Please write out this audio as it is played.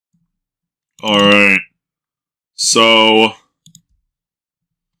Alright. So...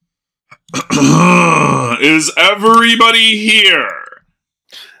 is everybody here?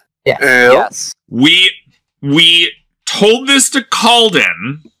 Yeah. Yes. We told this to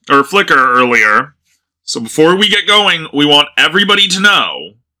Calden, or Flicker earlier, so before we get going, we want everybody to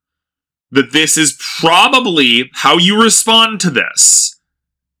know that this is probably how you respond to this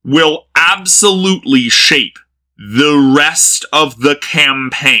will absolutely shape the rest of the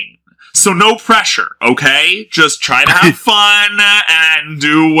campaign. So no pressure, okay? Just try to have fun and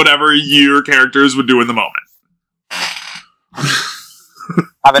do whatever your characters would do in the moment.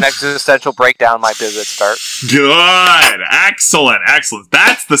 Have an existential breakdown might be a good start. Good! Excellent, excellent.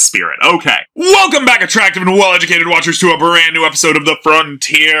 That's the spirit. Okay. Welcome back, attractive and well-educated watchers, to a brand new episode of The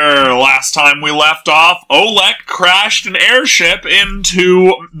Frontier. Last time we left off, Oleg crashed an airship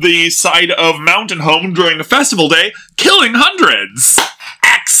into the side of MountainHome during a festival day, killing hundreds.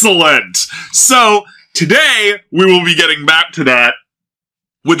 Excellent! So, today, we will be getting back to that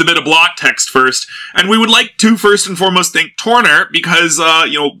with a bit of block text first, and we would like to first and foremost thank Torner, because,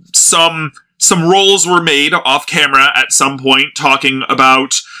 some rolls were made off camera at some point, talking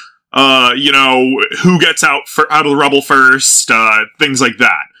about, who gets out of the rubble first, things like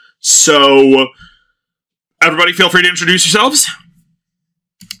that. So, everybody feel free to introduce yourselves.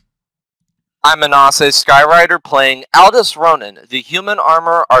 I'm Anase Skyrider playing Aldous Ronan, the human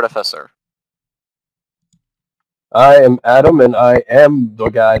armor artificer. I am Adam, and I am the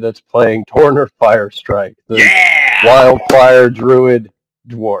guy that's playing Torner Firestrike, the wildfire druid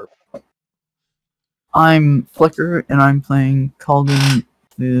dwarf. I'm Flicker, and I'm playing Calden,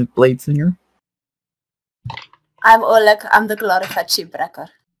 the blade singer. I'm Oleg, I'm the glorified shipwrecker.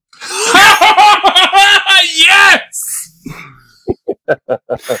 Yes!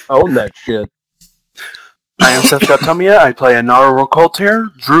 Own that shit. I am Seth Gautamia. I play a Naru Colter,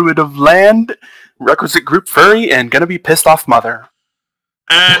 druid of land, requisite group furry, and gonna be pissed off mother.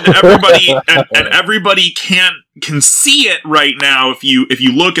 And everybody everybody can see it right now if you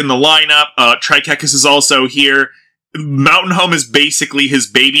look in the lineup. Trikekis is also here. MountainHome is basically his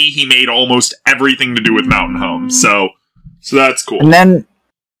baby. He made almost everything to do with MountainHome. So that's cool. And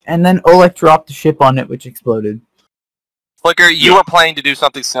then Oleg dropped the ship on it, which exploded. Flicker, you were planning to do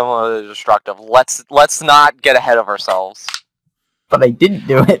something similar to destructive. Let's not get ahead of ourselves. But I didn't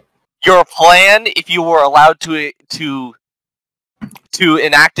do it. Your plan, if you were allowed to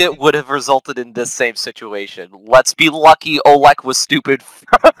enact it, would have resulted in this same situation. Let's be lucky Oleg was stupid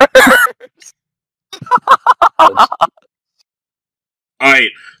first.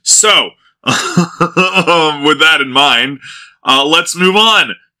 Alright, so, with that in mind, let's move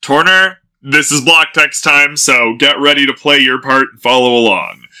on. Torner, this is block text time, so get ready to play your part and follow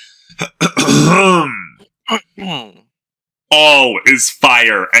along. All is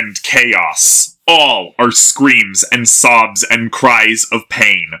fire and chaos. All are screams and sobs and cries of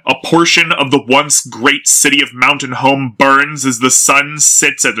pain. A portion of the once great city of MountainHome burns as the sun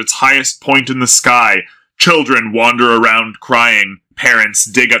sits at its highest point in the sky. Children wander around crying. Parents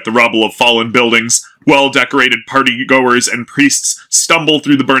dig at the rubble of fallen buildings. Well-decorated party-goers and priests stumble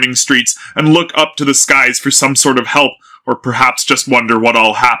through the burning streets and look up to the skies for some sort of help, or perhaps just wonder what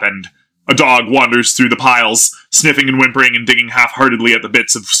all happened. A dog wanders through the piles, sniffing and whimpering and digging half-heartedly at the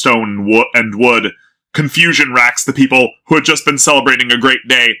bits of stone and wood. Confusion racks the people who had just been celebrating a great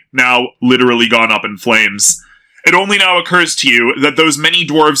day, now literally gone up in flames. It only now occurs to you that those many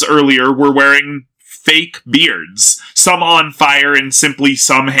dwarves earlier were wearing fake beards, some on fire and simply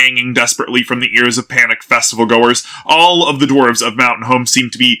some hanging desperately from the ears of panicked festival-goers. All of the dwarves of MountainHome seem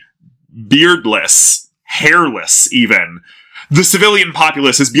to be beardless, hairless even. The civilian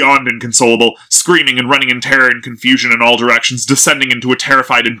populace is beyond inconsolable, screaming and running in terror and confusion in all directions, descending into a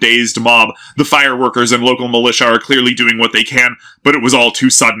terrified and dazed mob. The fireworkers and local militia are clearly doing what they can, but it was all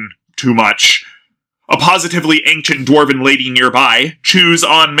too sudden, too much. A positively ancient dwarven lady nearby chews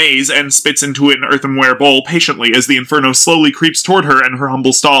on maize and spits into an earthenware bowl patiently as the inferno slowly creeps toward her and her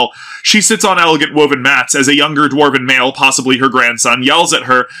humble stall. She sits on elegant woven mats as a younger dwarven male, possibly her grandson, yells at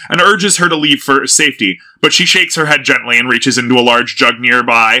her and urges her to leave for safety, but she shakes her head gently and reaches into a large jug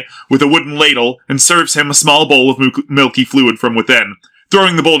nearby with a wooden ladle and serves him a small bowl of milky fluid from within.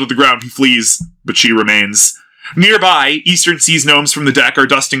 Throwing the bowl to the ground, he flees, but she remains. Nearby, Eastern Seas gnomes from the deck are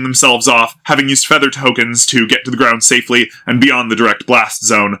dusting themselves off, having used feather tokens to get to the ground safely and beyond the direct blast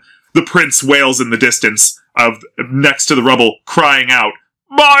zone. The prince wails in the distance, next to the rubble, crying out,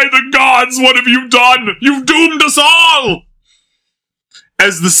 "By the gods, what have you done? You've doomed us all!"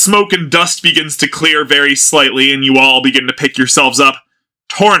 As the smoke and dust begins to clear very slightly and you all begin to pick yourselves up,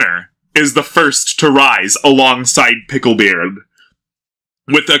 Torner is the first to rise alongside Picklebeard.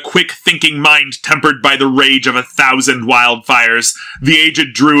 With a quick-thinking mind tempered by the rage of 1,000 wildfires, the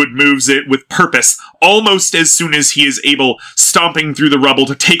aged druid moves it with purpose, almost as soon as he is able, stomping through the rubble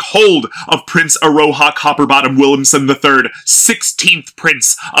to take hold of Prince Aroha Copperbottom Williamson III, 16th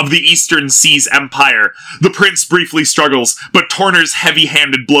Prince of the Eastern Seas Empire. The prince briefly struggles, but Torner's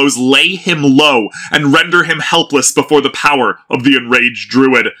heavy-handed blows lay him low and render him helpless before the power of the enraged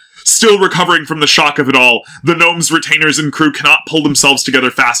druid. Still recovering from the shock of it all, the gnome's retainers and crew cannot pull themselves together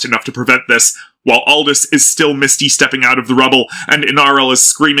fast enough to prevent this, while Aldous is still misty-stepping out of the rubble, and Inaril is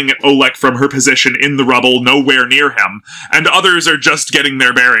screaming at Olek from her position in the rubble nowhere near him, and others are just getting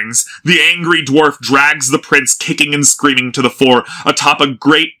their bearings. The angry dwarf drags the prince kicking and screaming to the floor, atop a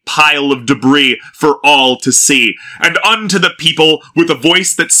great pile of debris for all to see, and unto the people, with a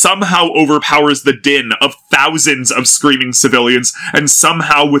voice that somehow overpowers the din of thousands of screaming civilians, and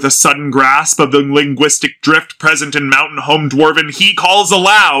somehow with a sudden grasp of the linguistic drift present in MountainHome Dwarven, he calls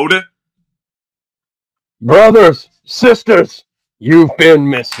aloud, Brothers, sisters, you've been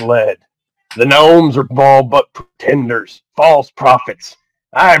misled. The gnomes are all but pretenders, false prophets.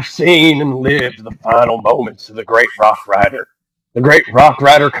 I've seen and lived the final moments of the Great Rock Rider. The Great Rock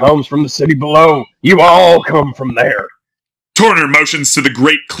Rider comes from the city below. You all come from there. Torner motions to the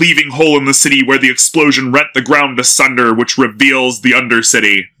great cleaving hole in the city where the explosion rent the ground asunder, which reveals the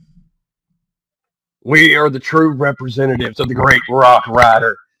Undercity. We are the true representatives of the Great Rock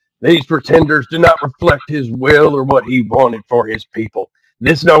Rider. These pretenders do not reflect his will or what he wanted for his people.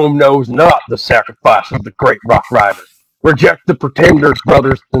 This gnome knows not the sacrifice of the Great Rock Rider. Reject the pretenders,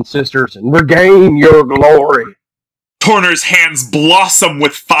 brothers and sisters, and regain your glory. Torner's hands blossom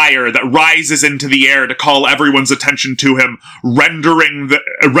with fire that rises into the air to call everyone's attention to him, rendering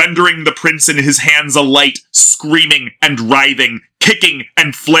the prince in his hands alight, screaming and writhing, kicking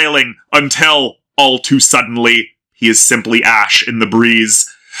and flailing, until, all too suddenly, he is simply ash in the breeze.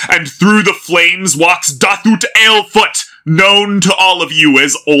 And through the flames walks Dathut Aelfoot, known to all of you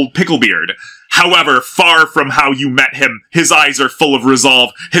as Old Picklebeard. However, far from how you met him, his eyes are full of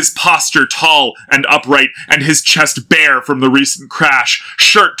resolve, his posture tall and upright, and his chest bare from the recent crash,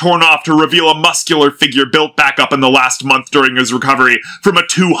 shirt torn off to reveal a muscular figure built back up in the last month during his recovery from a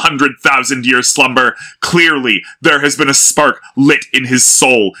 200,000-year slumber. Clearly, there has been a spark lit in his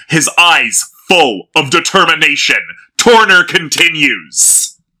soul, his eyes full of determination. Torner continues.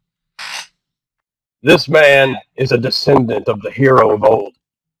 This man is a descendant of the hero of old.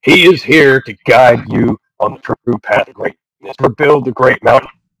 He is here to guide you on the true path of greatness, to rebuild the great mountain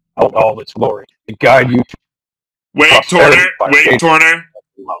of all its glory, to guide you to Wait, Torner.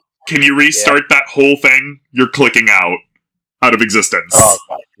 Can you restart that whole thing? You're clicking out of existence. Oh,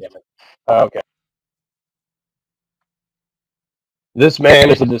 God damn it. Okay. This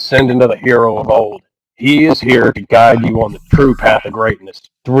man is a descendant of the hero of old. He is here to guide you on the true path of greatness,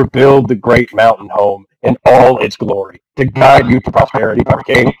 to rebuild the great MountainHome in all its glory, to guide you to prosperity by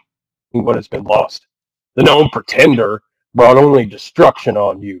regaining what has been lost. The gnome pretender brought only destruction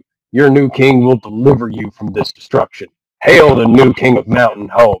on you. Your new king will deliver you from this destruction. Hail the new king of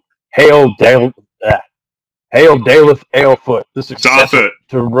MountainHome. Hail Daleth Aelfoot, the successor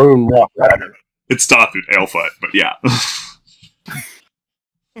to Rune Rock Rider. It's Dathut Aelfoot, but yeah.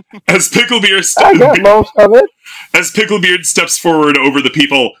 As Picklebeard steps forward over the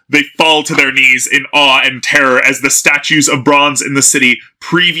people, they fall to their knees in awe and terror as the statues of bronze in the city,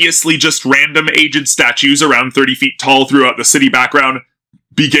 previously just random aged statues around 30 feet tall throughout the city background,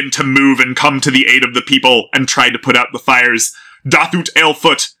 begin to move and come to the aid of the people and try to put out the fires. Dathut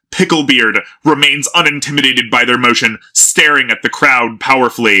Aelfoot, Picklebeard, remains unintimidated by their motion, staring at the crowd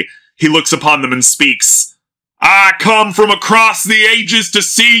powerfully. He looks upon them and speaks. I come from across the ages to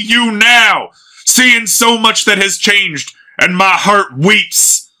see you now, seeing so much that has changed, and my heart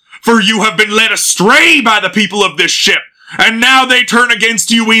weeps. For you have been led astray by the people of this ship, and now they turn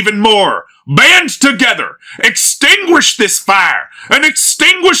against you even more. Band together, extinguish this fire, and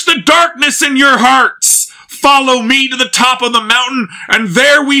extinguish the darkness in your hearts. Follow me to the top of the mountain, and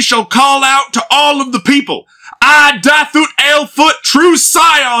there we shall call out to all of the people. I, Dathut Aelfoot, true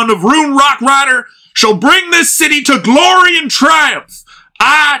scion of Rune Rock Rider, shall bring this city to glory and triumph.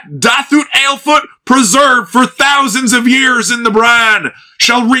 I, Dathut Aelfoot, preserved for thousands of years in the brine,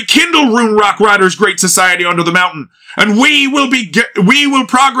 shall rekindle Rune Rock Rider's great society under the mountain, and we will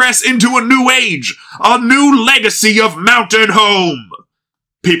progress into a new age, a new legacy of MountainHome.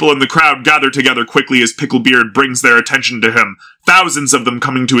 People in the crowd gather together quickly as Picklebeard brings their attention to him, thousands of them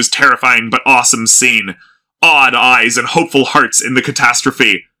coming to his terrifying but awesome scene. Awed eyes and hopeful hearts in the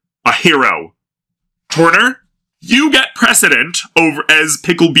catastrophe. A hero. Torner, you get precedent over as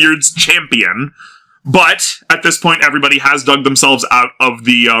Picklebeard's champion, But at this point, everybody has dug themselves out of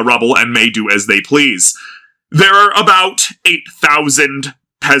the rubble and may do as they please. There are about 8,000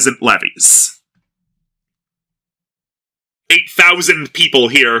 peasant levies. 8,000 people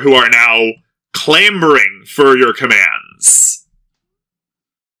here who are now clamoring for your commands.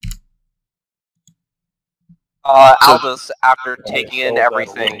 Albus, after taking in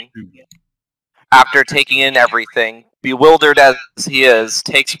everything, bewildered as he is,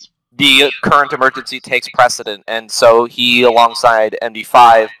 takes the current emergency takes precedent, and so he, alongside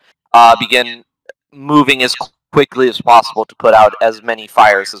MD5, begin moving as quickly as possible to put out as many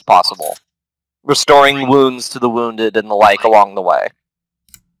fires as possible, restoring wounds to the wounded and the like along the way.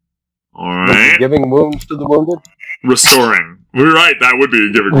 Alright. Giving wounds to the wounded? Restoring. We're right, that would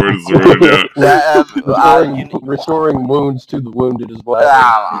be giving wounds to the wounded, yeah. Restoring wounds to the wounded as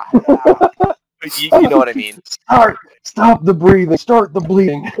well. You know what I mean. Stop the breathing. Start the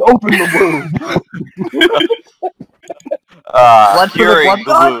bleeding. Open the wound. Curing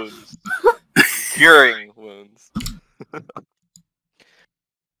the wounds. Curing wounds.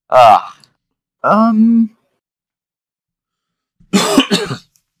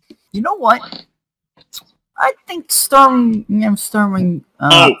 You know what? I think storming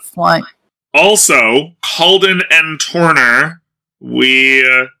flight. Also, Calden and Torner, we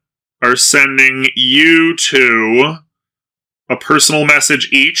are sending you two a personal message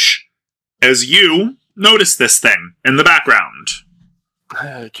each as you notice this thing in the background.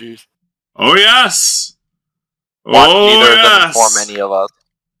 Oh, jeez. Oh, yes! Neither of them inform any of us.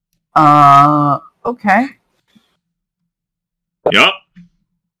 Okay. Yup.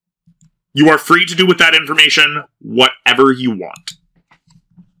 You are free to do with that information whatever you want.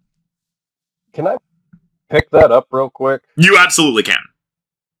 Can I pick that up real quick? You absolutely can.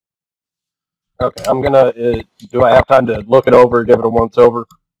 Okay, I'm gonna... do I have time to look it over, give it a once-over?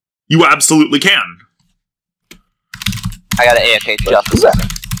 You absolutely can. I got an AFK just a second.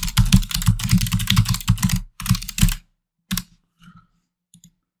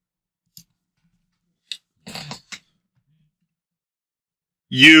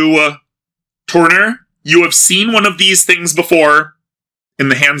 Torner, you have seen one of these things before in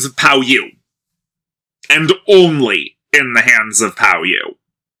the hands of Pao Yu. And only in the hands of Pao Yu.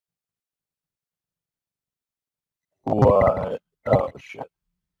 What? Oh, shit.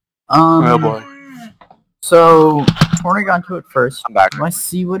 Oh, boy. So, Torner got to it first. I'm back. Do I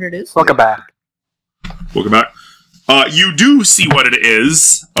see what it is? Welcome back. Welcome back. You do see what it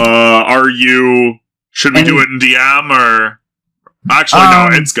is. Should we do it in DM, or... Actually, no,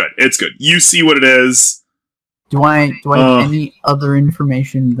 it's good. It's good. You see what it is. Do I have any other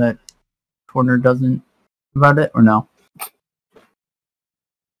information that Torner doesn't about it, or no?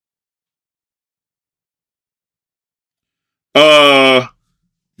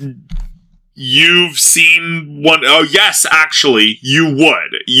 You've seen one... Oh, yes, actually, you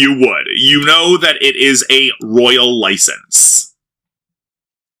would. You would. You know that it is a royal license.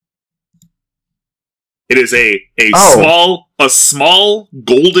 It is a small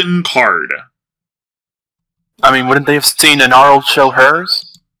golden card. I mean, wouldn't they have seen Anarl show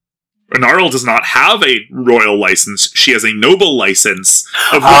hers? Anarl does not have a royal license. She has a noble license,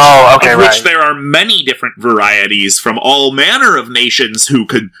 of which there are many different varieties from all manner of nations who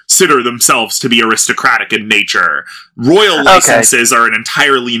consider themselves to be aristocratic in nature. Royal licenses are an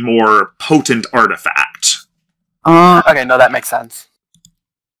entirely more potent artifact. Okay, no, that makes sense.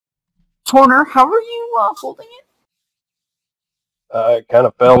 Torner, how are you holding it? It kind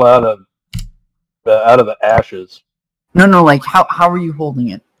of fell out of the ashes. No, like, how are you holding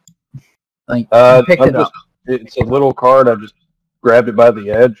it? Like, pick it up. It's a little card. I just grabbed it by the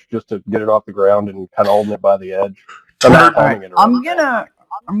edge just to get it off the ground and kind of holding it by the edge. I'm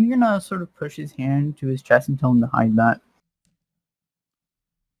gonna sort of push his hand to his chest and tell him to hide that.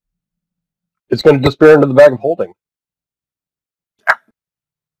 It's going to disappear into the bag of holding.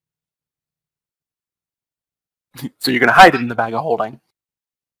 So you're going to hide it in the bag of holding?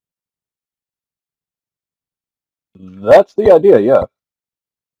 That's the idea, yeah.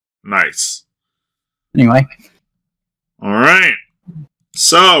 Nice. Anyway. Alright.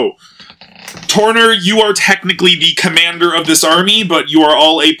 So, Torner, you are technically the commander of this army, but you are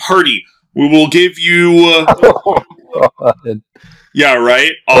all a party. We will give you... Yeah,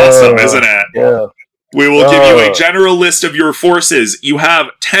 right? Awesome, isn't it? Yeah. We will give you a general list of your forces. You have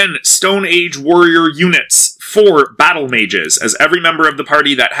 10 Stone Age warrior units, 4 battle mages, as every member of the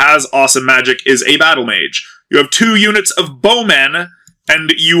party that has awesome magic is a battle mage. You have 2 units of bowmen,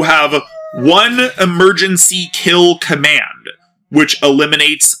 and you have 1 emergency kill command, which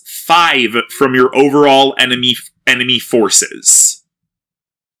eliminates 5 from your overall enemy forces.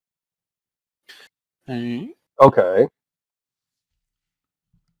 Okay.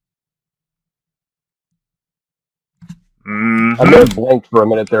 I may have blanked for a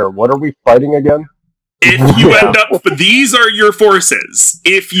minute there. What are we fighting again? If you end up... These are your forces.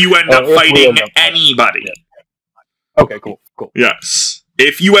 If you end up fighting anybody. Yeah. Okay, cool. Yes.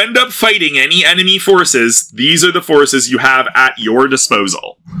 If you end up fighting any enemy forces, these are the forces you have at your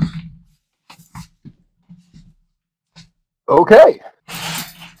disposal. Okay.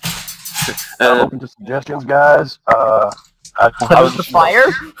 Open to suggestions, guys. I was the fire?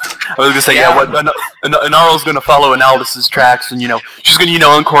 I was gonna say, Inara's gonna follow Analys's tracks, and she's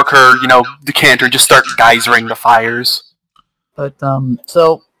gonna uncork her decanter and just start geysering the fires. But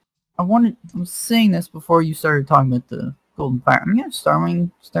so I was saying this before you started talking about the golden fire. I'm gonna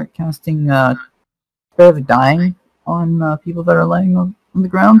start casting Spare of the Dying on people that are laying on the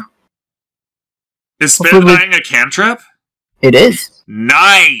ground. Is Spare of the Dying a cantrip? It is.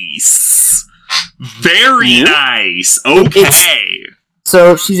 Nice. Very nice. Okay.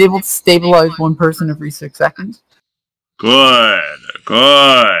 So she's able to stabilize one person every 6 seconds. Good.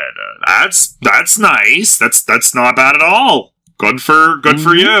 That's nice. That's not bad at all. Good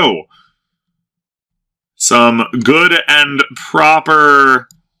for you. Some good and proper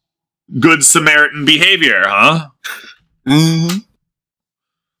Good Samaritan behavior, huh?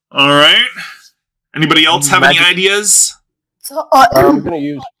 All right. Anybody else have any ideas? So, I'm going to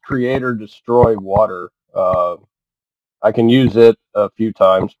use Create or Destroy Water. I can use it a few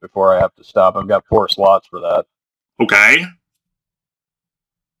times before I have to stop. I've got 4 slots for that. Okay.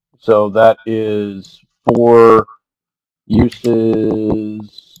 So that is 4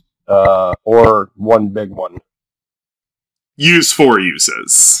 uses, or one big one. Use 4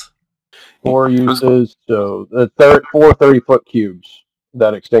 uses. 4 uses, so 4 30-foot cubes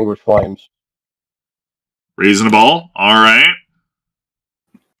that extinguish flames. Reasonable. All right.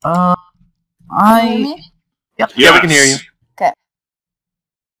 Can you hear me? Yep. Yeah, we can hear you. Okay.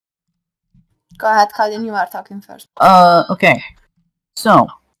 Go ahead, Colin, you are talking first. Okay. So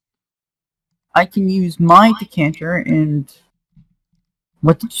I can use my decanter and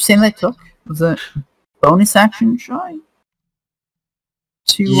what did you say that took? Was it bonus action, Shy?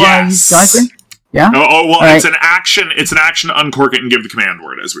 To use geyser? Yeah? Well, it's an action. It's an action to uncork it and give the command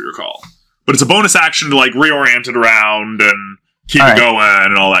word, as we recall. But it's a bonus action to reorient it around and keep it going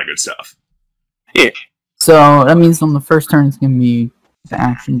and all that good stuff. Yeah. So that means on the first turn it's going to be the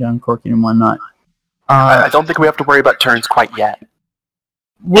action to uncork it and whatnot. I don't think we have to worry about turns quite yet.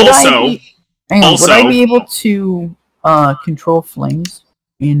 Would I be able to control flames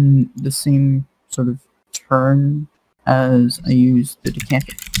in the same sort of turn as I use the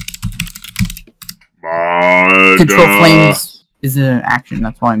decanter? Control flames is an action,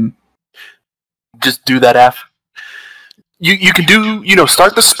 that's why I'm... Just do that after. You can do,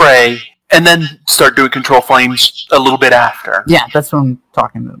 start the spray, and then start doing control flames a little bit after. Yeah, that's what I'm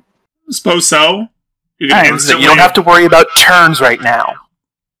talking about. I suppose so. You don't have to worry about turns right now.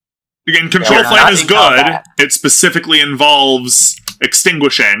 Again, control flame is good. It specifically involves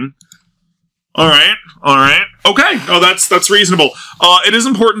extinguishing. All right. Okay, that's reasonable. It is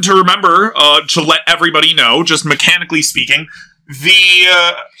important to remember to let everybody know, just mechanically speaking, the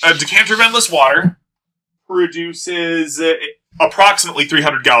decanter of endless water produces approximately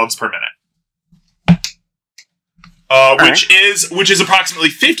 300 gallons per minute, which is approximately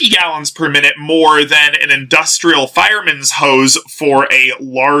 50 gallons per minute more than an industrial fireman's hose for a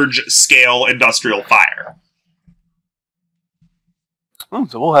large-scale industrial fire. Oh,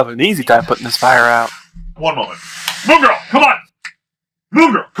 so we'll have an easy time putting this fire out. One moment. Moon Girl, come on!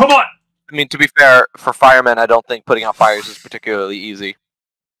 Moon Girl, come on! I mean, to be fair, for firemen, I don't think putting out fires is particularly easy.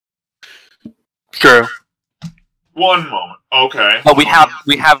 True. One moment. Okay. But we have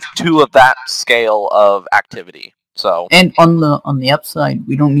 2 of that scale of activity. So. And on the upside,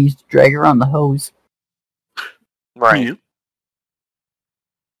 we don't need to drag around the hose. Right. Yeah.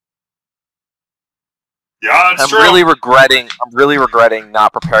 Yeah, it's true. I'm really regretting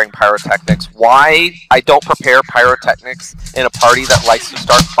not preparing pyrotechnics. Why I don't prepare pyrotechnics in a party that likes to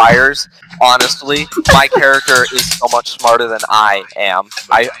start fires? Honestly, my character is so much smarter than I am.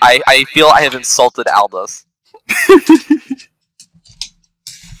 I feel I have insulted Aldous.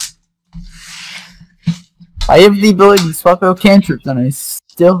 I have the ability to swap out cantrips, and I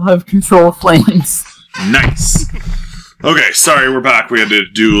still have control of flames. Nice. Okay, sorry, we're back. We had to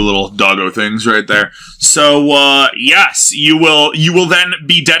do little doggo things right there. So, yes, you will then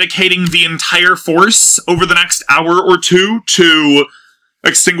be dedicating the entire force over the next hour or 2 to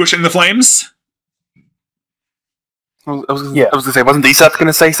extinguishing the flames? I was gonna say, wasn't Eseth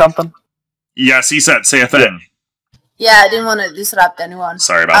gonna say something? Yes, Eseth, say a thing. Yeah, I didn't want to disrupt anyone.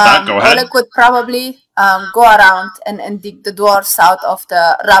 Sorry about that. Go ahead. Oleg could probably go around and dig the dwarves out of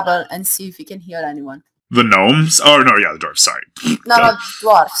the rubble and see if he can heal anyone. The gnomes? Oh, no, yeah, the dwarves, sorry. No, not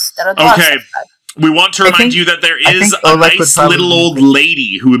dwarves. There are dwarves. Okay. We want to remind you that there is a Oleg nice little old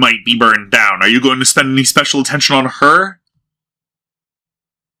lady who might be burned down. Are you going to spend any special attention on her?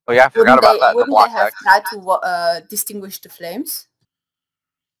 Oh yeah, I forgot about that in the Wouldn't block they have deck. tried to distinguish the flames?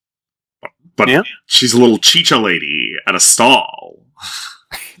 But Yeah. she's a little chicha lady at a stall.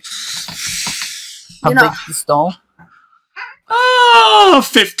 How You know- big's the stall? Oh,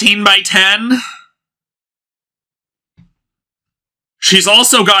 15 by 10. She's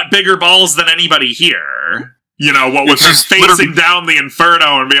also got bigger balls than anybody here. You know, what with her She's facing literally- down the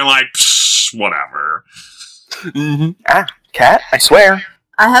inferno and being like, psh, whatever. Cat, I swear.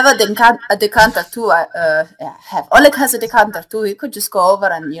 I have a decanter too. Have Oleg has a decanter too. He could just go over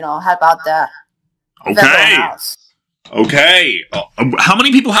and help out there. Okay. Okay. How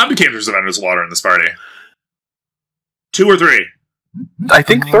many people have decanters of endless water in this party? 2 or 3? I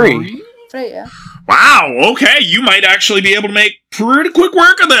think 3. Three, yeah. Wow, okay, you might actually be able to make pretty quick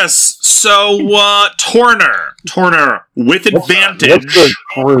work of this. So, Torner, with advantage.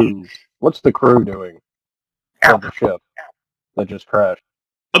 What's the crew doing on the ship that just crashed?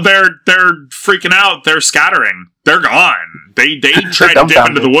 They're freaking out. They're scattering. They're gone. They tried to dip into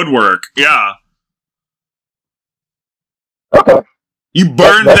dumbfounded. the woodwork. Yeah. Okay. You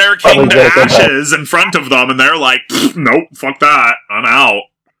burned That's their king to probably good. ashes in front of them, and they're like, nope, fuck that. I'm out.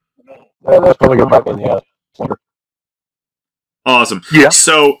 That's probably good back in the Awesome. Yeah.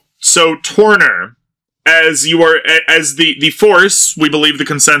 So Torner, as the force, we believe the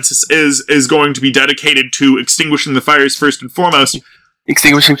consensus is going to be dedicated to extinguishing the fires first and foremost.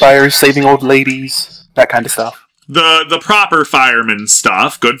 Extinguishing fires, saving old ladies, that kind of stuff. The proper fireman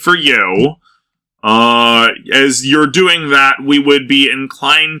stuff. Good for you. As you're doing that, we would be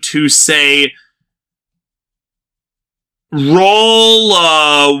inclined to say, roll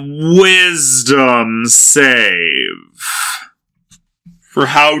a wisdom save for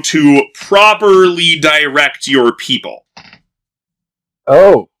how to properly direct your people.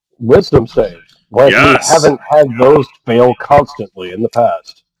 Oh, wisdom save. Well, Yes. we haven't had those fail constantly in the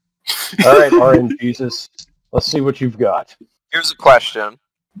past. All right, RN Jesus, let's see what you've got. Here's a question.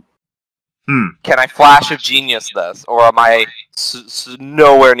 Hmm. Can I flash of genius this, or am I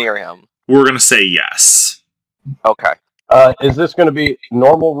nowhere near him? We're gonna say yes. Okay. Is this going to be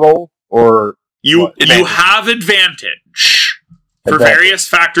normal roll or You What? you have advantage for Advantage. various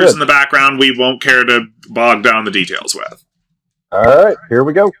factors Good. in the background we won't care to bog down the details with. All right, here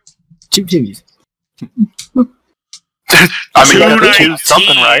we go. Choo choos. I mean, you Two have to choose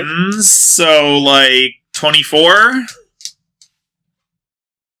something, right? 19s, so like 24.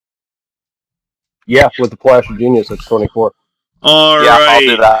 Yeah, with the flash of genius, it's 24. All Yeah, right. I'll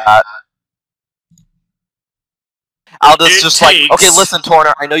do that. I'll It just like, takes- okay, listen,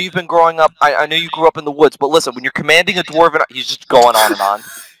 Torner, I know you've been growing up, I know you grew up in the woods, but listen, when you're commanding a dwarven, he's just going on and on.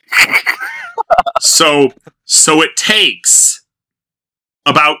 So it takes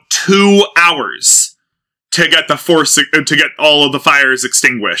about 2 hours to get to get all of the fires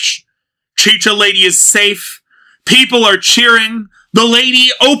extinguished. Chicha Lady is safe. People are cheering. The lady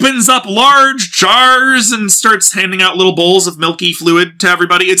opens up large jars and starts handing out little bowls of milky fluid to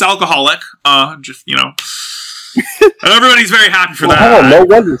everybody. It's alcoholic. Just, and everybody's very happy for Oh, that. no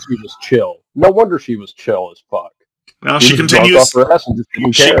wonder she was chill. No wonder she was chill as fuck. Now She she was drunk continues. off her ass and just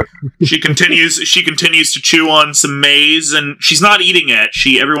didn't She, care. she continues to chew on some maize, and she's not eating it.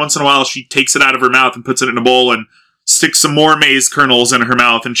 Every once in a while she takes it out of her mouth and puts it in a bowl and sticks some more maize kernels in her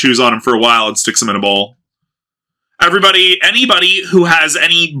mouth and chews on them for a while and sticks them in a bowl. Anybody who has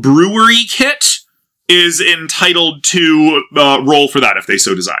any brewery kit is entitled to roll for that if they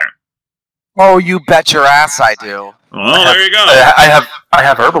so desire. Oh, you bet your ass I do. Well, there you go. I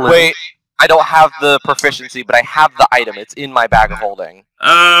have herbalism. Wait, I don't have the proficiency, but I have the item. It's in my bag of holding.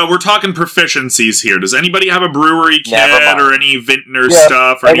 We're talking proficiencies here. Does anybody have a brewery kit Never mind. or any vintner Yeah,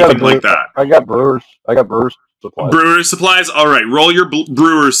 stuff or I got anything like that? I got brewers supplies. Brewer supplies? Alright, roll your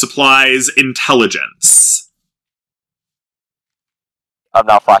brewer supplies intelligence. I'm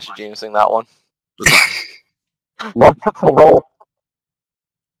not flashing geniusing that one. Wonderful roll.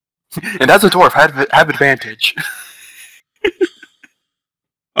 And as a dwarf, have advantage.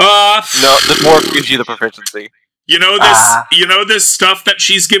 No, the dwarf gives you the proficiency. You know this stuff that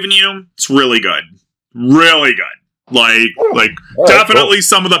she's given you? It's really good. Really good. Like All right, definitely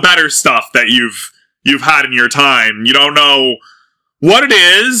some of the better stuff that you've had in your time. You don't know what it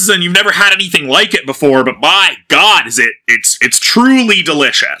is, and you've never had anything like it before, but my god, it's truly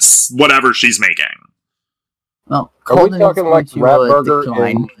delicious, whatever she's making. Well, Are we Colden is talking going like to Ratburger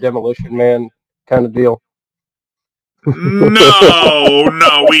decline. and Demolition Man kind of deal?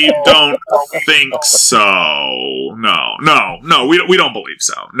 No, we don't think so. No, we don't believe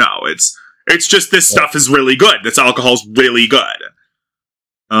so. No, it's just this stuff is really good. This alcohol's really good.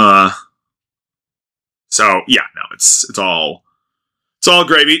 So yeah, no, it's all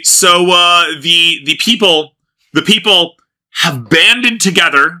gravy. So the people have banded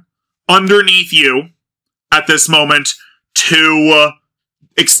together underneath you at this moment to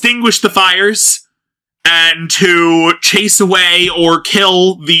extinguish the fires and to chase away or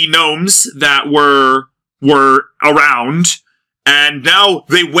kill the gnomes that were around. And now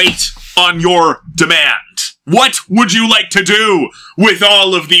they wait on your demand. What would you like to do with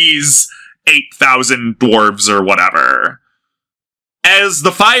all of these 8,000 dwarves or whatever? As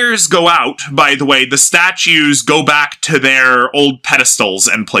the fires go out, by the way, the statues go back to their old pedestals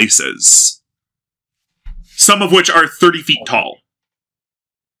and places. Some of which are 30 feet tall.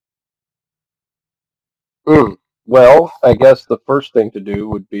 Well, I guess the first thing to do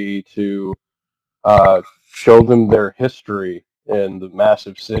would be to show them their history in the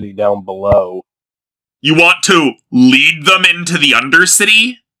massive city down below. You want to lead them into the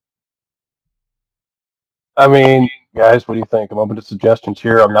Undercity? I mean, guys, what do you think? I'm open to suggestions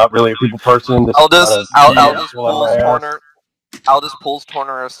here. I'm not really a people person. Aldous pulls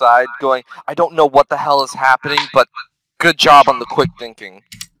Torner aside, going, "I don't know what the hell is happening, but good job on the quick thinking."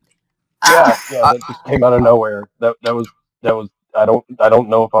 Yeah, that just came out of nowhere. That was. I don't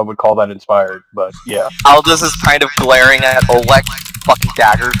know if I would call that inspired, but yeah. Aldous is kind of glaring at Oleg fucking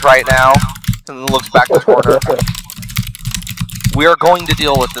daggers right now, and then looks back to Torner. We are going to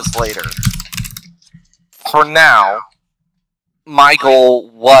deal with this later. For now, my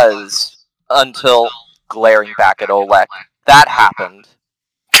goal was, until glaring back at Oleg, that happened,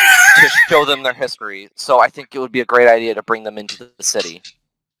 to show them their history. So I think it would be a great idea to bring them into the city.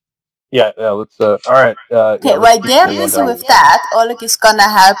 Yeah, let's, alright. Okay, while they're busy with that, Oleg is gonna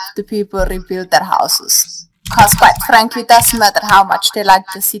help the people rebuild their houses. Because quite frankly, it doesn't matter how much they like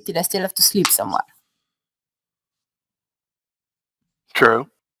the city, they still have to sleep somewhere. True.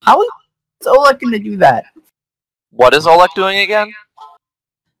 How is Oleg going to do that? What is Oleg doing again?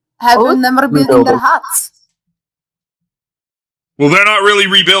 Helping them rebuilding their huts. Well, they're not really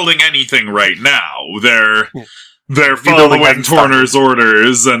rebuilding anything right now. They're Rebuilding following hasn't Torner's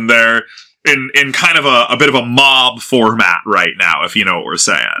orders, and they're in kind of a bit of a mob format right now, if you know what we're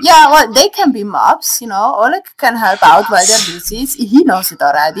saying. Yeah, well, they can be mobs, you know. Oleg can help out while they're busy. He knows it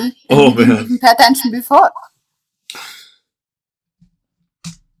already. Oh, he didn't even pay attention before.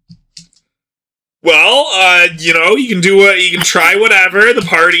 Well, you know, you can try whatever. The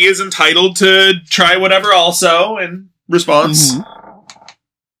party is entitled to try whatever also in response.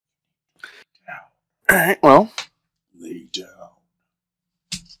 Alright, well. Lay down.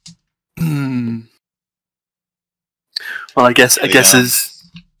 Well, I guess is...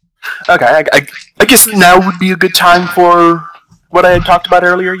 Okay, I guess now would be a good time for what I had talked about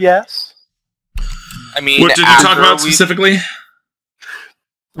earlier, yes? I mean, What did you talk about specifically?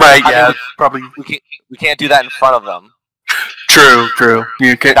 Right, I yeah, mean, probably. We can't do that in front of them. True.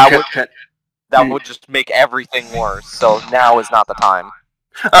 You can't, That would just make everything worse. So now is not the time.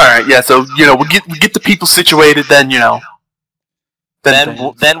 Alright, yeah, so, you know, we'll get the people situated, then, you know.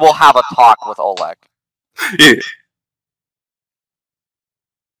 Then we'll have a talk with Oleg. Yeah.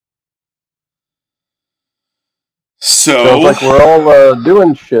 So, Sounds like we're all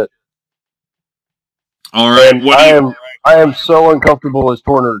doing shit. Alright, And I am so uncomfortable as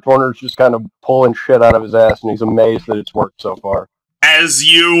Torner. Torner's just kind of pulling shit out of his ass, and he's amazed that it's worked so far. so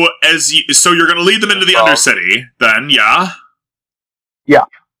you're gonna lead them into the Undercity, then, yeah? Yeah.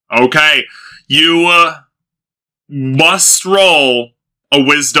 Okay. You, must roll a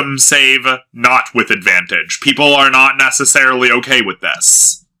wisdom save not with advantage. People are not necessarily okay with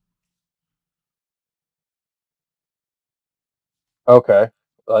this. Okay.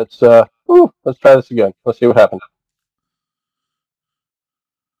 Let's try this again. Let's see what happens.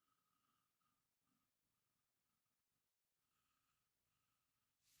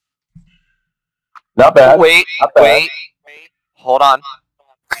 Not bad. Wait. Hold on.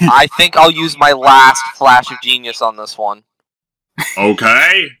 I think I'll use my last flash of genius on this one.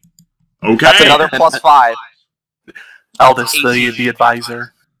 Okay. That's another +5. Aldous, the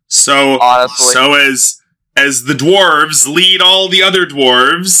advisor. So, Honestly. so as the dwarves lead all the other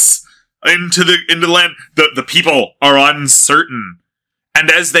dwarves into the land, the people are uncertain, and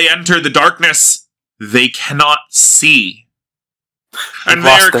as they enter the darkness, they cannot see, and they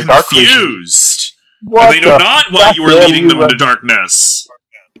are confused. What They do not want you are leading them into darkness.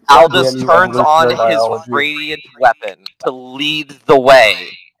 Aldous Yeah, turns on his biology. radiant weapon to lead the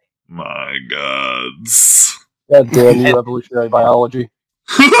way. My gods. God damn you, evolutionary biology.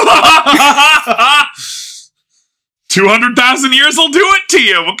 200,000 years will do it to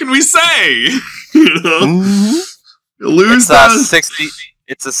you. What can we say? You know? Lose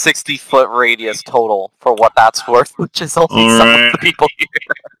It's a 60-foot radius total for what that's worth, which is only some of the people here.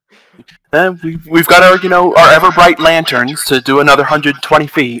 We've got our ever bright lanterns to do another 120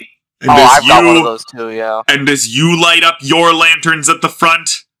 feet. And I've got one of those too, yeah. And as you light up your lanterns at the front,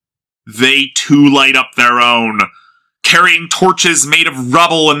 they too light up their own, carrying torches made of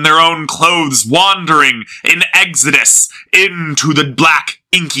rubble and their own clothes, wandering in exodus into the black,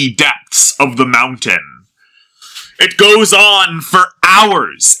 inky depths of the mountain. It goes on for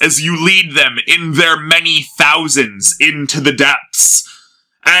hours as you lead them in their many thousands into the depths,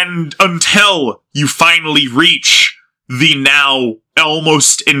 and until you finally reach the now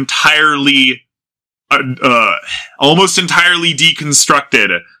almost entirely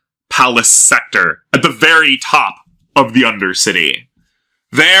deconstructed palace sector at the very top of the Undercity.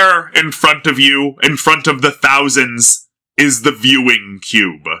 There, in front of you, in front of the thousands, is the viewing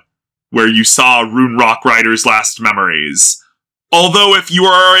cube, where you saw Rune Rock Rider's last memories. Although if you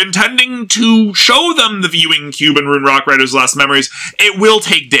are intending to show them the viewing cube and Rune Rock Rider's last memories, it will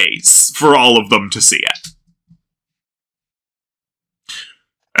take days for all of them to see it.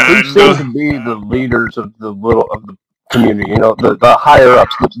 Who seem to be the leaders of the community? You know, the higher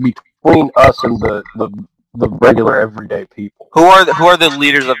ups between us and the regular everyday people. Who are the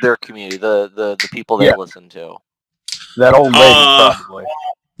leaders of their community? The people they listen to. That old lady, probably.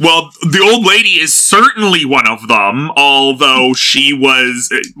 Well, the old lady is certainly one of them, although she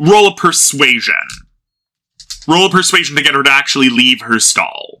was... Roll a persuasion. Roll a persuasion to get her to actually leave her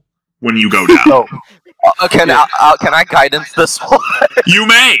stall when you go down. Can I guidance this one? You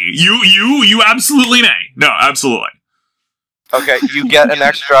may. You absolutely may. No, absolutely. Okay, you get an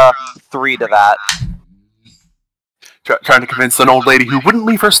extra 3 to that. Trying to convince an old lady who wouldn't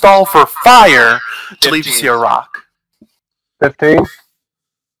leave her stall for fire to leave Sierra Rock. 15?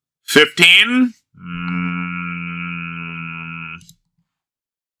 15?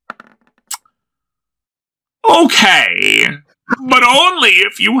 Okay. But only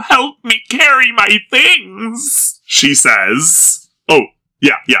if you help me carry my things, she says. Oh,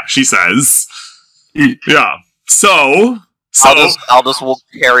 yeah, she says. Yeah. So Aldous will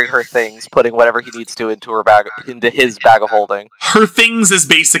carry her things, putting whatever he needs to into his bag of holding. Her things is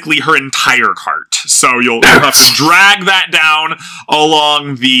basically her entire cart. So you'll have to drag that down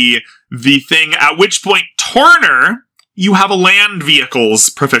along the thing, at which point, Torner, you have a land vehicles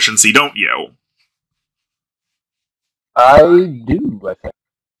proficiency, don't you? I do, I think.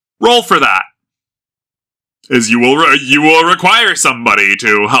 Roll for that. As you will require somebody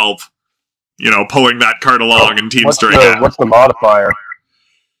to help, pulling that cart along and teamstering it. What's the modifier?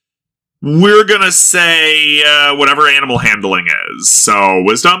 We're gonna say whatever animal handling is. So,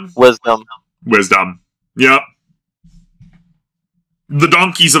 wisdom? Wisdom. Yep. The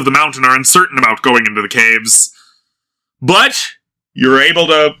donkeys of the mountain are uncertain about going into the caves. But, you're able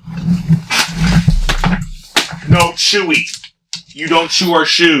to... No, Chewy. You don't chew our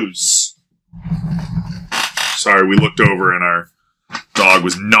shoes. Sorry, we looked over and our dog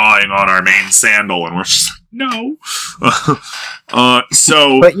was gnawing on our main sandal, and we're just like, no.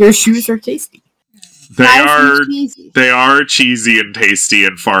 But your shoes are tasty. They are cheesy and tasty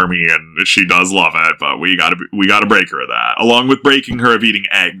and farmy, and she does love it. But we gotta break her of that, along with breaking her of eating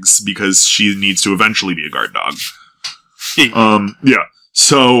eggs because she needs to eventually be a guard dog. Yeah.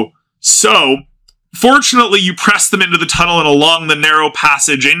 So. Fortunately, you press them into the tunnel and along the narrow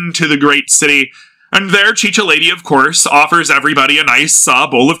passage into the great city. And there, Chicha Lady, of course, offers everybody a nice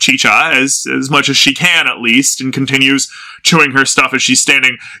bowl of chicha, as much as she can, at least, and continues chewing her stuff as she's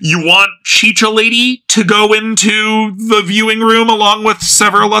standing. You want Chicha Lady to go into the viewing room along with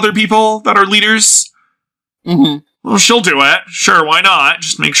several other people that are leaders? Mm-hmm. Well, she'll do it. Sure, why not?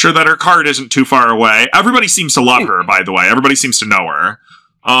 Just make sure that her cart isn't too far away. Everybody seems to love her, by the way. Everybody seems to know her.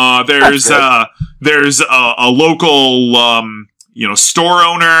 There's a local, store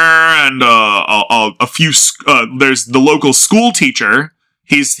owner and a few. There's the local school teacher.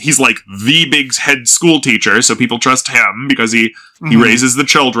 He's like the big head school teacher, so people trust him because he raises the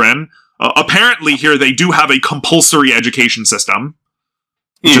children. Apparently, here they do have a compulsory education system,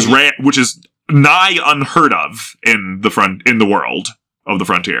 which is nigh unheard of in the world of the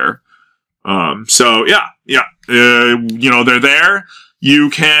frontier. So yeah. They're there.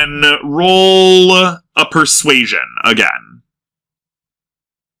 You can roll a persuasion again.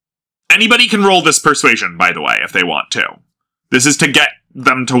 Anybody can roll this persuasion, by the way, if they want to. This is to get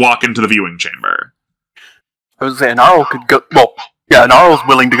them to walk into the viewing chamber. I was saying, Narl could go. Well, yeah, Narl's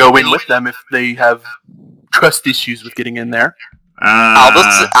willing to go in with them if they have trust issues with getting in there.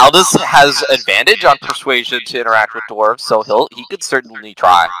 Aldous has advantage on persuasion to interact with dwarves, so he could certainly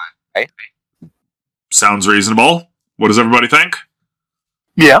try. Okay? Sounds reasonable. What does everybody think?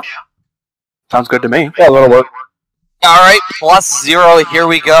 Yeah. Sounds good to me. Yeah, that'll work. Alright, +0, here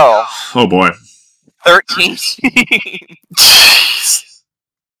we go. Oh boy. 13.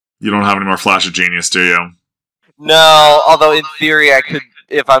 You don't have any more Flash of Genius, do you? No, although in theory I could,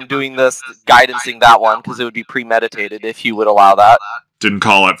 if I'm doing this, guidancing that one, because it would be premeditated if you would allow that. Didn't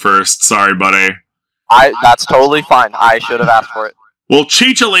call it first. Sorry, buddy. That's totally fine. I should have asked for it. Well,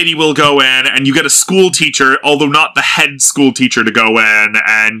 Chicha Lady will go in, and you get a school teacher, although not the head school teacher to go in,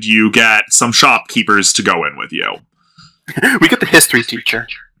 and you get some shopkeepers to go in with you. We get the history teacher.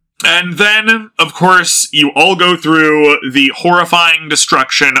 And then, of course, you all go through the horrifying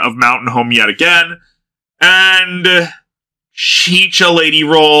destruction of MountainHome yet again, and Chicha Lady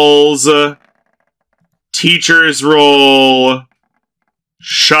rolls, teachers roll,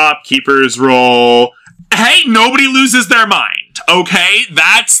 shopkeepers roll. Hey, nobody loses their mind, okay?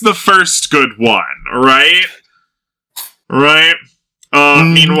 That's the first good one, right? Right?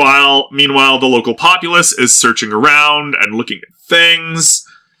 Meanwhile, the local populace is searching around and looking at things.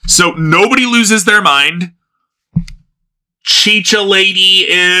 So nobody loses their mind. Chicha Lady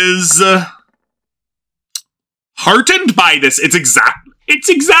is heartened by this. It's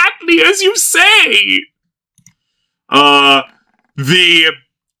exactly as you say.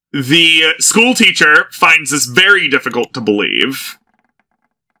 The school teacher finds this very difficult to believe.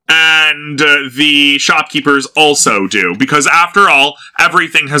 And the shopkeepers also do, because after all,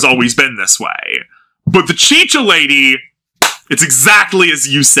 everything has always been this way. But the Chicha Lady, it's exactly as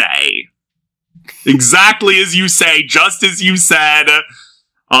you say. Exactly as you say, just as you said.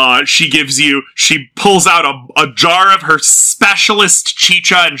 She pulls out a jar of her specialist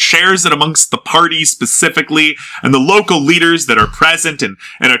chicha and shares it amongst the party specifically, and the local leaders that are present, and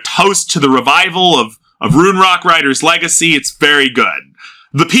a toast to the revival of Rune Rock Rider's legacy. It's very good.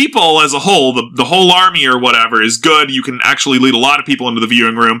 The people as a whole, the whole army or whatever, is good. You can actually lead a lot of people into the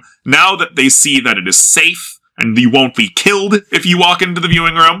viewing room now that they see that it is safe and you won't be killed if you walk into the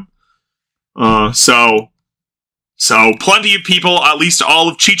viewing room. So plenty of people, at least all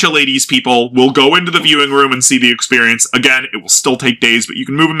of Chicha Lady's people, will go into the viewing room and see the experience. Again, it will still take days, but you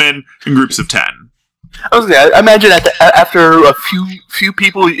can move them in groups of 10. I imagine after a few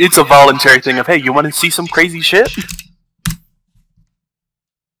people, it's a voluntary thing of, hey, you want to see some crazy shit?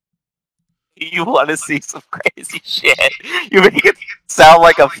 You want to see some crazy shit. You make it sound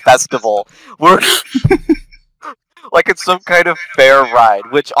like a festival. We're like it's some kind of fair ride,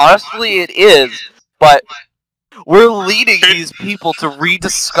 which honestly it is, but we're leading these people to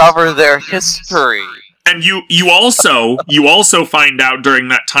rediscover their history. And you also find out during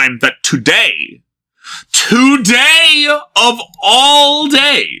that time that today of all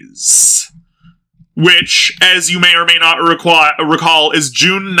days, which, as you may or may not recall, is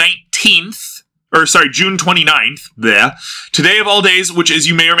June 19th, or sorry, June 29th, there. Today of all days, which, as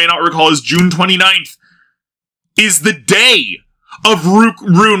you may or may not recall, is June 29th, is the day of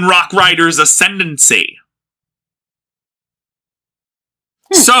Rune Rock Rider's ascendancy.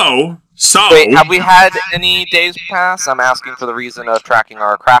 So... Wait, have we had any days pass? I'm asking for the reason of tracking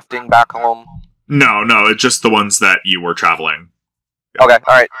our crafting back home. No, it's just the ones that you were traveling. Okay,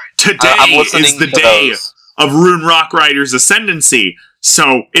 alright. Today is the day of Rune Rock Rider's ascendancy,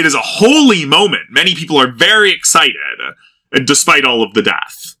 so it is a holy moment. Many people are very excited, despite all of the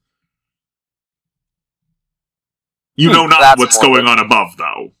death. You know not what's going on above,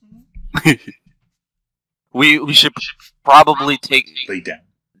 though. We should probably take,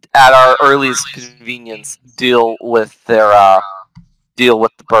 at our earliest convenience, deal with the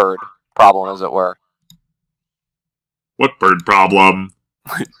bird problem, as it were. What bird problem?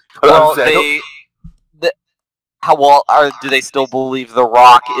 Well, do they still believe the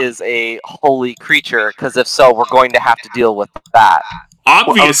rock is a holy creature? Because if so, we're going to have to deal with that.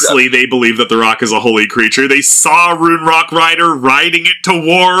 Obviously, they believe that the rock is a holy creature. They saw Rune Rock Rider riding it to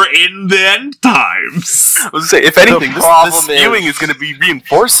war in the end times. I was say, if anything, this viewing is going to be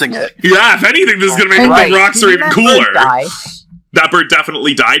reinforcing it. Yeah, if anything, this is going to make the rocks are even cooler. That bird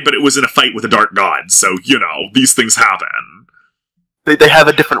definitely died, but it was in a fight with a dark god, so, you know, these things happen. They have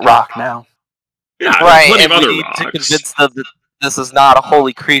a different rock now. Yeah, right, plenty and of we other need rocks. to convince them that this is not a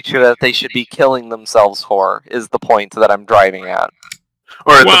holy creature that they should be killing themselves for, is the point that I'm driving at.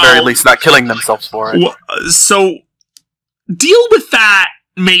 Or at the very least, not killing themselves for it. So, deal with that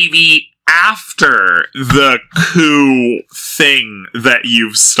maybe after the coup thing that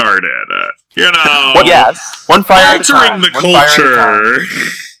you've started. You know, Yes. One fire at a altering time. the One fire at a time. culture.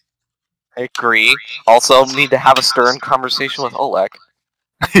 I agree. Also, need to have a stern conversation with Oleg.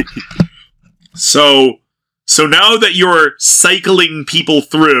 So now that you're cycling people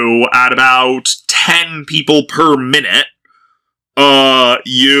through at about 10 people per minute,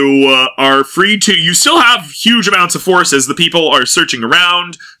 you are free to... You still have huge amounts of forces. The people are searching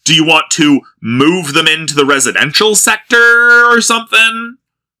around. Do you want to move them into the residential sector or something?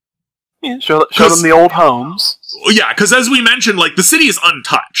 Yeah, show them the old homes. Yeah, because as we mentioned, like, the city is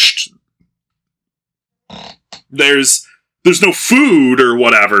untouched. There's no food or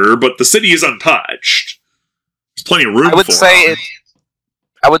whatever, but the city is untouched. There's plenty of room I would for say them.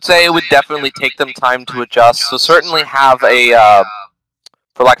 I would say it would definitely take them time to adjust. So certainly have a,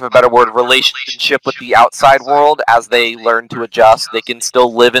 for lack of a better word, relationship with the outside world as they learn to adjust. They can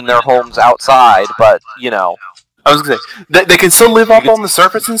still live in their homes outside, but, you know. I was gonna say, they can still live up on the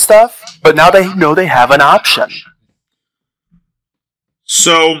surface and stuff, but now they know they have an option.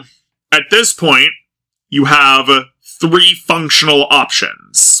 So, at this point, you have 3 functional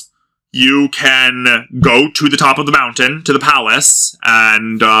options. You can go to the top of the mountain, to the palace,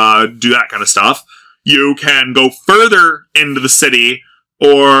 and do that kind of stuff. You can go further into the city,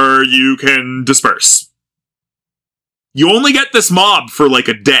 or you can disperse. You only get this mob for like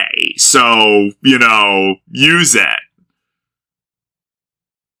a day, so, you know, use it.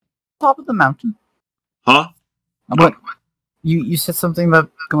 Top of the mountain. Huh? What? You said something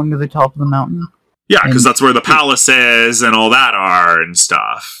about going to the top of the mountain? Yeah, because that's where the palace is and all that are and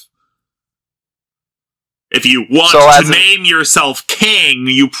stuff. If you want to name yourself king,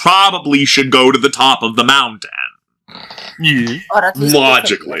 you probably should go to the top of the mountain. Yeah. Or at least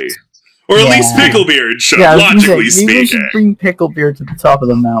Logically. Or at least Picklebeard should, Yeah, logically say, maybe we should speaking. bring Picklebeard to the top of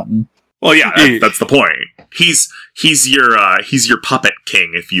the mountain. Well, yeah, that's the point. He's your puppet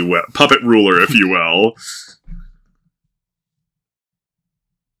king, if you will. Puppet ruler, if you will.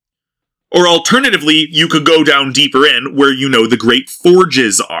 Or alternatively, you could go down deeper in where you know the great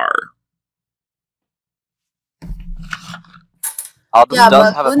forges are. Yeah,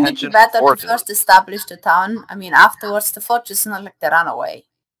 does but have a wouldn't it be penchant better for to first establish the town? I mean, afterwards, the forge is not like they run away.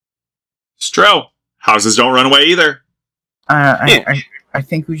 It's true. Houses don't run away either. I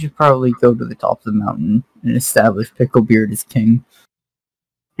think we should probably go to the top of the mountain and establish Picklebeard as king.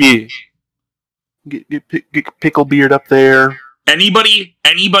 Yeah. Get Picklebeard up there. Anybody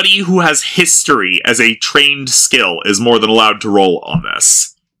who has history as a trained skill is more than allowed to roll on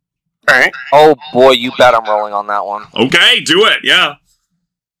this. Alright. Oh boy, you bet I'm rolling on that one. Okay, do it, yeah.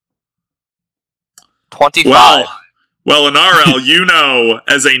 25. Well, Anarel, you know,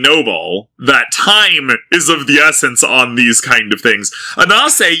 as a noble, that time is of the essence on these kind of things.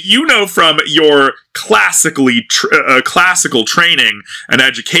 Anase, you know from your classical training and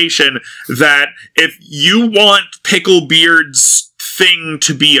education that if you want Picklebeard's thing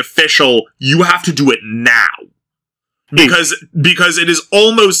to be official, you have to do it now. Because it is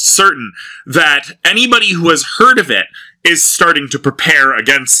almost certain that anybody who has heard of it is starting to prepare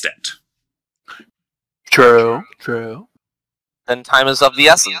against it. True. Then time is of the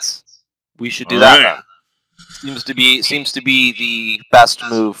essence. We should do that then. Seems to be the best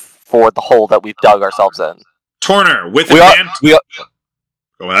move for the hole that we've dug ourselves in. Torner, with Go ahead.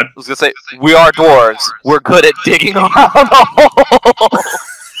 I was gonna say, we are dwarves. We're good at digging around a hole.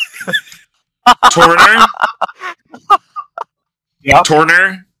 Torner? Yeah.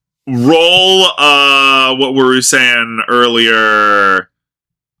 Torner, roll, what were we saying earlier?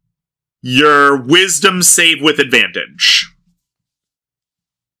 Your wisdom save with advantage.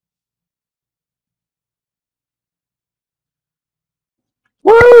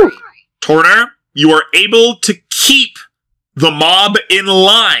 Woo! Torner, you are able to keep the mob in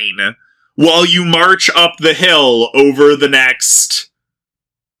line while you march up the hill over the next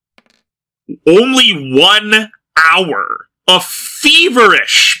only 1 hour. A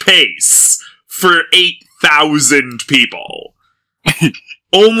feverish pace for 8,000 people.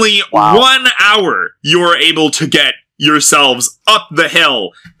 Only 1 hour you are able to get yourselves up the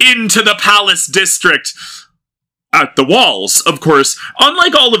hill into the palace district. At the walls, of course,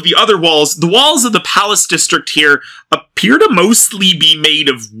 unlike all of the other walls, the walls of the palace district here appear to mostly be made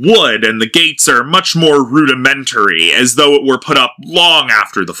of wood, and the gates are much more rudimentary, as though it were put up long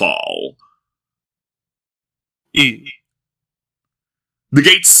after the fall. The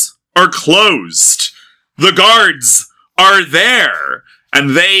gates are closed. The guards are there,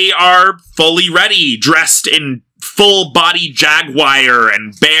 and they are fully ready, dressed in full-body jaguar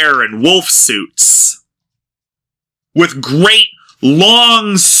and bear and wolf suits, with great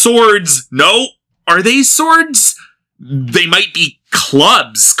long swords. No, are they swords? They might be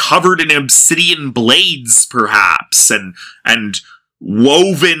clubs covered in obsidian blades, perhaps, and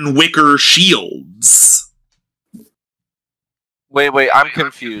woven wicker shields. Wait, I'm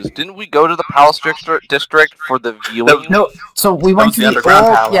confused. Didn't we go to the Palace District for the viewing? No, so we went to the old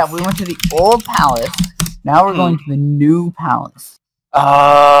palace. Yeah, we went to the old palace. Now we're going to the new palace.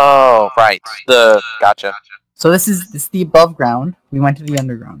 Oh, right. Gotcha. So this is the above ground. We went to the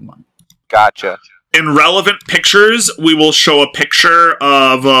underground one. Gotcha. In relevant pictures, we will show a picture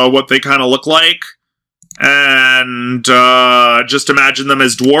of what they kind of look like. And just imagine them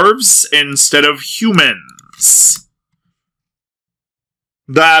as dwarves instead of humans.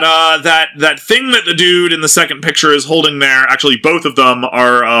 That thing that the dude in the second picture is holding there, actually both of them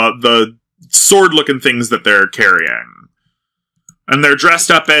are the sword-looking things that they're carrying. And they're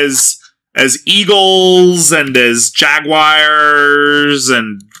dressed up as eagles and as jaguars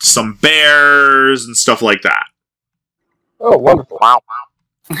and some bears and stuff like that. Oh, wonderful. Wow.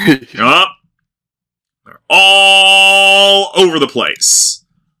 Yup. They're all over the place.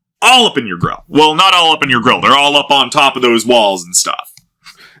 All up in your grill. Well, not all up in your grill. They're all up on top of those walls and stuff.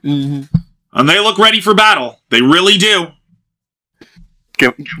 Mm-hmm. And they look ready for battle. They really do.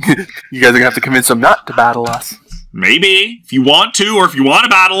 You guys are gonna have to convince them not to battle us. Maybe, if you want to, or if you want to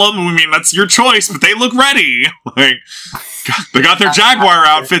battle them, I mean, that's your choice, but they look ready. Like, they got their Jaguar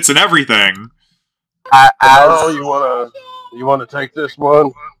outfits and everything. Oh, you wanna take this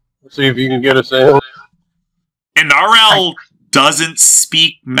one? See if you can get us in. And RL doesn't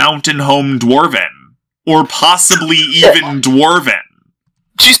speak MountainHome Dwarven. Or possibly even Dwarven.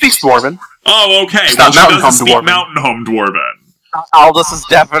 She speaks Dwarven. Oh, okay. It's Well, not she doesn't MountainHome speak Dwarven. MountainHome Dwarven. Aldous is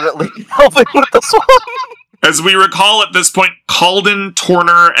definitely helping with this one. As we recall at this point, Calden,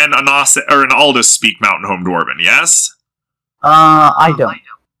 Torner, and Aldous speak MountainHome Dwarven, yes? I don't.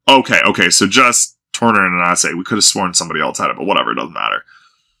 Okay, so just Torner and Anase. We could have sworn somebody else had it, but whatever, it doesn't matter.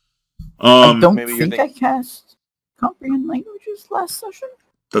 I don't maybe you're think I cast Comprehend Languages last session.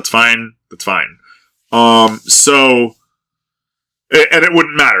 That's fine. So... And it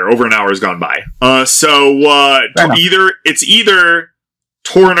wouldn't matter. Over an hour has gone by. Either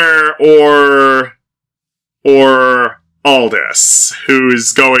Torner or Aldous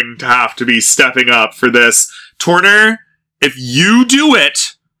who's going to have to be stepping up for this. Torner, if you do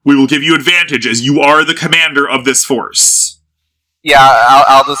it, we will give you advantage as you are the commander of this force. Yeah,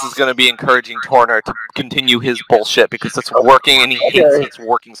 Aldous is going to be encouraging Torner to continue his bullshit because it's working and he hates it's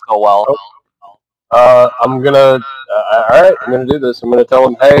working so well. I'm gonna do this. I'm gonna tell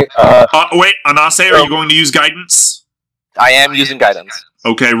him, hey, wait, Anase, are you going to use guidance? I am using guidance.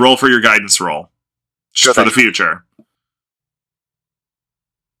 Okay, roll for your guidance roll. Just for the future.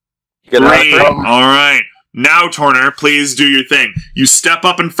 You get Great. another 3? Alright. Now, Torner, please do your thing. You step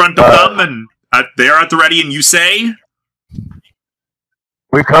up in front of them, and they are at the ready, and you say...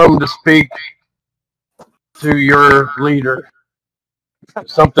 we come to speak to your leader.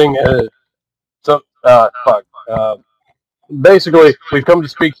 Something, basically, we've come to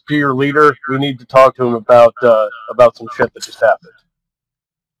speak to your leader. We need to talk to him about some shit that just happened.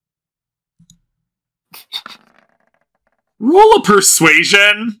 Roll a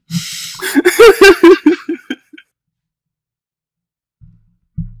persuasion.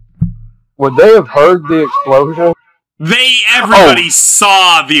 Would they have heard the explosion? Everybody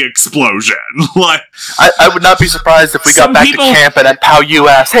saw the explosion. Like, I would not be surprised if we got back to camp and at Pow you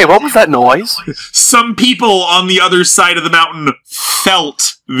asked, hey, what was that noise? Some people on the other side of the mountain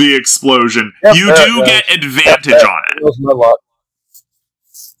felt the explosion. Yep, you do get advantage on it. That was my luck.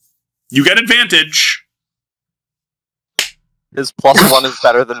 You get advantage. His +1 is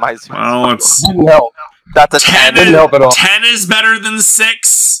better than my 0. Well, it's... Didn't help. That's a 10. Didn't help at all. 10 is better than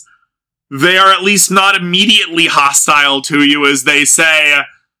 6. They are at least not immediately hostile to you as they say,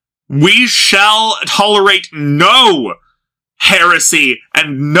 we shall tolerate no heresy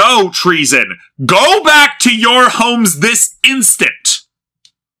and no treason. Go back to your homes this instant.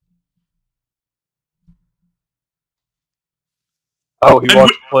 Oh, he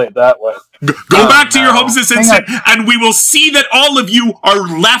wants to play it that way. Go back to your homes this instant, and we will see that all of you are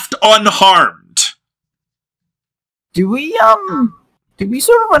left unharmed. Do we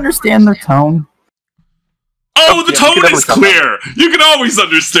sort of understand their tone? Oh, the tone is clear. You can always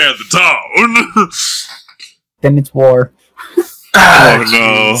understand the tone. Then it's war. Oh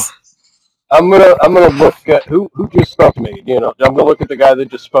no. I'm gonna look at who just spoke to me. I'm gonna look at the guy that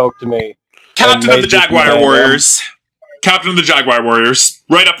just spoke to me. Captain of the Jaguar Warriors. Captain of the Jaguar Warriors.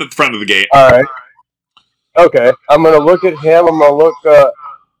 Right up at the front of the gate. Alright. Okay. I'm gonna look at him. I'm gonna look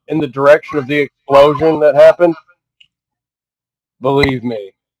in the direction of the explosion that happened. believe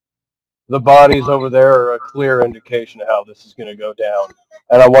me, the bodies over there are a clear indication of how this is going to go down.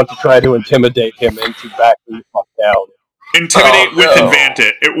 And I want to try to intimidate him into backing the fuck down. Intimidate with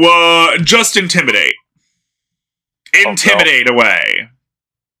advantage. It was just intimidate. Intimidate away.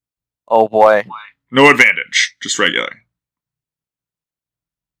 Oh boy. No advantage, just regular.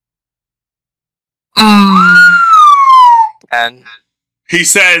 And he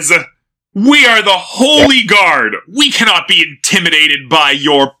says, "We are the Holy Guard. We cannot be intimidated by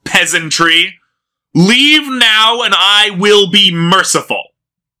your peasantry. Leave now, and I will be merciful."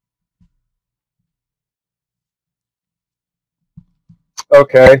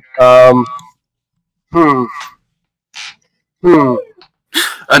 Okay.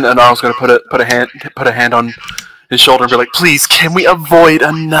 And I was gonna put a hand on his shoulder and be like, "Please, can we avoid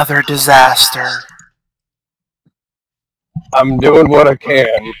another disaster?" I'm doing what I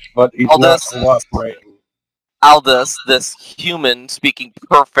can, but he's not cooperating. Aldous, this human speaking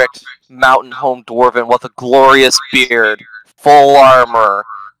perfect MountainHome dwarven with a glorious beard, full armor,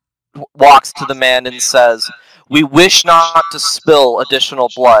 walks to the man and says, "We wish not to spill additional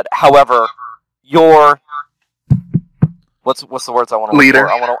blood. However, your what's the words I want to leader.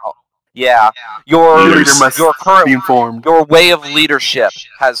 Your current be informed. Your way of leadership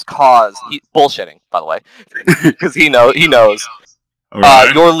has caused bullshitting, by the way, because he knows.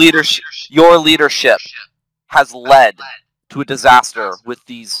 Right. Your leadership has led to a disaster with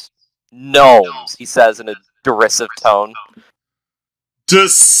these gnomes," he says in a derisive tone.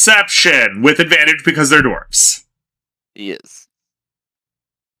 Deception with advantage because they're dwarves. He is.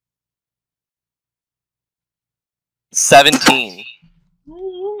 17.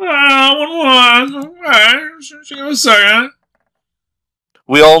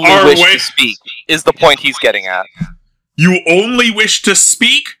 We only wish to speak, is the point he's getting at. You only wish to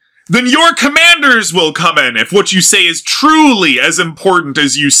speak? Then your commanders will come in if what you say is truly as important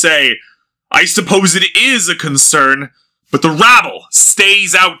as you say. I suppose it is a concern, but the rabble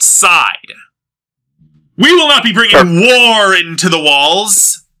stays outside. We will not be bringing war into the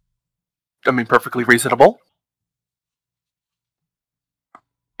walls. I mean, perfectly reasonable.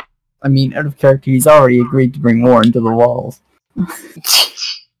 I mean, out of character, he's already agreed to bring war into the walls. That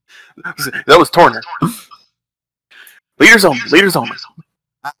was Torner. Leaders only.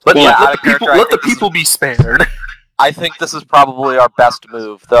 Let the people be spared. I think this is probably our best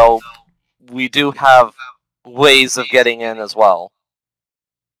move, though we do have ways of getting in as well.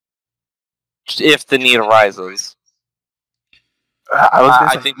 If the need arises.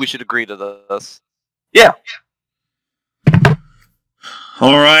 I think we should agree to this. Yeah.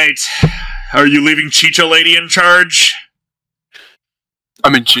 Alright. Are you leaving Chicha Lady in charge?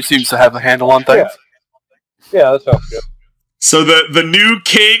 I mean, she seems to have a handle on things. Yeah, that sounds good. So the new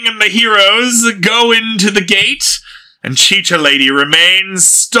king and the heroes go into the gate, and Chicha Lady remains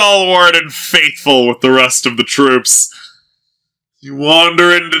stalwart and faithful with the rest of the troops. You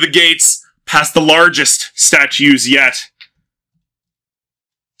wander into the gates, past the largest statues yet.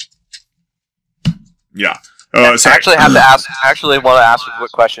 Yeah. Sorry. Actually, want to ask a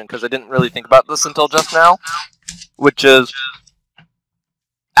quick question, because I didn't really think about this until just now, which is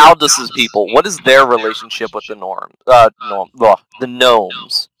Aldous' people. What is their relationship with the the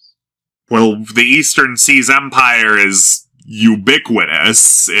gnomes? Well, the Eastern Seas Empire is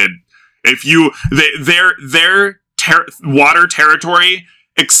ubiquitous. Their water territory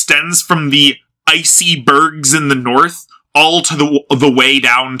extends from the icy bergs in the north all to the way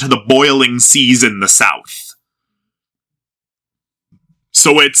down to the boiling seas in the south.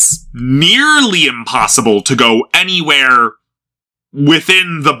 So it's nearly impossible to go anywhere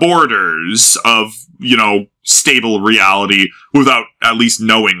within the borders of, stable reality without at least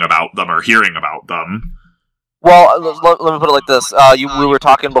knowing about them or hearing about them. Well, let me put it like this. We were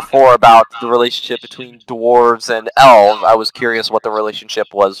talking before about the relationship between dwarves and elves. I was curious what the relationship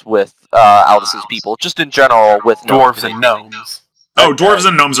was with Aldous' people, just in general with dwarves and gnomes. Oh, dwarves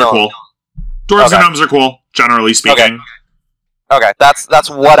and gnomes are cool. Dwarves and gnomes are cool, generally speaking. Okay, that's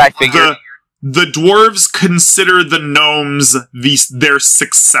what I figured. The dwarves consider the gnomes their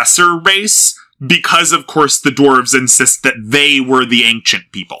successor race because, of course, the dwarves insist that they were the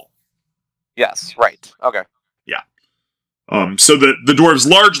ancient people. Yes, right. Okay. Yeah. So the dwarves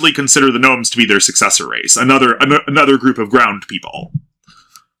largely consider the gnomes to be their successor race, another group of ground people.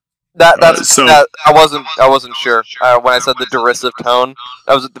 I wasn't sure when I said the derisive tone.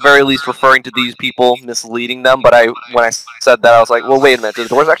 I was at the very least referring to these people misleading them. But when I said that, I was like, well, wait a minute. Do the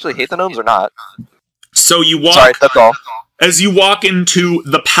dwarves actually hate the gnomes or not? So you walk. Sorry, that's all. As you walk into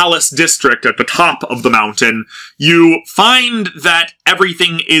the palace district at the top of the mountain, you find that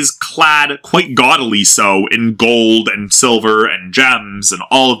everything is clad quite gaudily so in gold and silver and gems and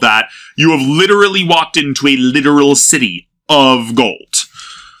all of that. You have literally walked into a literal city of gold.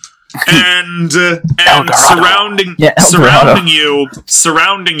 And surrounding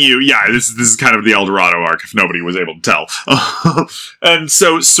you, yeah, this is kind of the El Dorado arc, if nobody was able to tell. And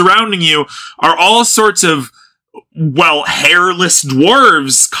so surrounding you are all sorts of, well, hairless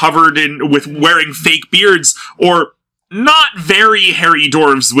dwarves covered with wearing fake beards, or not very hairy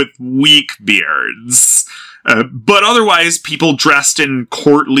dwarves with weak beards. But otherwise, people dressed in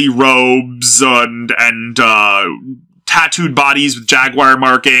courtly robes and tattooed bodies with jaguar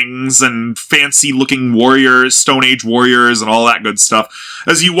markings and fancy-looking warriors, Stone Age warriors, and all that good stuff.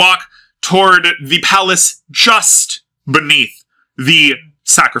 As you walk toward the palace just beneath the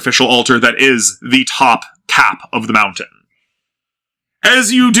sacrificial altar that is the top cap of the mountain.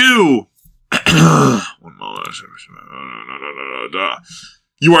 As you do,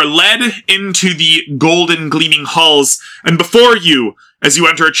 you are led into the golden gleaming halls, and before you, as you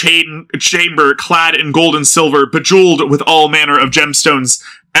enter a chamber clad in gold and silver, bejeweled with all manner of gemstones,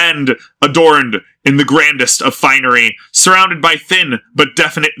 and adorned in the grandest of finery, surrounded by thin but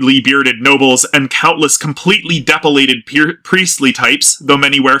definitely bearded nobles and countless completely depilated priestly types, though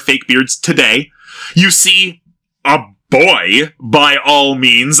many wear fake beards today, you see a boy, by all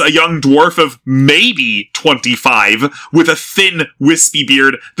means, a young dwarf of maybe 25, with a thin, wispy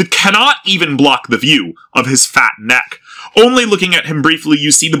beard that cannot even block the view of his fat neck. Only looking at him briefly,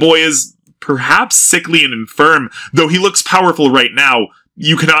 you see the boy is perhaps sickly and infirm, though he looks powerful right now.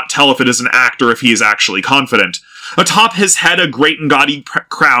 You cannot tell if it is an act or if he is actually confident. Atop his head, a great and gaudy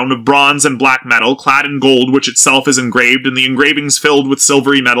crown of bronze and black metal, clad in gold, which itself is engraved, and the engravings filled with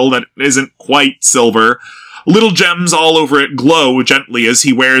silvery metal that isn't quite silver. Little gems all over it glow gently as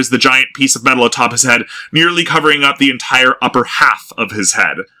he wears the giant piece of metal atop his head, nearly covering up the entire upper half of his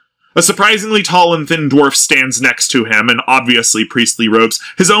head. A surprisingly tall and thin dwarf stands next to him in obviously priestly robes,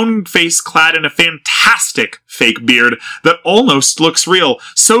 his own face clad in a fantastic fake beard that almost looks real.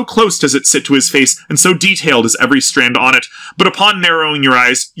 So close does it sit to his face, and so detailed is every strand on it, but upon narrowing your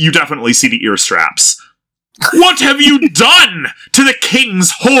eyes, you definitely see the ear straps. What have you done to the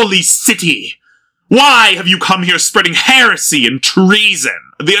king's holy city? Why have you come here spreading heresy and treason?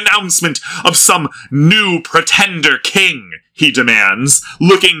 The announcement of some new pretender king, he demands,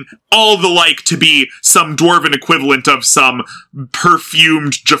 looking all the like to be some dwarven equivalent of some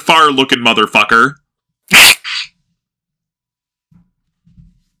perfumed Jafar-looking motherfucker.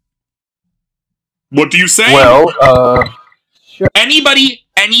 What do you say? Well, sure. Anybody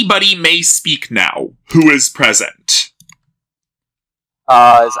may speak now who is present.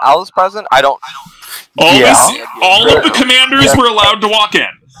 Is Alice present? I don't. All of the commanders were allowed to walk in.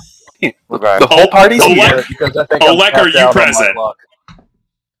 Okay. The whole party's here. Olek, are you present?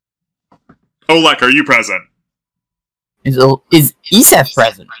 Olek, are you present? Is Eseth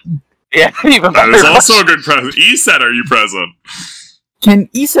present? Yeah, even better. That is also a good present. Eseth, are you present? Can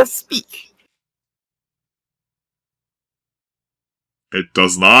Eseth speak? It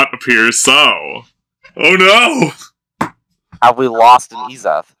does not appear so. Oh no! Have we lost an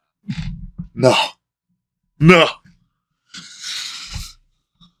Eseth? No. No.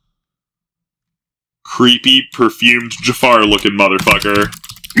 Creepy, perfumed, Jafar-looking motherfucker.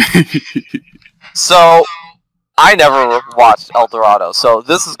 So, I never watched El Dorado, so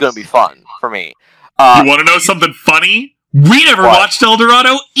this is going to be fun for me. You want to know something funny? We never watched El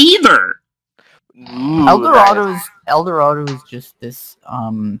Dorado either! Ooh, El Dorado is just this,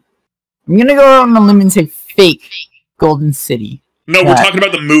 I'm gonna go on a limb and say fake Golden City. No, we're talking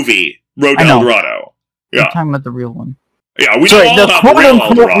about the movie, Road to El Dorado. Yeah. I'm talking about the real one. Yeah, we know all about the real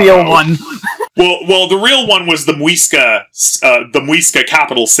El Dorado. Real one. Well, the real one was the Muisca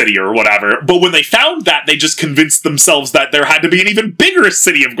capital city or whatever. But when they found that, they just convinced themselves that there had to be an even bigger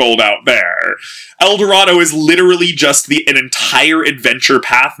city of gold out there. El Dorado is literally just an entire adventure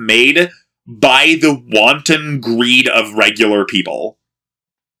path made by the wanton greed of regular people.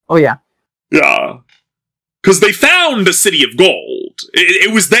 Oh yeah. Yeah. Because they found a city of gold.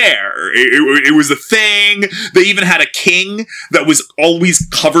 It was there. It was a thing. They even had a king that was always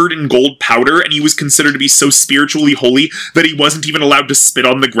covered in gold powder, and he was considered to be so spiritually holy that he wasn't even allowed to spit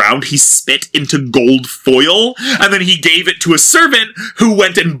on the ground. He spit into gold foil, and then he gave it to a servant who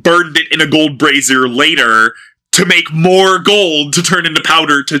went and burned it in a gold brazier later to make more gold to turn into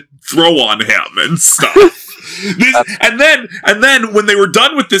powder to throw on him and stuff. And then when they were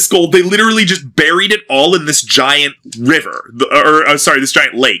done with this gold, they literally just buried it all in this giant river, this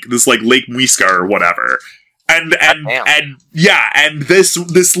giant lake, this like Lake Muisca or whatever. And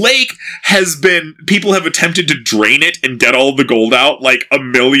this lake has been, people have attempted to drain it and get all the gold out like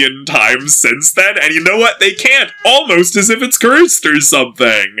 1,000,000 times since then, and you know what? They can't, almost as if it's cursed or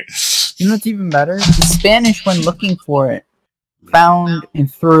something. You know what's even better? The Spanish, when looking for it, found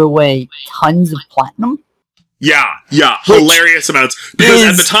and threw away tons of platinum. Yeah, hilarious amounts. Because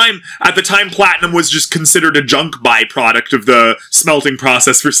at the time, platinum was just considered a junk byproduct of the smelting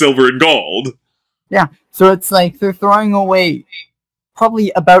process for silver and gold. Yeah, so it's like they're throwing away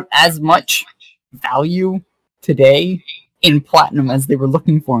probably about as much value today in platinum as they were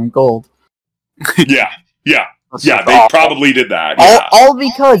looking for in gold. Yeah, they probably did that. Yeah. All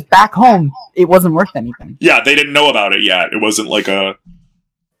because back home, it wasn't worth anything. Yeah, they didn't know about it yet. It wasn't wasn't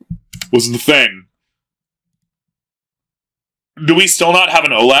the thing. Do we still not have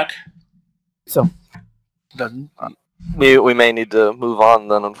an Olek? So, we may need to move on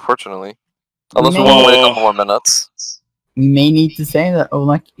then, unfortunately. Unless we want to wait a couple more minutes. We may need to say that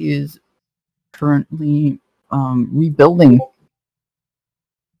Olek is currently rebuilding.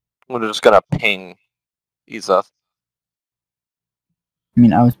 We're just gonna ping Izeth. I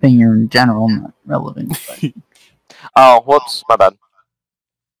mean, I was paying her in general, not relevant. But... Oh, whoops, my bad.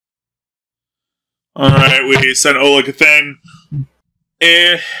 Alright, we sent Oleg a thing.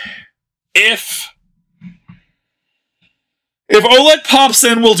 If Oleg pops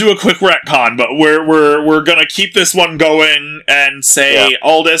in, we'll do a quick retcon, but we're gonna keep this one going and say,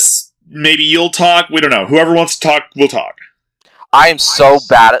 Aldous, maybe you'll talk. We don't know. Whoever wants to talk, we'll talk. I am so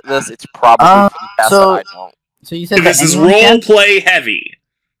bad at this. It's probably for the best that I don't. So you said this is role play heavy.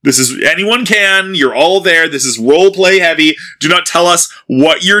 This is anyone can. You're all there. This is role play heavy. Do not tell us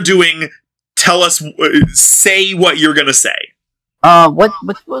what you're doing. Tell us. Say what you're gonna say. What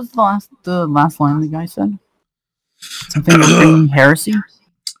was the last line the guy said? Something about bringing heresy?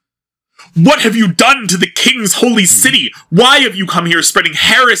 What have you done to the king's holy city? Why have you come here spreading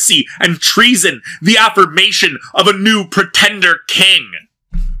heresy and treason, the affirmation of a new pretender king?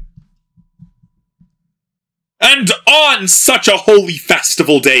 And on such a holy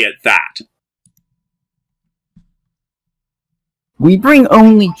festival day at that. We bring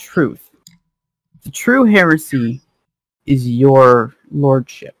only truth. The true heresy is your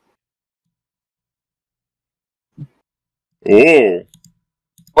lordship. Oh.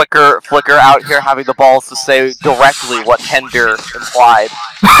 Flicker out here having the balls to say directly what Hender implied.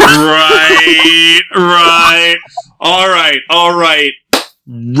 Right. Alright.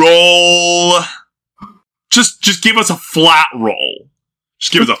 Roll. Just give us a flat roll.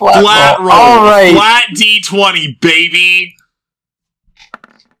 Just give us a flat roll. Alright. Flat D20, baby.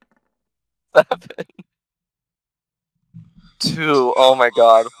 7. 2. Oh my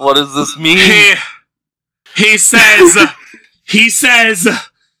god. What does this mean? He says,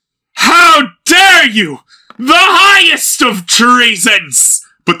 how dare you! The highest of treasons!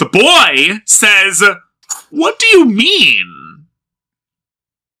 But the boy says, what do you mean?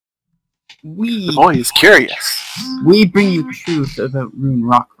 The boy is curious. We bring you truth about Rune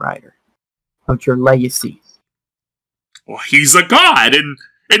Rockrider. About your legacy. Well, he's a god in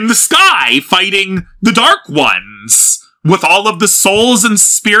the sky fighting the Dark Ones. With all of the souls and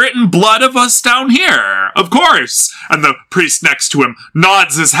spirit and blood of us down here, of course. And the priest next to him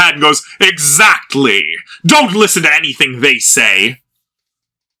nods his head and goes, exactly. Don't listen to anything they say.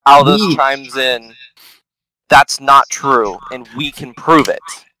 Aldous chimes in, that's not true, and we can prove it.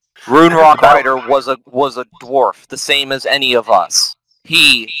 Rune Rockrider was a dwarf, the same as any of us.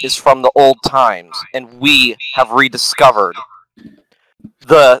 He is from the old times, and we have rediscovered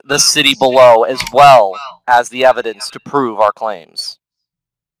the city below, as well as the evidence to prove our claims.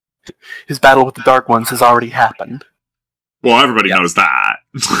 His battle with the Dark Ones has already happened. Well, everybody knows that.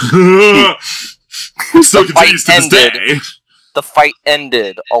 Still continues to this day. The fight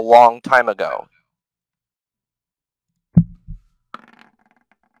ended a long time ago.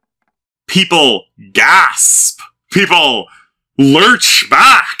 People gasp. People lurch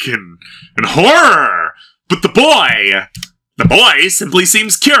back in horror. But the boy simply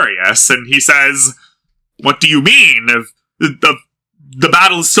seems curious, and he says, what do you mean? The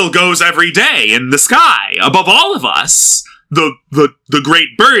battle still goes every day in the sky, above all of us. The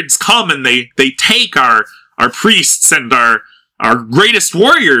great birds come and they take our priests and our greatest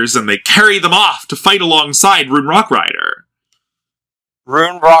warriors, and they carry them off to fight alongside Rune Rockrider.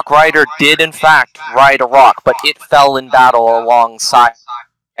 Rune Rockrider did in fact ride a rock, but it fell in battle alongside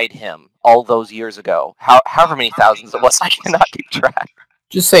him all those years ago. However many thousands it was, I cannot keep track.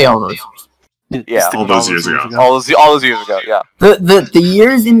 Just say all those. Yeah, all those years ago. All those years ago. Yeah. The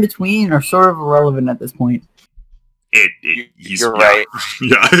years in between are sort of irrelevant at this point. You're right.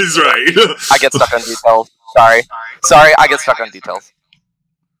 Yeah, he's right. I get stuck on details. Sorry, I get stuck on details.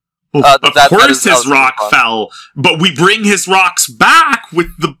 Well, of course his rock fell, but we bring his rocks back with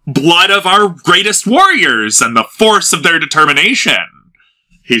the blood of our greatest warriors and the force of their determination,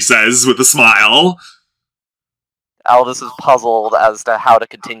 he says with a smile. Aldous is puzzled as to how to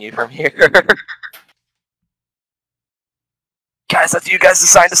continue from here. Guys, that's you guys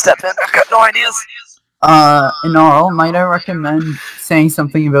decide to step in. I've got no ideas. Inaural, might I recommend saying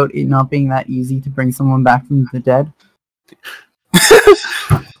something about it not being that easy to bring someone back from the dead?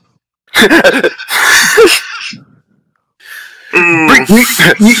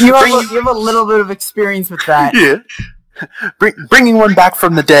 You have a little bit of experience with that. Yeah. Bringing one back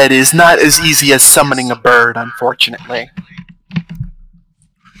from the dead is not as easy as summoning a bird, unfortunately.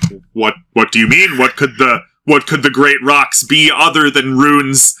 What do you mean? What could the great rocks be other than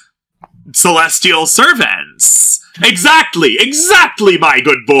Rune's celestial servants? Exactly, my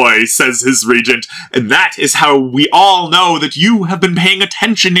good boy, says his regent. And that is how we all know that you have been paying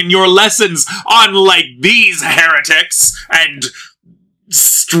attention in your lessons, unlike these heretics and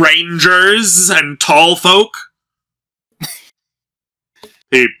strangers and tall folk.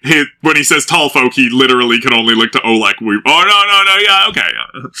 When he says tall folk, he literally can only look to Olek. No, yeah, okay.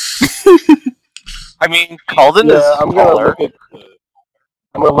 I mean, Calden is taller.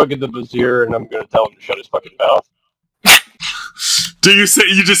 I'm gonna look at the vizier and I'm gonna tell him to shut his fucking mouth. You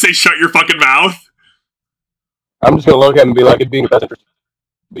just say shut your fucking mouth? I'm just gonna look at him and be like, it'd be in your best interest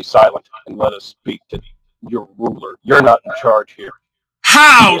to be silent and let us speak to your ruler. You're not in charge here.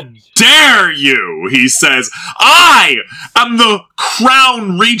 How dare you, he says. I am the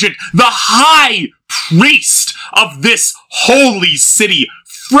crown regent, the high priest of this holy city,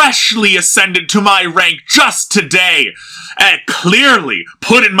 freshly ascended to my rank just today, and clearly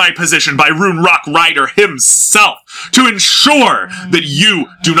put in my position by Rune Rock Rider himself to ensure that you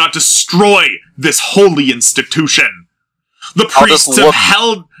do not destroy this holy institution. The priests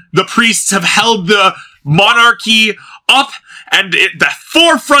have held the monarchy up and at the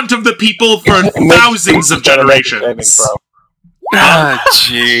forefront of the people for thousands of generations. Ah,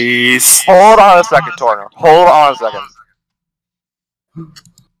 jeez. Hold on a second, Torner. Hold on a second.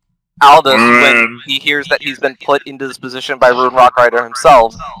 Aldous, when he hears that he's been put into this position by Rune Rockrider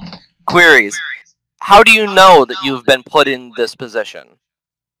himself, queries, how do you know that you've been put in this position?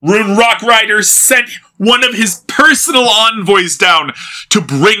 Rune Rockrider sent one of his personal envoys down to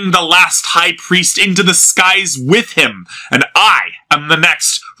bring the last high priest into the skies with him, and I am the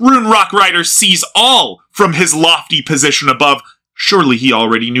next. Rune Rockrider sees all from his lofty position above. Surely he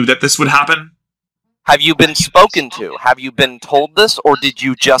already knew that this would happen. Have you been spoken to? Have you been told this, or did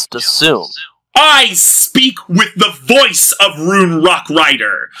you just assume? I speak with the voice of Rune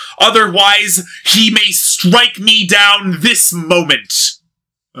Rockrider. Otherwise, he may strike me down this moment.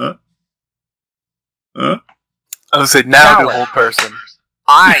 I would say now the old person.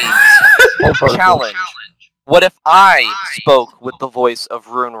 Challenge. What if I spoke with the voice of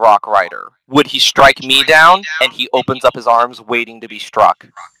Rune Rockrider? Would he strike me down, and he opens up his arms waiting to be struck?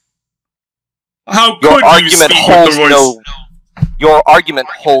 How could you speak with the voice? Your argument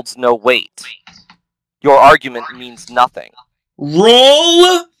holds no weight. Your argument means nothing.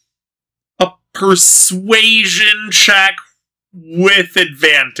 Roll a persuasion check with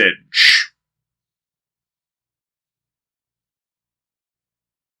advantage.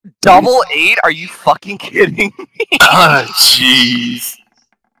 Double 8? Are you fucking kidding me? Ah, jeez.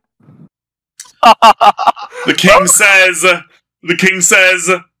 The king says,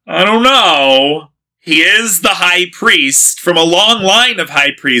 I don't know. He is the high priest from a long line of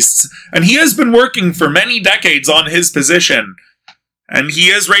high priests, and he has been working for many decades on his position, and he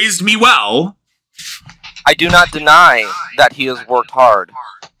has raised me well. I do not deny that he has worked hard.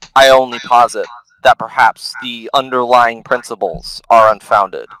 I only posit that perhaps the underlying principles are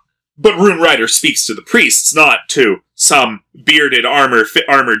unfounded. But Rune Rider speaks to the priests, not to some bearded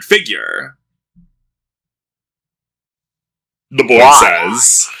armored figure. The boy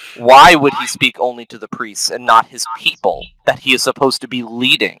says. Why would he speak only to the priests and not his people that he is supposed to be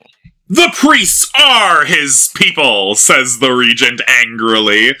leading? The priests are his people, says the regent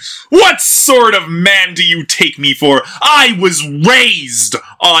angrily. What sort of man do you take me for? I was raised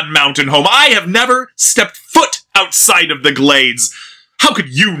on MountainHome. I have never stepped foot outside of the glades. How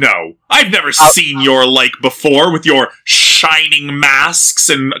could you know? I've never seen your like before with your shining masks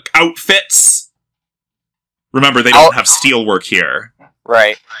and outfits. Remember, they don't have steelwork here.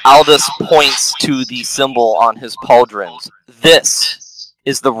 Right. Aldous points to the symbol on his pauldrons. This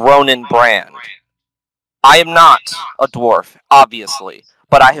is the Ronin brand. I am not a dwarf, obviously,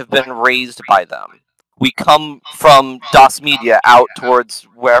 but I have been raised by them. We come from Das Media out towards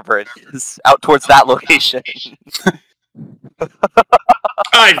wherever it is, out towards that location.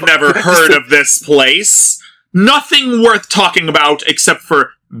 I've never heard of this place. Nothing worth talking about except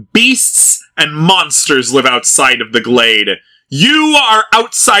for beasts and monsters live outside of the glade. You are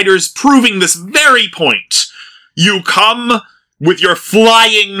outsiders proving this very point. You come with your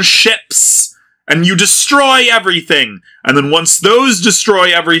flying ships, and you destroy everything. And then once those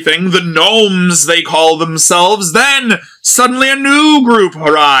destroy everything, the gnomes, they call themselves, then suddenly a new group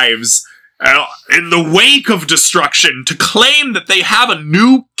arrives. In the wake of destruction, to claim that they have a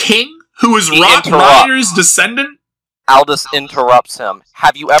new king who is Rock Rider's descendant? Aldous interrupts him.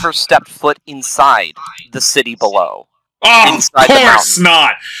 Have you ever stepped foot inside the city below? Oh, of course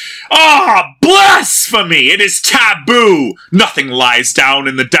not! Ah, blasphemy! It is taboo! Nothing lies down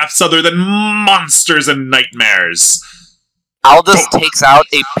in the depths other than monsters and nightmares. Aldous takes out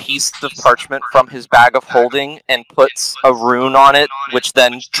a piece of parchment from his bag of holding and puts a rune on it, which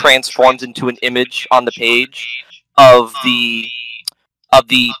then transforms into an image on the page of the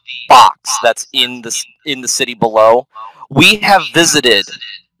box that's in the city below. We have visited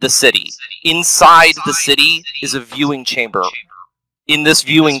the city. Inside the city is a viewing chamber. In this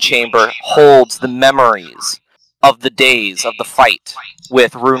viewing chamber holds the memories of the days of the fight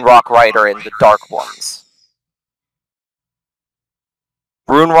with Rune Rock Rider and the Dark Ones.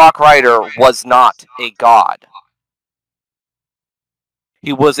 Rune Rock Rider was not a god.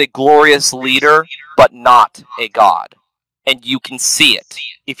 He was a glorious leader, but not a god. And you can see it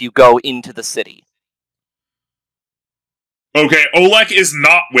if you go into the city. Okay, Olek is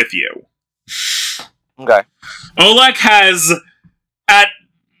not with you. Okay. Olek has, at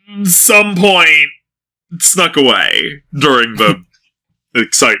some point, snuck away during the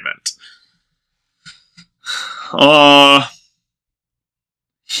excitement. The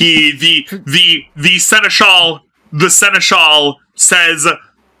Seneschal says,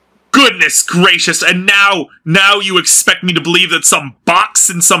 "Goodness gracious, and now you expect me to believe that some box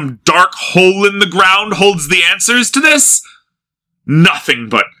in some dark hole in the ground holds the answers to this? Nothing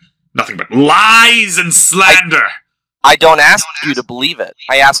but lies and slander." I don't ask you to believe it.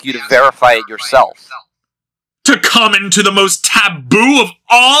 I ask you to verify it yourself. To come into the most taboo of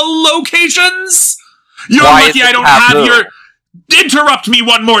all locations? You're Why lucky is it I don't taboo? have your... Interrupt me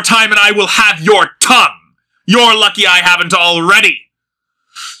one more time and I will have your tongue. You're lucky I haven't already.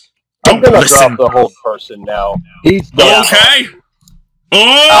 I'm gonna drop the whole person now. He's done. Okay.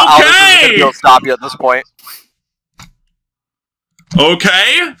 Aldous will stop you at this point.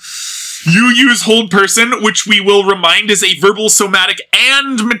 Okay. You use hold person, which we will remind is a verbal, somatic,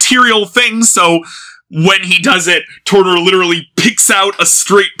 and material thing, so when he does it, Tortor literally picks out a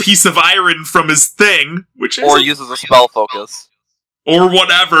straight piece of iron from his thing, which is... Or uses a spell focus. Or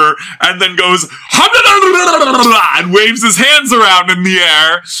whatever, and then goes... and waves his hands around in the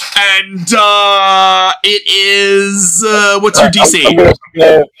air, and, it is... what's your DC?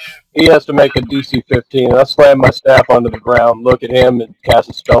 He has to make a DC 15. I slam my staff onto the ground, look at him, and cast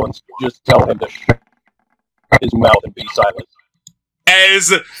a spell, and just tell him to shut his mouth and be silent.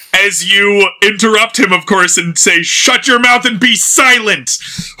 As you interrupt him, of course, and say, "Shut your mouth and be silent!"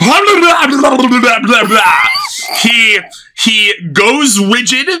 He goes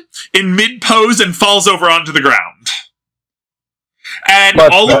rigid in mid-pose and falls over onto the ground. And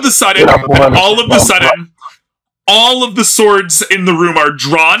all of the sudden, all of the swords in the room are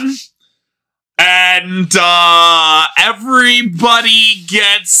drawn, and everybody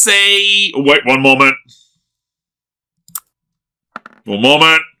gets a... Wait, one moment. One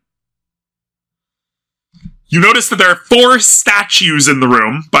moment. You notice that there are 4 statues in the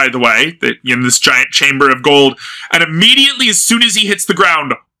room, by the way, in this giant chamber of gold, and immediately as soon as he hits the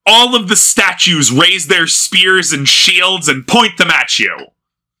ground, all of the statues raise their spears and shields and point them at you.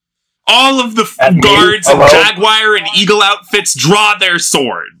 All of the guards in jaguar and eagle outfits draw their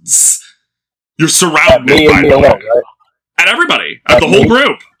swords. You're surrounded by them. Right? At everybody. At the whole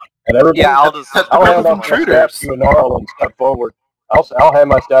group. At everybody. Yeah, I'll hand off my staff to Anarl and step forward. I'll hand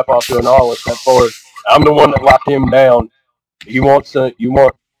my staff off to Anarl and step forward. I'm the one that locked him down. You want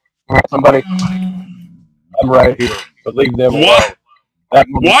somebody? I'm right here. But leave them alone.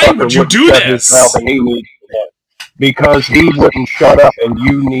 Why would you do this? Because he wouldn't shut up, and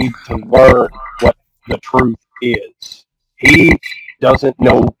you need to learn what the truth is. He doesn't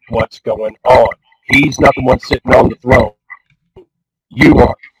know what's going on. He's not the one sitting on the throne. You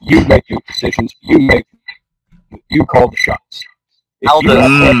are. You make your decisions. You call the shots.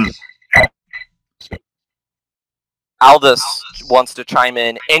 Aldous wants to chime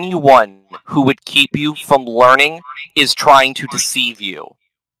in. Anyone who would keep you from learning is trying to deceive you.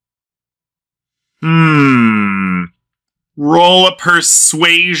 Roll a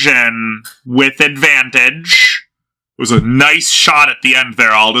persuasion with advantage. It was a nice shot at the end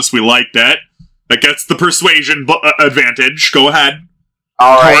there, Aldous. We liked it. That gets the persuasion advantage. Go ahead.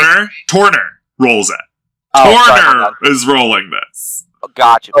 All right. Torner rolls it. Torner is rolling this. Oh,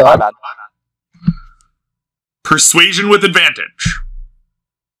 gotcha. My bad. Persuasion with advantage.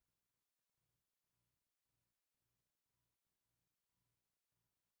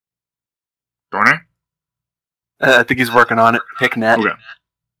 Torner? I think he's working on it. Hicknet. Okay.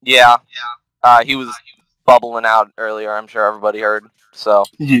 Yeah. He was bubbling out earlier. I'm sure everybody heard. So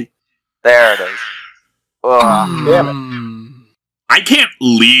Yeah. there it is. Ugh. Damn it. I can't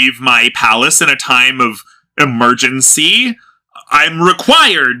leave my palace in a time of emergency. I'm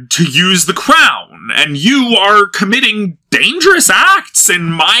required to use the crown, and you are committing dangerous acts in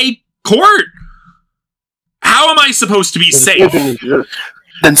my court. How am I supposed to be safe?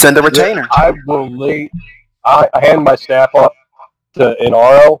 Then send a retainer. I will leave. I hand my staff up to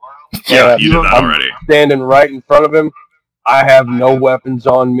Inaro. Yeah, you did that I'm already. standing right in front of him. I have no weapons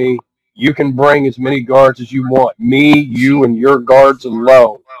on me. You can bring as many guards as you want. Me, you, and your guards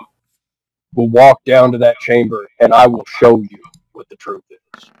alone will walk down to that chamber, and I will show you what the truth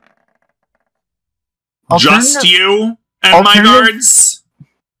is. Just you and my guards?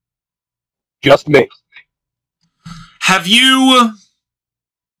 Just me. Have you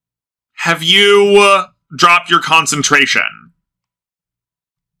dropped your concentration?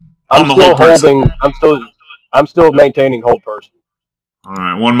 I'm On the still hold person. holding. I'm still maintaining hold person. All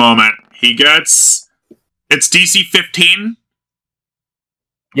right, one moment. He gets. It's DC 15.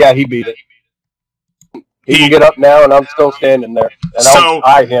 Yeah, he beat it. He can get up now, and I'm still standing there, and I'll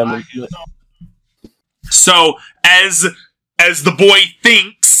eye him. So as the boy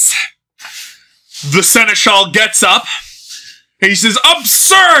thinks, the seneschal gets up. And he says,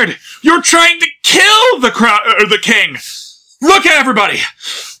 "Absurd! You're trying to kill the king. Look at everybody.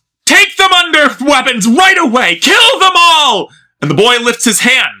 Take them under weapons right away. Kill them all!" And the boy lifts his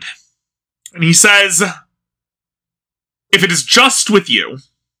hand. And he says, "If it is just with you,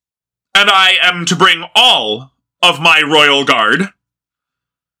 and I am to bring all of my royal guard,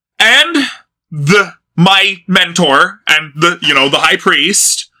 and my mentor, and the high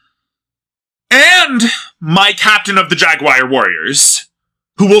priest, and my captain of the Jaguar Warriors,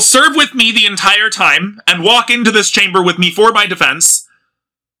 who will serve with me the entire time and walk into this chamber with me for my defense,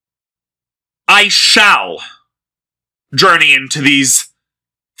 I shall journey into these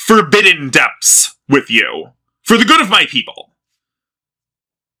forbidden depths with you, for the good of my people."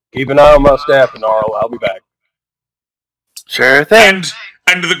 Keep an eye on my staff, Gnarl. I'll be back. Sure thing.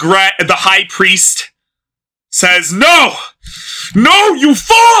 And the high priest says, "No! No, you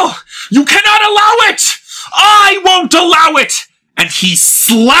fool! You cannot allow it! I won't allow it!" And he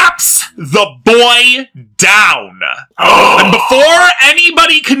slaps the boy down. And before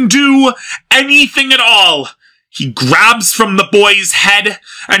anybody can do anything at all, he grabs from the boy's head,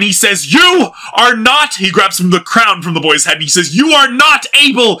 and he says, "You are not..." He grabs from the crown from the boy's head, and he says, "You are not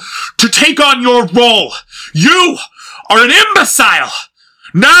able to take on your role. You are an imbecile.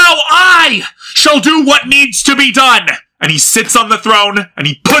 Now I shall do what needs to be done." And he sits on the throne, and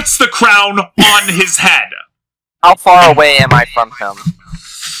he puts the crown on his head. How far away am I from him?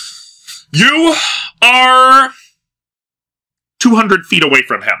 You are 200 feet away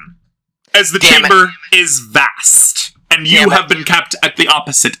from him, as the chamber is vast, and you have been kept at the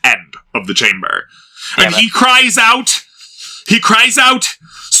opposite end of the chamber. And he cries out,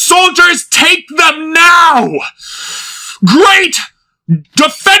 "Soldiers, take them now! Great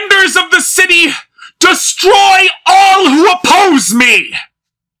defenders of the city, destroy all who oppose me!"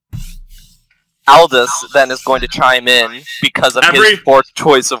 Aldous then is going to chime in because of his poor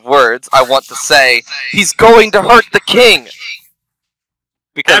choice of words. I want to say, he's going to hurt the king!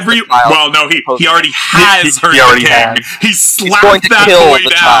 Because well, no, he already has hurt the king. He slapped that boy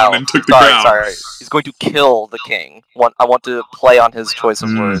down and took the crown. Sorry. He's going to kill the king. I want to play on his choice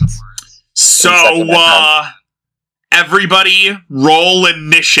of words. So, everybody roll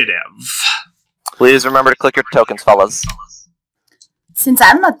initiative. Please remember to click your tokens, fellas. Since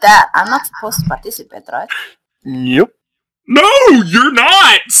I'm not there, I'm not supposed to participate, right? Yep. No, you're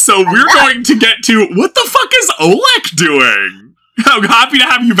not! So we're going to get to... What the fuck is Oleg doing? I'm happy to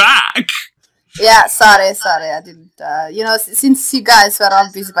have you back. Yeah, sorry, I didn't... since you guys were all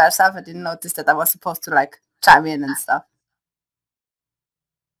busy by yourself, I didn't notice that I was supposed to, chime in and stuff.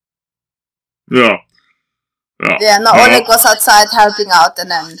 Yeah. Yeah, no, Oleg was outside helping out and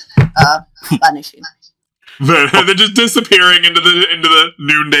then vanishing. They're just disappearing into the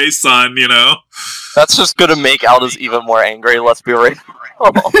noonday sun, That's just gonna make Aldous even more angry, let's be real.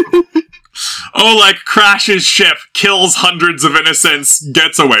 Oleg crashes ship, kills hundreds of innocents,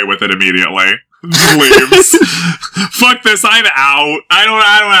 gets away with it immediately. Leaves. Fuck this, I'm out. I don't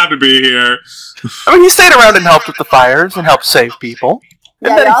have to be here. I mean, he stayed around and helped with the fires and helped save people. And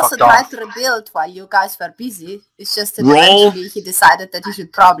Yeah, then he he also fucked tried off. to rebuild while you guys were busy. It's just that Roll. eventually he decided that he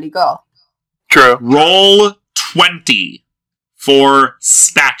should probably go. True. Roll 20 for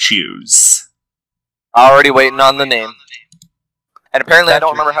statues. Already waiting on the name. And apparently I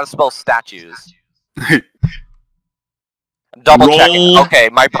don't remember how to spell statues. Double checking. Roll. Okay,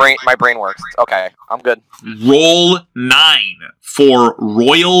 my brain works. Okay, I'm good. Roll 9 for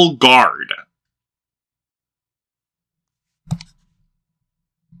Royal Guard.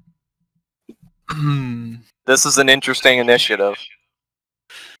 This is an interesting initiative.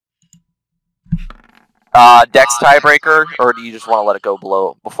 Dex tiebreaker, or do you just want to let it go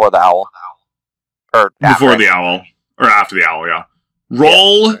before the owl? Or after Before it? the owl. Or after the owl, yeah.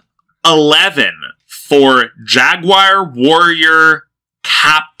 Roll 11 for Jaguar Warrior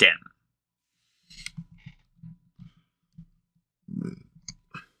Captain.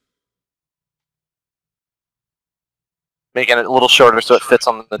 Making it a little shorter so it fits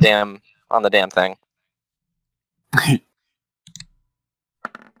on the damn thing.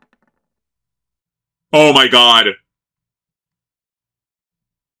 Oh my god.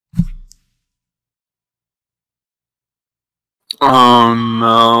 Oh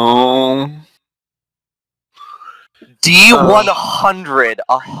no. D100,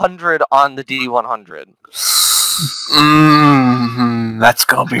 100 on the D100. That's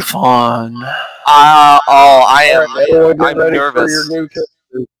gonna be fun. I'm nervous.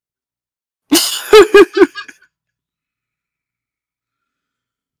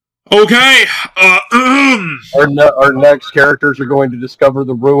 Okay. Our next characters are going to discover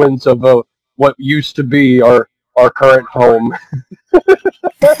the ruins of what used to be our current home.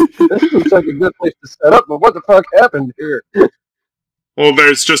 This looks like a good place to set up, but what the fuck happened here? Well,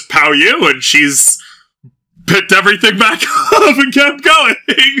 there's just Pao Yu, and she's picked everything back up and kept going,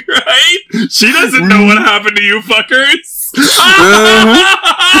 right? She doesn't know what happened to you fuckers.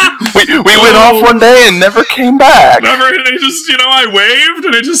 We went off one day and never came back. Never, they just, I waved,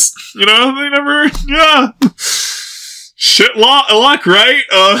 and it just, they never, yeah. Shit luck, right?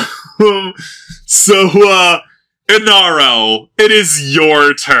 Inaro, it is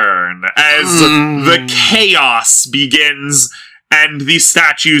your turn as the chaos begins and the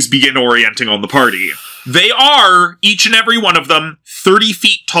statues begin orienting on the party. They are, each and every one of them, 30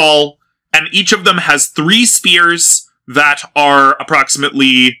 feet tall, and each of them has 3 spears that are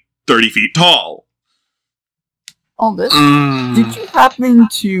approximately 30 feet tall. All this? Did you happen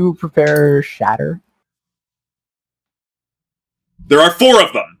to prepare Shatter? There are 4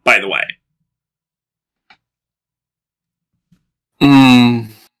 of them, by the way.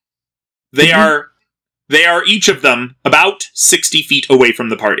 They are each of them about 60 feet away from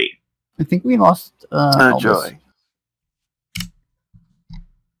the party. I think we lost Aldous. Joy.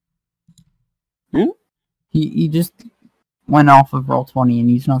 He just went off of Roll20 and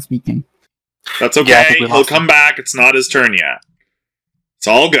he's not speaking. That's okay. Yeah, I think we He'll lost come back. It's not his turn yet. It's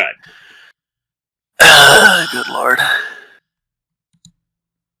all good. Good lord.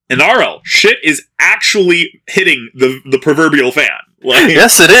 Inaro, shit is actually hitting the proverbial fan. Like,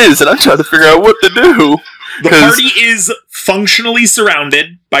 Yes, it is, and I'm trying to figure out what to do. the party is functionally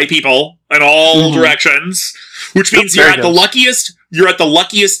surrounded by people in all directions, which means Yep, you're there at the it goes. luckiest. You're at the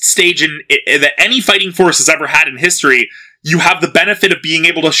luckiest stage that any fighting force has ever had in history. You have the benefit of being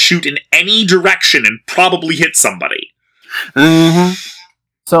able to shoot in any direction and probably hit somebody.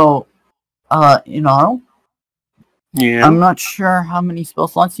 So, Inaro, Yeah. I'm not sure how many spell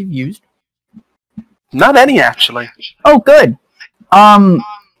slots you've used. Not any, actually. Oh, good.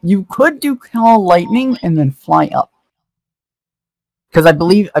 You could do Call Lightning and then fly up. Because I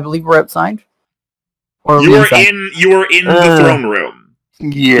believe we're outside. Or are we You are inside? in the throne room.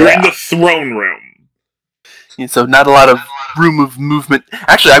 You're in Yeah. the throne room. So not a lot of room of movement.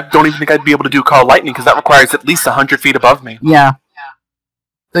 Actually, I don't even think I'd be able to do Call Lightning, because that requires at least 100 feet above me. Yeah.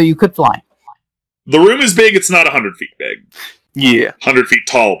 So you could fly. The room is big. It's not 100 feet big. Yeah. 100 feet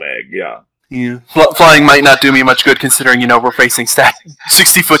tall big, yeah. Yeah. Flying might not do me much good, considering, we're facing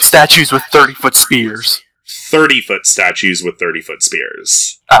 60-foot statues with 30-foot spears. 30-foot statues with 30-foot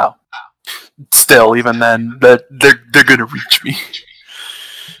spears. Oh. Still, even then, they're gonna reach me.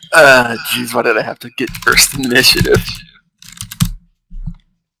 Jeez, why did I have to get first in initiative?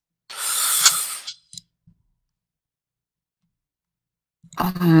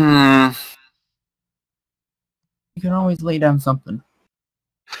 You can always lay down something.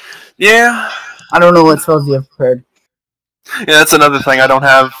 Yeah. I don't know what spells you have prepared. Yeah, that's another thing. I don't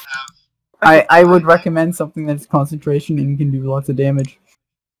have I would recommend something that's concentration and can do lots of damage.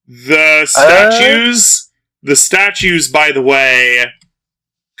 The statues, by the way,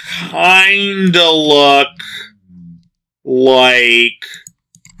 kinda look like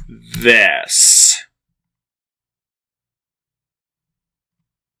this.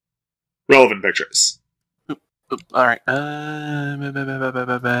 Relevant pictures. Alright.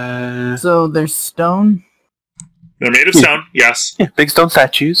 So there's stone. They're made of stone, yes. Yeah, big stone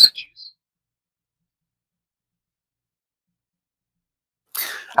statues.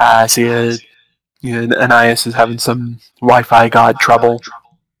 I see Anais is having some Wi-Fi god trouble.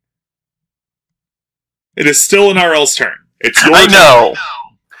 It is still an RL's turn. It's your I turn. know.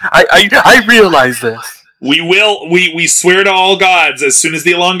 I realize this. We swear to all gods, as soon as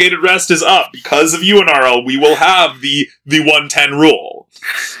the elongated rest is up, because of you and RL, we will have the 110 rule.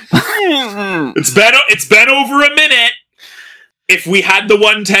 It's been over a minute. If we had the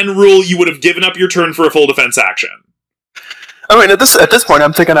 110 rule, you would have given up your turn for a full defense action. I mean, at this point,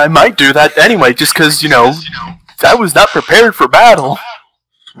 I'm thinking I might do that anyway, just because, I was not prepared for battle.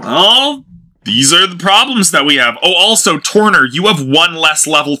 Well, these are the problems that we have. Oh, also, Torner, you have one less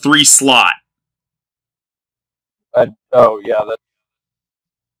level 3 slot. That.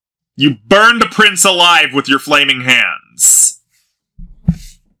 You burned a prince alive with your flaming hands.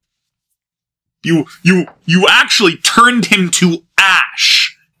 You actually turned him to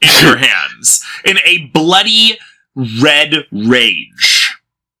ash in your hands in a bloody red rage.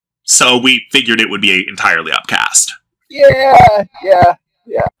 So we figured it would be entirely upcast. Yeah.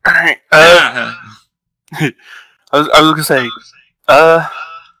 Alright, I was gonna say,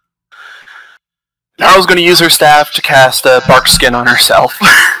 Narl's gonna use her staff to cast Bark Skin on herself.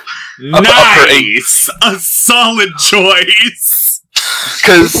 Nice! A solid choice!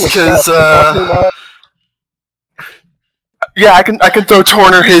 Yeah, I can throw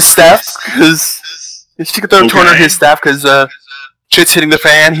Torner his staff, because she can throw Torner his staff, because shit's hitting the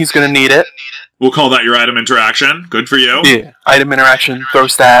fan, he's gonna need it. We'll call that your item interaction. Good for you. Yeah, item interaction, throw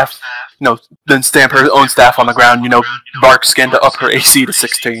staff, then stamp her own staff on the ground, Bark Skin to up her AC to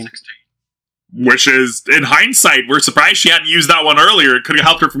 16. Which is, in hindsight, we're surprised she hadn't used that one earlier. It could have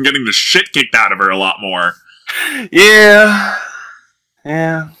helped her from getting the shit kicked out of her a lot more. Yeah.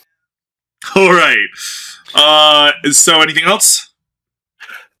 Alright. So anything else?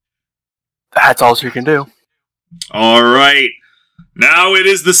 That's all she can do. Alright. Now it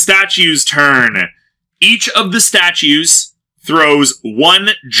is the statue's turn. Each of the statues throws one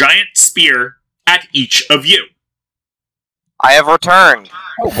giant spear at each of you. I have returned.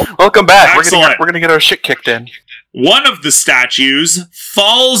 Welcome back. Excellent. We're gonna get our shit kicked in. One of the statues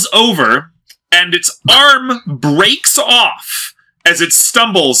falls over, and its arm breaks off as it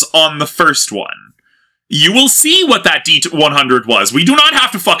stumbles on the first one. You will see what that D100 was. We do not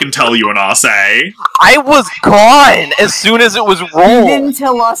have to fucking tell you an Aussie. I was gone as soon as it was You rolled. didn't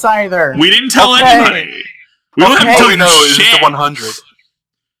tell us either. We didn't tell anybody. We don't have to All tell we you know is shit. the 100.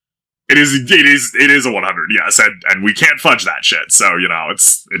 It is a 100, yes, and we can't fudge that shit, so,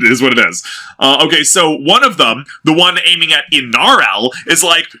 it is what it is. Okay, so one of them, the one aiming at Inarel, is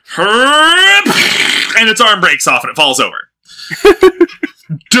like, and its arm breaks off and it falls over.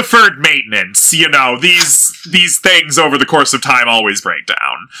 Deferred maintenance, these things over the course of time always break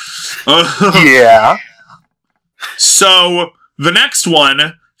down. Yeah. So, the next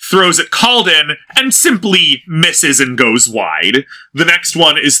one throws at Calden and simply misses and goes wide. The next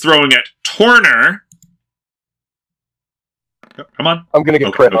one is throwing at Torner. Come on. I'm gonna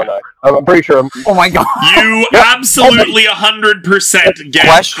get crit, aren't I? I'm pretty sure. Oh my god. You absolutely 100% get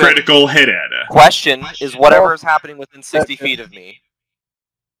Question. critical hit. Question is whatever is happening within 60 feet of me.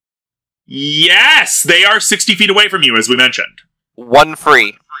 Yes, they are 60 feet away from you, as we mentioned. One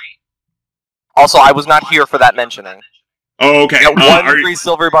free. Also, I was not here for that mentioning. Okay. One free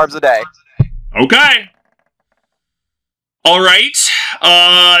silver barbs a day. Okay. Alright.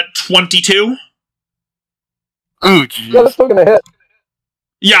 22. Ooh, jeez. Yeah, that's still gonna hit.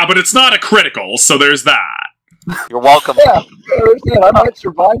 Yeah, but it's not a critical, so there's that. You're welcome. Yeah, I might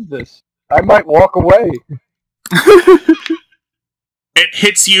survive this. I might walk away. It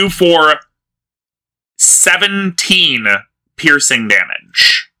hits you for 17 piercing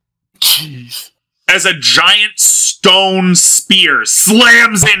damage. Jeez. As a giant stone spear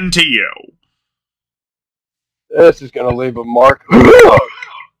slams into you. This is gonna leave a mark.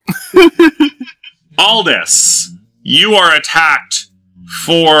 Aldous, you are attacked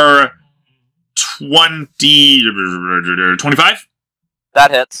for 25?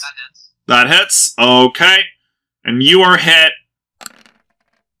 That hits. That hits. Okay. And you are hit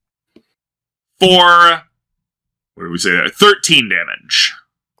for, what did we say there? 13 damage.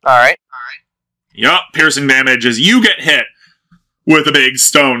 Alright. Yup, piercing damage as you get hit with a big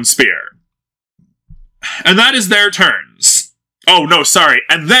stone spear. And that is their turns. Oh, no, sorry.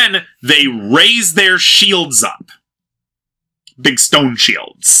 And then they raise their shields up. Big stone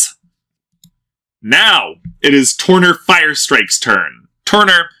shields. Now, it is Turner Firestrike's turn.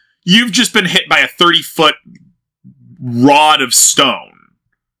 Turner, you've just been hit by a 30-foot rod of stone.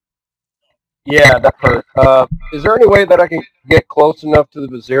 Yeah, that hurt. Is there any way that I can get close enough to the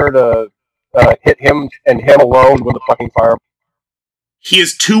Vizier to hit him and him alone with a fucking fire? He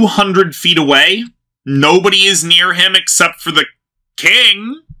is 200 feet away. Nobody is near him except for the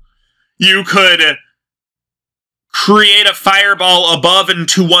king. You could create a fireball above and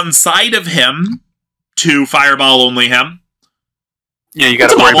to one side of him to fireball only him. Yeah, you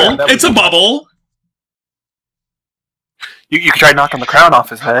gotta worry about that. It's a bubble. You could try knocking the crown off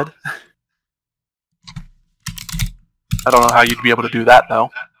his head. I don't know how you'd be able to do that,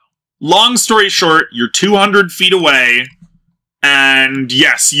 though. Long story short, you're 200 feet away, and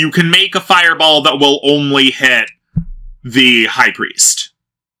yes, you can make a fireball that will only hit the High Priest.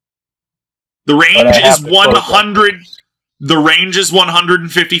 The range is 100. The range is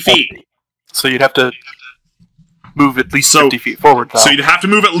 150 feet. So you'd have to move at least 50 feet forward, though. So you'd have to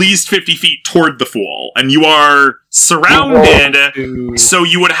move at least 50 feet toward the fool, and you are surrounded, so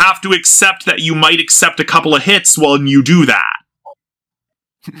you would have to accept that you might accept a couple of hits while you do that.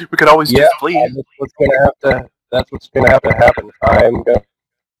 We could always just flee. That's what's gonna have to happen.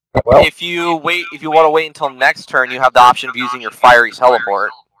 Well, If you want to wait until next turn, you have the option of using your fiery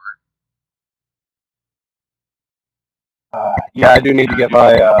teleport. yeah, I do need to get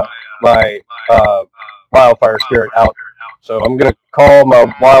my wildfire spirit out. So I'm gonna call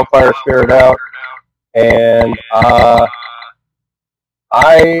my wildfire spirit out, and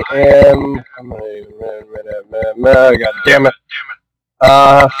I am. God damn it!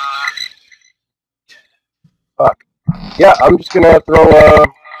 Fuck. Yeah, I'm just gonna throw a.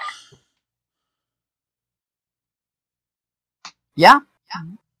 Yeah.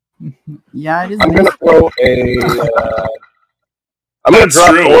 Yeah, it is. I'm gonna throw a. I'm gonna drop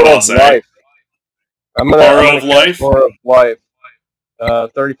Aura of Life. I'm gonna Aura of Life. Aura of Life.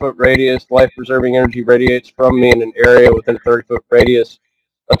 30-foot radius. Life-preserving energy radiates from me in an area within a 30-foot radius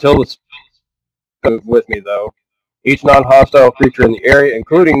until the move with me, though. Each non-hostile creature in the area,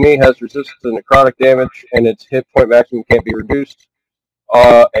 including me, has resistance to necrotic damage, and its hit point maximum can't be reduced.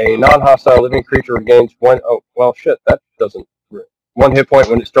 A non-hostile living creature regains one. Oh, well, shit. That doesn't. One hit point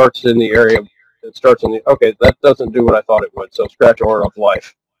when it starts in the area. It starts in the. Okay, that doesn't do what I thought it would. So scratch Aura of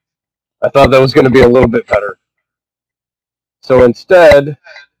Life. I thought that was going to be a little bit better. So instead,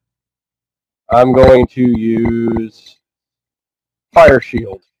 I'm going to use Fire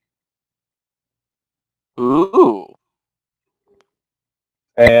Shield. Ooh.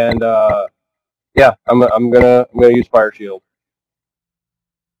 And yeah, I'm gonna use Fire Shield.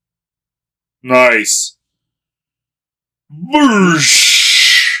 Nice.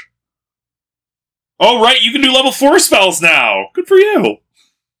 Whoosh. Oh, right, you can do level 4 spells now. Good for you.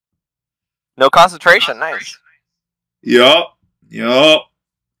 No concentration, nice. Yup.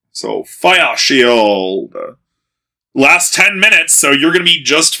 So, Fire Shield. Last 10 minutes, so you're gonna be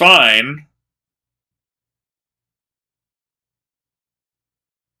just fine.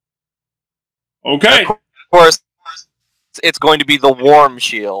 Okay. Of course, it's going to be the warm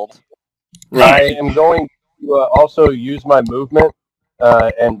shield. Right. I am going to also use my movement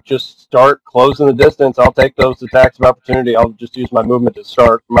and just start closing the distance. I'll take those attacks of opportunity. I'll just use my movement to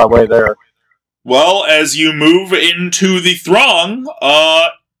start my way there. Well, as you move into the throng,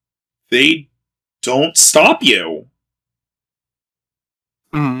 they don't stop you.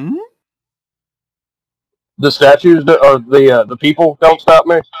 Mm-hmm. The statues, or the people, don't stop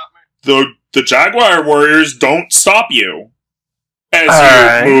me. The Jaguar warriors don't stop you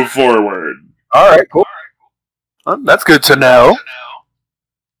as you move forward. All right, cool. Well, that's good to know.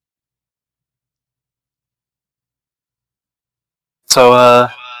 So,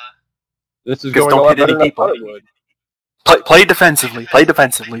 this is going a lot better than I thought it would. Play defensively. Play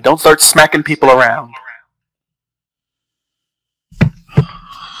defensively. Don't start smacking people around.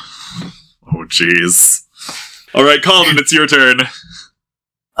 Oh, jeez. All right, Calden, it's your turn.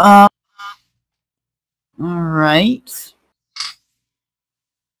 Alright.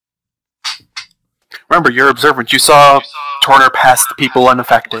 Remember, you're observant. You saw Turner pass the people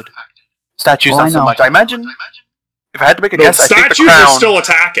unaffected. Statues not so much. I imagine, if I had to make a guess, I think the crown... Statues are still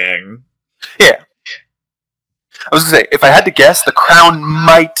attacking. Yeah. I was going to say, if I had to guess, the crown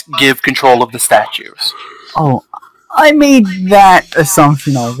might give control of the statues. Oh, I made that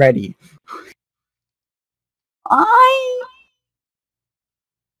assumption already.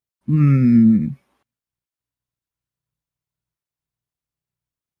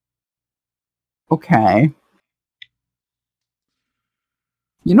 Okay.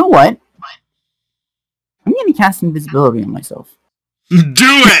 You know what? I'm gonna cast invisibility on myself. Do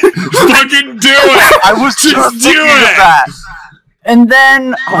it! Fucking do it! I was just do thinking of it! that. And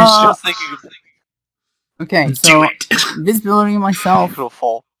then, I was just thinking of okay, so Do it! invisibility on myself,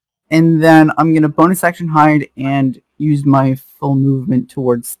 beautiful. and then I'm gonna bonus action hide and use my full movement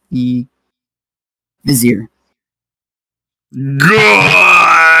towards the vizier. Good!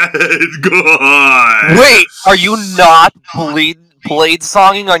 Good! Wait, are you not blade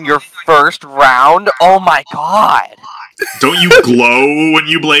songing on your first round? Oh my god! Don't you glow when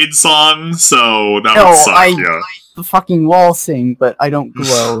you blade song? So that No, would suck, I- yeah. The fucking wall sing, but I don't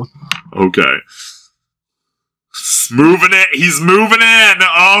glow. Okay. He's moving it. He's moving in.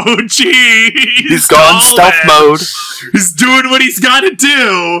 Oh, gee. He's gone stealth mode. He's doing what he's got to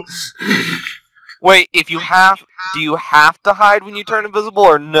do. Wait, do you have to hide when you turn invisible,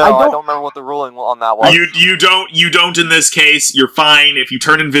 or no? I don't remember what the ruling on that was. You don't in this case. You're fine. If you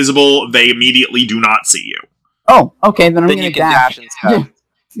turn invisible, they immediately do not see you. Oh, okay, then I'm Then gonna you can dash instead. Yeah,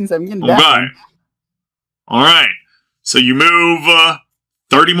 since I'm gonna dash. Okay. Alright. So you move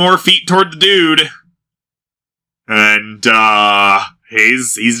 30 more feet toward the dude. And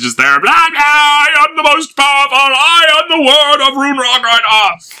he's just there. Blah, blah, I am the most powerful. I am the word of Rune Rock right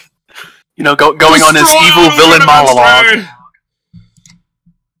now. You know, going on his evil villain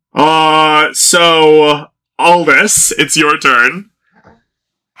monologue. So Aldous, it's your turn.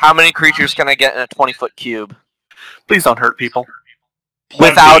 How many creatures can I get in a 20-foot cube? Please don't hurt people.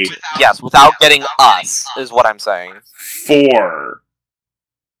 Plenty. Without getting us, is what I'm saying. 4.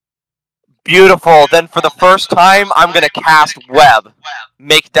 Beautiful. Then for the first time, I'm gonna cast Web.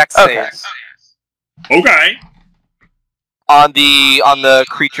 Make dex saves. Okay. On the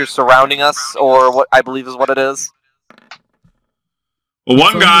creatures surrounding us, or what I believe is what it is. Well,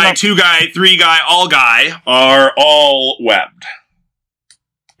 1 guy, 2 guy, 3 guy, all guy are all webbed.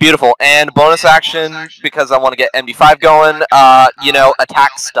 Beautiful. And bonus action, because I want to get MD5 going,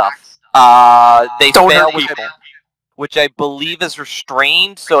 attack stuff. They Don't fail, hurt people. which I believe is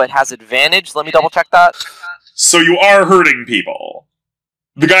restrained, so it has advantage. Let me double check that. So you are hurting people.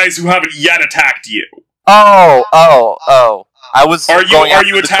 The guys who haven't yet attacked you. Oh. I was Are going after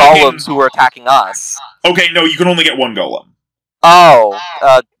you the attacking- golems who were attacking us. Okay, no, you can only get 1 golem.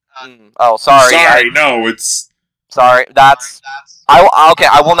 Sorry. No, it's... Sorry,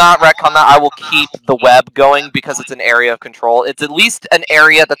 I will not retcon that. I will keep the web going because it's an area of control. It's at least an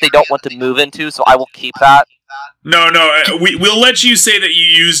area that they don't want to move into, so I will keep that. No, we'll let you say that you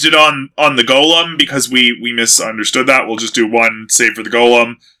used it on the golem because we misunderstood that. We'll just do 1 save for the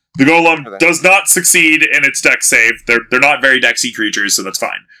golem. The golem does not succeed in its dex save. They're not very dexy creatures, so that's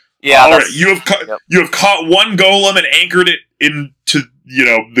fine. Yeah, all right. You have caught 1 golem and anchored it into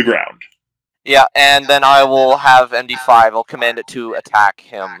the ground. Yeah, and then I will have MD5. I'll command it to attack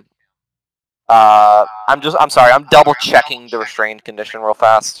him. I'm sorry. I'm double checking the restrained condition real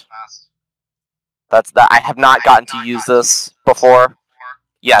fast. That's that. I have not gotten to use this before.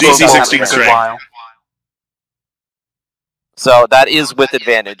 Yeah, DC so 16 strength. So that is with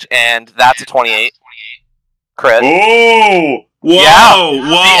advantage, and that's a 28 crit. Oh! Whoa! Yeah,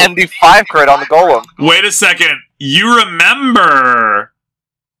 Whoa! the MD5 crit on the golem. Wait a second. You remember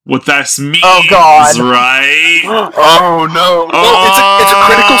what this means, Oh, God. right? Oh no! It's a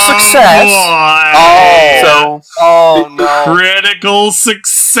critical success. Oh no! Critical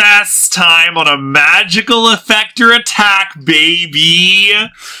success time on a magical effector attack, baby.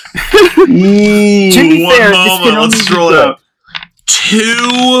 To be One fair, this moment. can only Let's be scroll it good. up.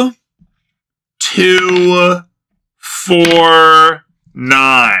 2, 4,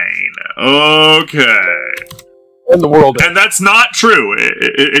 9. Okay. In the world. And that's not true.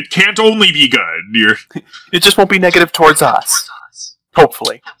 It can't only be good. It just won't be negative towards us.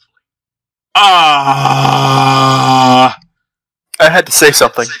 Hopefully. Ah. I had to say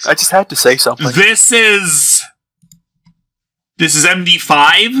something. I just had to say something. This is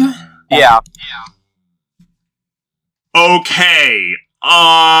MD5? Yeah. Okay.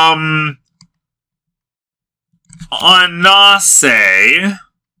 Anase.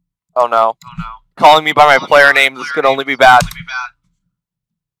 Oh no! Calling me by my player name. This could only be bad.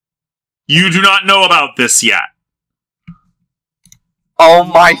 You do not know about this yet. Oh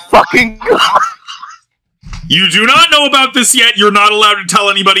my fucking god! You do not know about this yet. You're not allowed to tell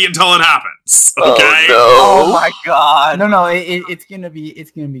anybody until it happens. Okay? Oh my god! No, it's gonna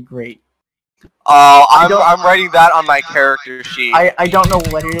be great. Oh, I'm writing that on my character sheet. I don't know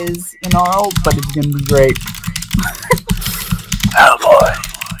what it is in RL, but it's gonna be great. Oh boy.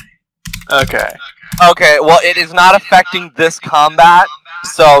 Okay. Okay, well, it is not affecting this combat,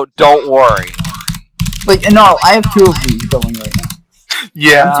 so don't worry. Like, no, I have 2 of these going right now.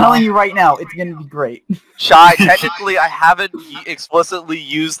 Yeah. I'm telling you right now, it's gonna be great. Shy, technically, I haven't explicitly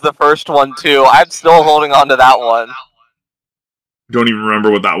used the first one, too. I'm still holding on to that one. Don't even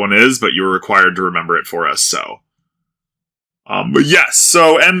remember what that one is, but you were required to remember it for us, so. But yes,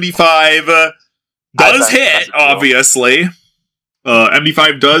 so MD5 does hit, obviously.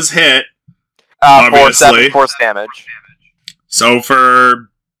 MD5 does hit, obviously. 4 force damage. So for...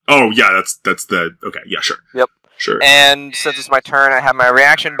 Oh, yeah, that's the... Okay, yeah, sure. Yep. Sure. And since it's my turn, I have my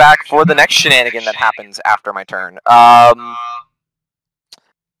reaction back for the next shenanigan that happens after my turn. I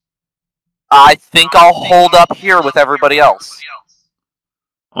think I'll hold up here with everybody else.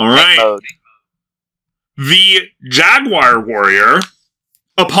 Alright. The Jaguar Warrior,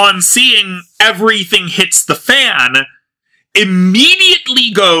 upon seeing everything hits the fan, immediately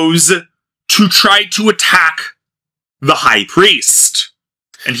goes to try to attack the High Priest.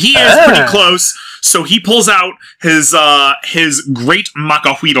 And he is pretty close, so he pulls out his great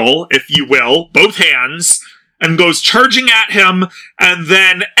Macahuitl, if you will, both hands, and goes charging at him, and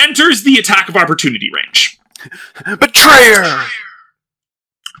then enters the attack of opportunity range. Betrayer!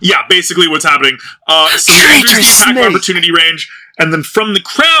 Yeah, basically what's happening. So he enters the attack of opportunity range, and then from the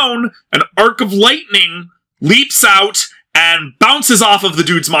crown, an arc of lightning leaps out and bounces off of the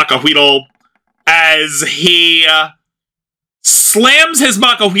dude's Macahuitl as he... slams his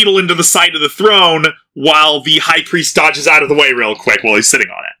Macahuitl into the side of the throne while the High Priest dodges out of the way real quick while he's sitting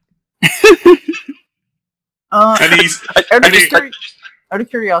on it. And he's... Out of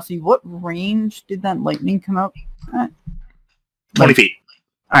curiosity, what range did that lightning come out at? 20 feet.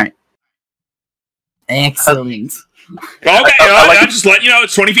 Alright. Excellent. Okay, I'm just letting you know,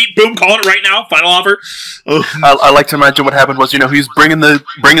 it's 20 feet, boom, calling it right now, final offer. I like to imagine what happened was, he's bringing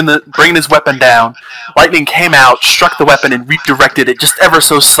his weapon down. Lightning came out, struck the weapon, and redirected it just ever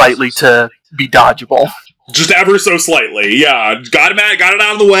so slightly to be dodgeable. Just ever so slightly, yeah. Got it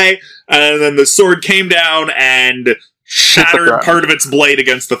out of the way, and then the sword came down and shattered part of its blade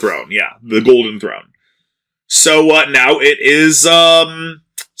against the throne. Yeah, the golden throne. So now it is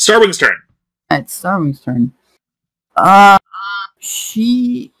Starwing's turn. It's Starwing's turn.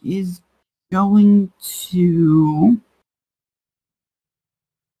 She is going to...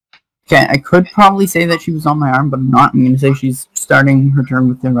 Okay, I could probably say that she was on my arm, but I'm not. I'm going to say she's starting her turn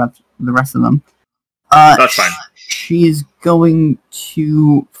with the rest of them. That's fine. She is going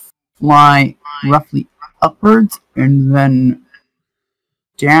to fly roughly upwards and then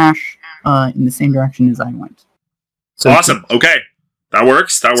dash in the same direction as I went. So awesome. Okay. That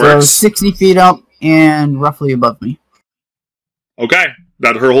works. So 60 feet up and roughly above me. Okay.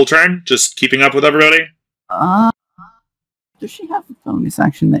 That her whole turn? Just keeping up with everybody? Does she have a bonus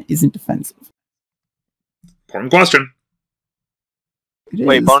action that isn't defensive? Important question.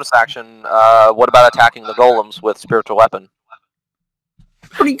 Wait, bonus action. What about attacking the golems with spiritual weapon?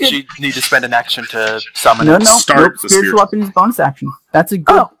 Pretty good. She'd need to spend an action to summon No, it. Start the spiritual weapon is bonus action. That's a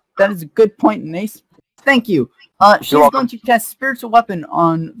good. That is a good point, Nace. Thank you. She's going to cast spiritual weapon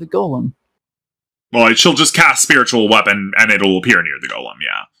on the golem. Well, she'll just cast spiritual weapon and it'll appear near the golem.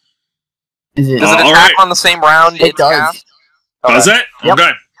 Yeah. Is it? Does it attack on the same round? It does. Cast? Does it? Yep.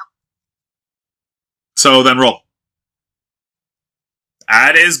 Okay. So then roll.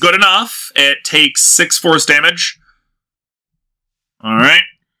 That is good enough. It takes 6 force damage. Alright.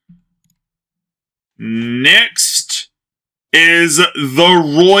 Next is the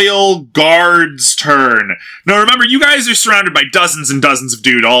Royal Guard's turn. Now remember, you guys are surrounded by dozens and dozens of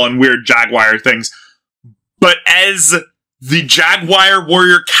dude, all in weird Jaguar things. But as the Jaguar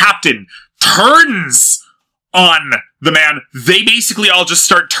Warrior Captain turns on the man, they basically all just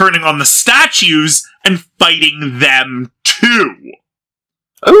start turning on the statues and fighting them too.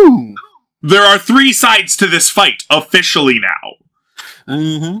 Ooh. There are 3 sides to this fight, officially now.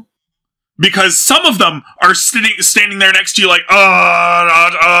 Mm-hmm. Because some of them are standing there next to you like,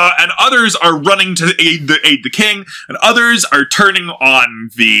 and others are running to aid the king, and others are turning on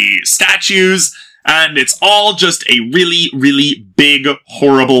the statues, and it's all just a really, really big,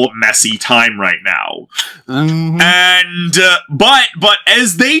 horrible, messy time right now. Mm-hmm. And, but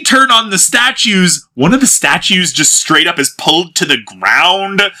as they turn on the statues, one of the statues just straight up is pulled to the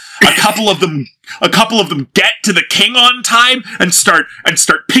ground. A couple of them get to the king on time and start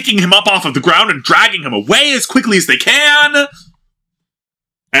picking him up off of the ground and dragging him away as quickly as they can.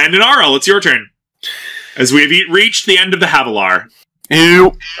 And Inarl, it's your turn. As we have reached the end of the Havilar.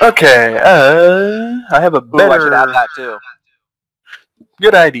 Ew. Okay, I have a better... Ooh, I should add that too.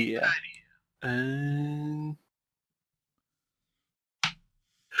 Good idea.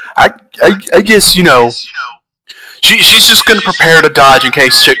 I guess, you know, she's just gonna prepare to dodge in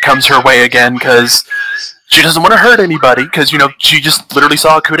case shit comes her way again, because she doesn't want to hurt anybody, because, she just literally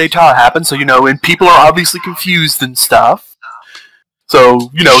saw a coup d'etat happen, so, and people are obviously confused and stuff.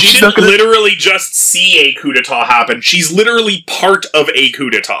 So, she she's didn't not gonna... literally just see a coup d'etat happen. She's literally part of a coup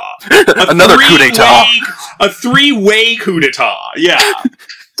d'etat. Another coup d'etat. A three-way coup d'etat, yeah.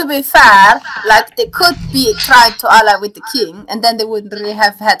 To be fair, they could be trying to ally with the king, and then they wouldn't really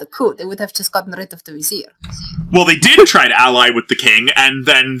have had a coup. They would have just gotten rid of the vizier. Well, they did try to ally with the king, and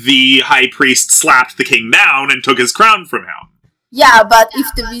then the high priest slapped the king down and took his crown from him. Yeah, but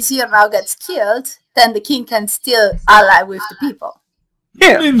if the vizier now gets killed, then the king can still ally with the people.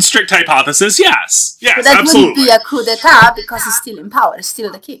 Yeah. In strict hypothesis, yes. Yes, but that absolutely. wouldn't be a coup d'etat because he's still in power. He's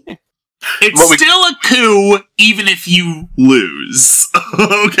still the king. It's still a coup, even if you lose.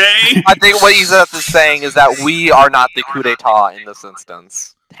 Okay? I think what Izeth is saying is that we are not the coup d'etat in this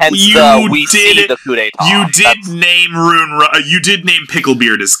instance. Hence, we see the coup d'etat. You did name you did name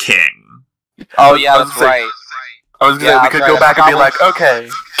Picklebeard as king. Oh yeah, that's right. I was gonna say, we could go back and be like, okay,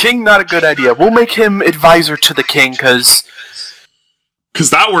 king not a good idea. We'll make him advisor to the king, because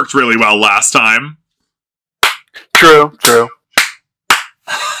that worked really well last time. True.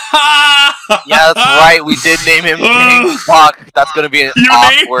 Yeah, that's right. We did name him King. Fuck, that's gonna be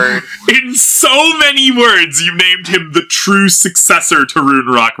awkward. In so many words, you named him the true successor to Rune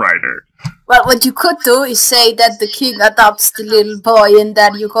Rockrider. Well, what you could do is say that the king adopts the little boy, and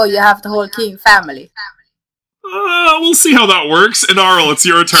then you have the whole king family. We'll see how that works. And Arl, it's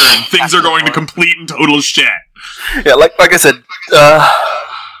your turn. Things are going to complete and total shit. Yeah, like I said.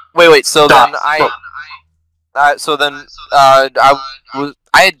 Wait. So then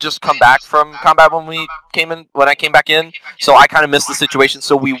I had just come back from combat when I came back in, so I kind of missed the situation.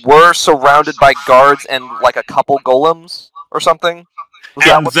 So we were surrounded by guards and a couple golems or something.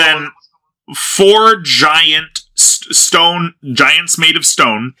 And then 4 giants made of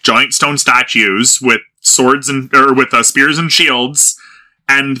stone, giant stone statues with swords with spears and shields,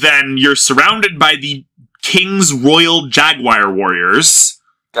 and then you're surrounded by the king's royal jaguar warriors.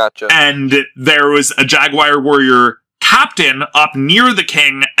 Gotcha. And there was a jaguar warrior captain up near the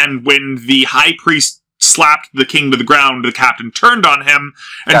king, and when the high priest slapped the king to the ground, the captain turned on him,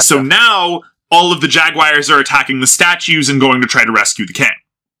 and Gotcha. So now all of the jaguars are attacking the statues and going to try to rescue the king.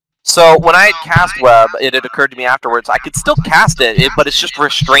 So when I had cast web, it had occurred to me afterwards, I could still cast it, but it's just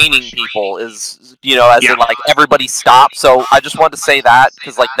restraining people, in everybody stop. So I just wanted to say that,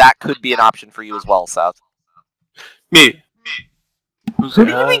 because that could be an option for you as well, Seth. Me. Who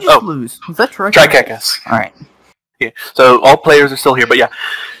did we just lose? Was that Tricacus? Tricacus. Alright. Yeah, so all players are still here, but yeah,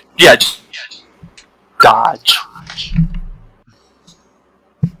 just dodge.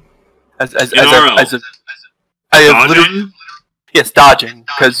 Yes, dodging,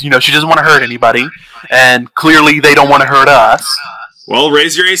 because she doesn't want to hurt anybody, and clearly they don't want to hurt us. Well,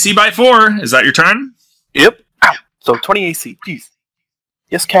 raise your AC by 4. Is that your turn? Yep. Ow. So 20 AC, please.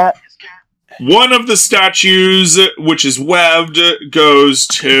 Yes, cat. One of the statues, which is webbed, goes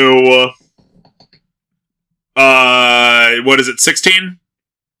to what is it, 16?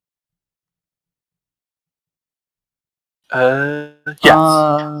 Yes.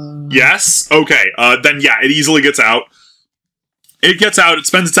 Yes? Okay, then yeah, it easily gets out. It gets out, it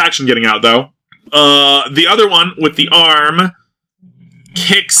spends its action getting out, though. The other one, with the arm,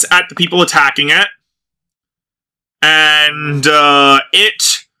 kicks at the people attacking it. And,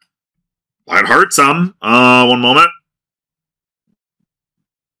 it hurts some. One moment.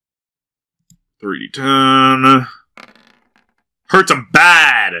 3d10. Hurts them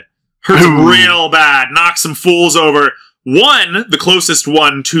bad. Hurts them real bad. Knocks some fools over. One, the closest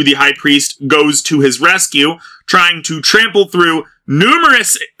one to the high priest, goes to his rescue, trying to trample through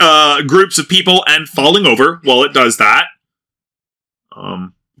numerous groups of people and falling over while it does that.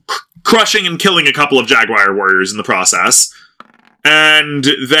 Crushing and killing a couple of jaguar warriors in the process. And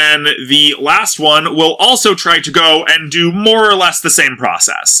then the last one will also try to go and do more or less the same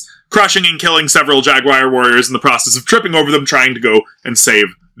process. Crushing and killing several jaguar warriors in the process of tripping over them, trying to go and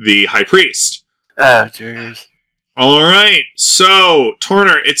save the high priest. Oh, jeez. Alright, so,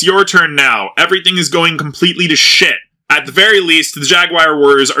 Torner, it's your turn now. Everything is going completely to shit. At the very least, the jaguar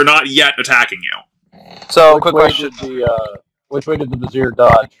warriors are not yet attacking you. So, quick question. Which way did the vizier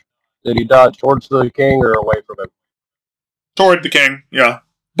dodge? Did he dodge towards the king or away from him? Toward the king, yeah.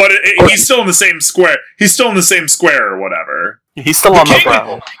 But he's still in the same square. He's still in the same square or whatever. He's still on the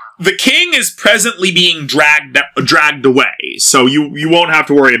ground. The king is presently being dragged away, so you won't have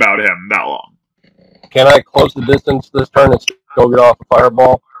to worry about him that long. Can I close the distance this turn and go get off a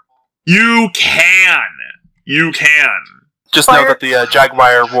fireball? You can. You can. Just know that the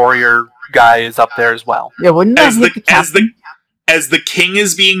Jaguar warrior guy is up there as well. Yeah, wouldn't that hit the captain? as the king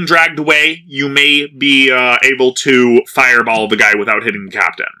is being dragged away, you may be able to fireball the guy without hitting the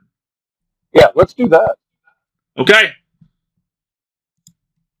captain. Yeah, let's do that. Okay.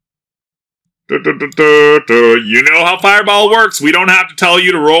 You know how fireball works. We don't have to tell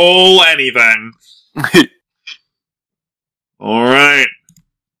you to roll anything. All right.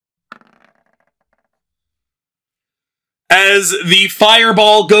 As the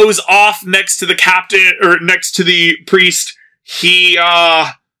fireball goes off next to the captain, or next to the priest, he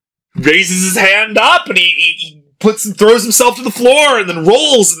raises his hand up and he throws himself to the floor and then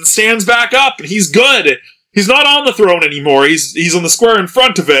rolls and stands back up, and he's good. He's not on the throne anymore. He's on the square in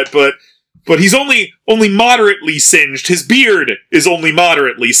front of it, but he's only moderately singed. His beard is only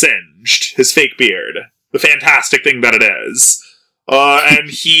moderately singed. His fake beard. The fantastic thing that it is. And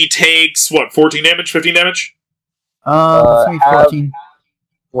he takes, what, 14 damage? 15 damage? That's gonna be 14.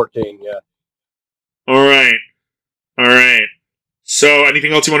 14, yeah. Alright. So,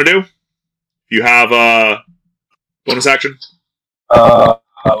 anything else you want to do? You have a bonus action? I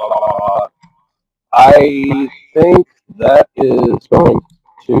think that is going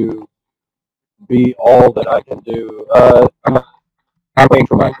to be all that I can do. I'm waiting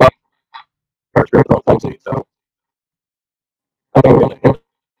for my experience on Sciencey, so I don't really do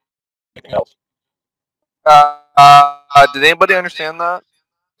anything else. Did anybody understand that?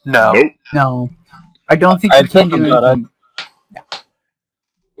 No. Nope. No. I don't think I we can think I'm do done. anything.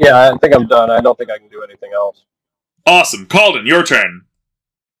 Yeah, I think I'm done. I don't think I can do anything else. Awesome. Calden, your turn.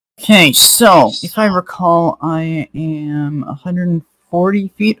 Okay, so, if I recall, I am 140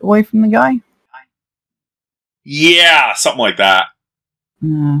 feet away from the guy? Yeah, something like that.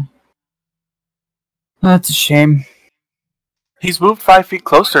 That's a shame. He's moved 5 feet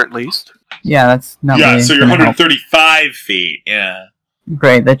closer at least. Yeah, that's not Yeah, really so you're gonna help. 135 feet, yeah.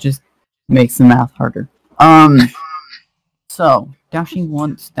 Great, that just makes the math harder. So, dashing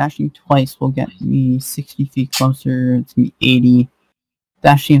once, dashing twice will get me 60 feet closer, it's gonna be 80.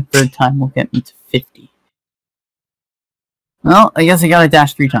 Dashing a third time will get me to 50. Well, I guess I gotta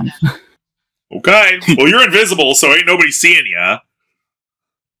dash 3 times. Okay. Well, you're invisible, so ain't nobody seeing you.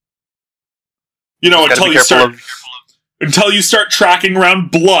 You know, Just gotta be until you start tracking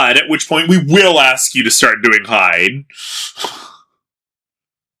around blood, at which point we will ask you to start doing hide.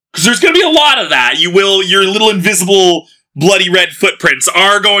 Because there's going to be a lot of that. Your little invisible bloody red footprints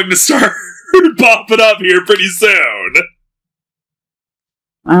are going to start popping up here pretty soon.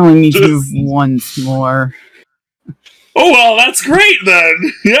 I only need to move once more. Oh, well, that's great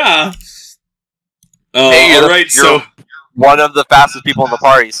then. Yeah. Hey, alright, so... you're one of the fastest people in the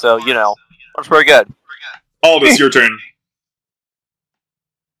party, so, you know, that's pretty good. Aldous, your turn.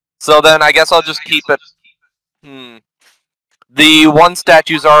 So then I guess I'll just keep it... The one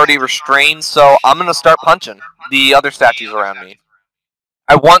statue's already restrained, so I'm going to start punching the other statues around me.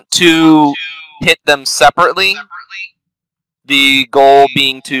 I want to hit them separately. The goal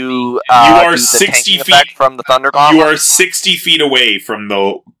being to you are do the 60 tanking feet effect from the Thunder Gauntlet. You are 60 feet away from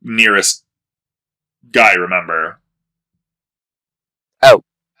the nearest guy, remember? Oh.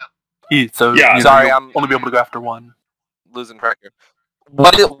 So Yeah. Sorry, you'll I'm only be able to go after one. losing track here.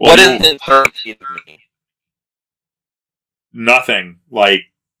 What is in 30 feet of me? Nothing. Like,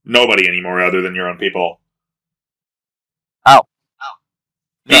 nobody anymore other than your own people. Oh.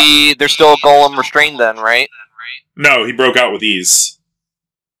 Yeah. There's still a golem restrained then, right? No, he broke out with ease.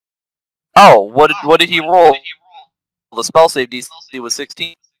 Oh, what did he roll? The spell save DC was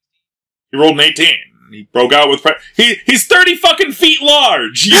 16. He rolled an 18. He broke out with... He's 30 fucking feet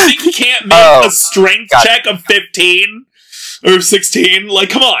large! You think he can't make a strength check of 15? Or 16? Like,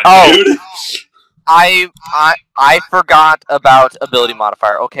 come on, dude! I forgot about ability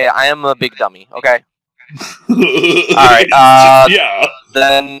modifier. Okay, I am a big dummy. Okay. Alright, yeah.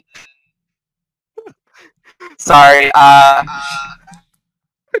 Then... Sorry, I'll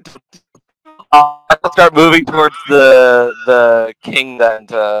start moving towards the king then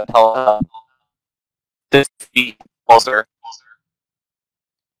to tell him this feet closer.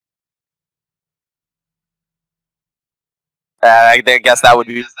 I guess that would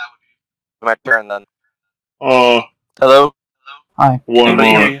be my turn then. Hello? Hi. One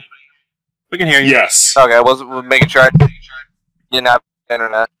more. We can hear you. Yes. Okay, I wasn't making sure I didn't have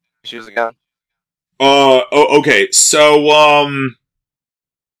internet issues again. Okay, so,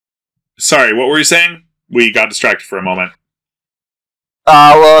 sorry, what were you saying? We got distracted for a moment.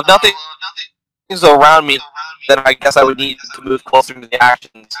 Well, if nothing is around me, then I guess I would need to move closer to the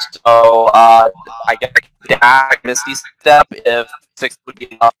actions. So, I guess I can dash Misty Step if 6 would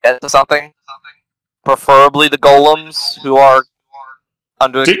be enough to get to something. Preferably the golems, who are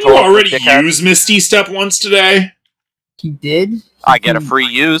under the Didn't you control of already the dickhead. use Misty Step once today? He did. I get a free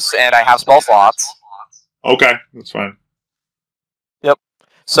use, and I have spell slots. Okay, that's fine. Yep.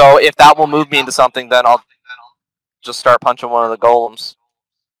 So if that will move me into something, then I'll just start punching one of the golems.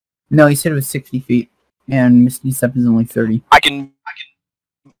 No, he said it was 60 feet, and Misty Step is only 30. I can...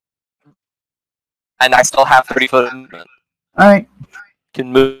 And I still have 30 foot of movement. Alright.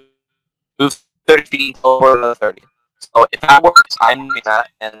 Can move 30 feet over the 30. So if that works, I'm doing that,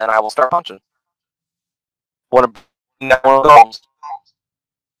 and then I will start punching. One of the golems.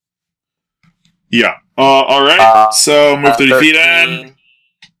 Yeah. Alright, so move 30 feet in.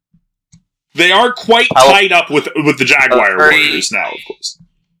 They are quite tied up with the Jaguar warriors now, of course.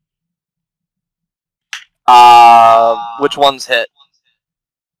 Which one's hit?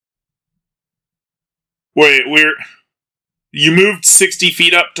 Wait, you moved 60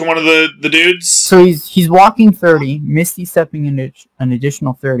 feet up to one of the dudes? So he's walking 30, Misty stepping in an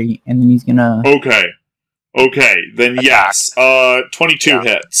additional 30, and then he's gonna... Okay, then yes. 22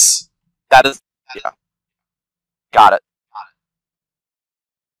 hits. That is... Yeah. Got it.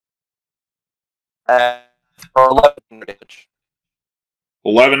 For 11 damage.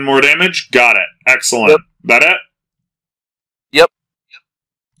 11 more damage? Got it. Excellent. Yep. That it? Yep.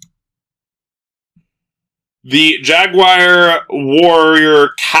 The Jaguar warrior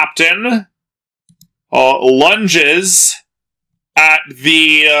captain lunges at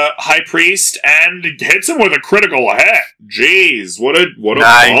the high priest and hits him with a critical hit. Jeez, what a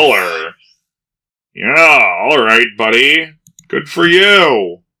baller. Yeah, alright, buddy. Good for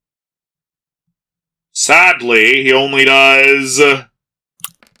you. Sadly, he only does... Yeah,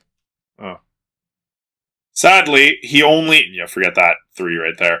 forget that. 3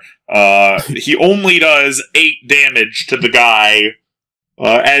 right there. He only does 8 damage to the guy,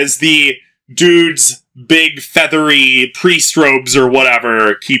 as the dude's big feathery priest robes or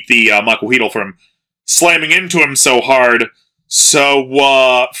whatever keep the Makuhito from slamming into him so hard. So,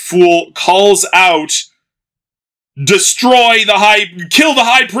 Fool calls out, "Destroy the kill the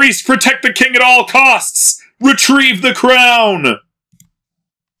high priest, protect the king at all costs, retrieve the crown!"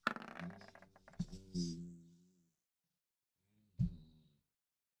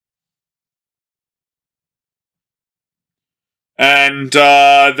 And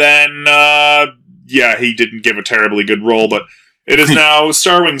yeah, he didn't give a terribly good roll, but it is now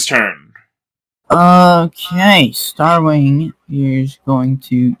Starwing's turn. Okay, Starwing is going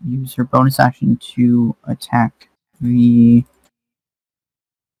to use her bonus action to attack the...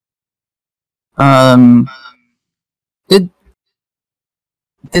 Did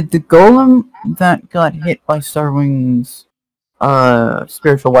the golem that got hit by Starwing's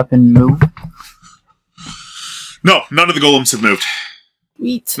spiritual weapon move? No, none of the golems have moved.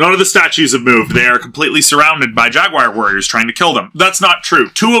 Sweet. None of the statues have moved. They are completely surrounded by Jaguar warriors trying to kill them. That's not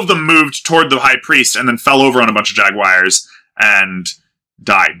true. 2 of them moved toward the high priest and then fell over on a bunch of Jaguars and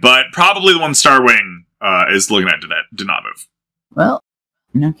died. But probably the one Starwing is looking at did not move. Well,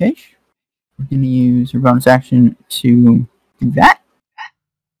 in that case, we're going to use her bonus action to do that.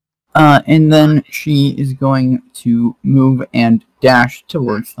 And then she is going to move and dash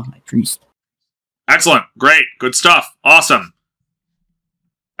towards the high priest. Excellent. Great. Good stuff. Awesome.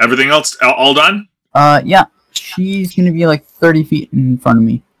 Everything else all done? Yeah. She's going to be like 30 feet in front of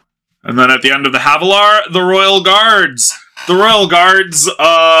me. And then at the end of the Havilar, the Royal Guards. The Royal Guards,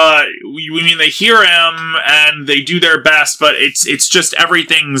 they hear him and they do their best, but it's just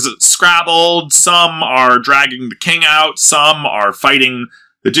everything's scrabbled. Some are dragging the king out. Some are fighting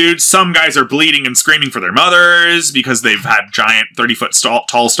the dudes. Some guys are bleeding and screaming for their mothers because they've had giant 30-foot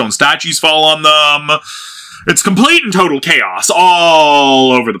tall stone statues fall on them. It's complete and total chaos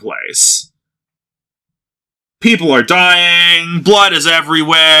all over the place. People are dying. Blood is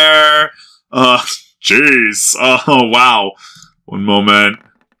everywhere. Jeez. Oh, wow. One moment.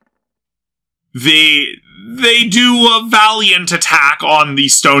 They do a valiant attack on the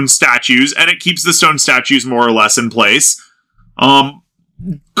stone statues, and it keeps the stone statues more or less in place.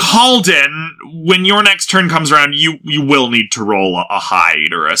 Calden, when your next turn comes around, you will need to roll a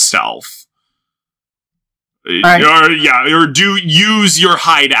hide or a stealth. Right. Or use your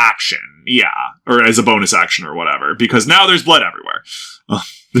hide action, or as a bonus action or whatever, because now there's blood everywhere.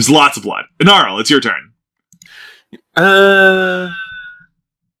 There's lots of blood. Inarl, it's your turn.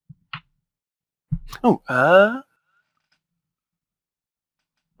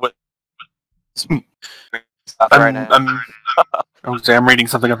 What? I'm reading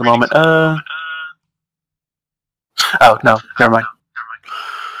something at the moment. Oh, no, never mind.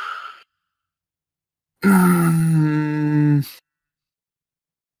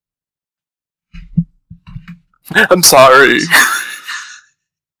 I'm sorry.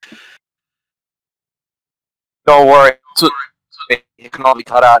 Don't worry. So, It can all be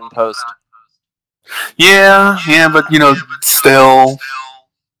cut out in post. yeah, but still.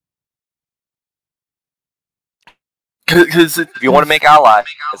 Because If you want to make allies,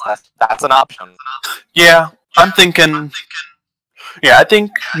 that's an option. yeah, I'm thinking. Yeah, I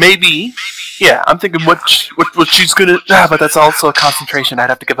think maybe. Yeah, I'm thinking what she's gonna. But that's also a concentration. I'd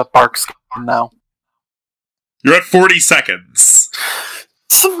have to give up Bark Skin now. You're at 40 seconds.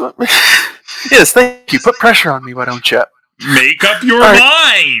 Yes, thank you. Put pressure on me, why don't you? Make up your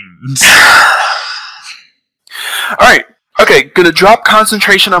mind! Alright, okay, gonna drop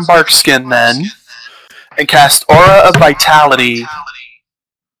concentration on Bark Skin then, and cast Aura of Vitality.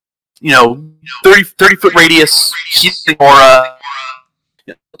 30-foot radius, healing aura.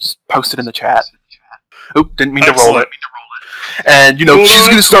 Yeah, just post it in the chat. Oop, didn't mean to roll it. And, she's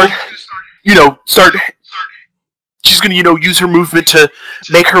gonna start, she's gonna, use her movement to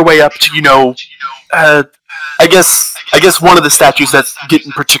make her way up to, I guess one of the statues that's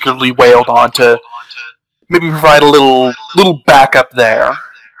getting particularly wailed on to maybe provide a little backup there.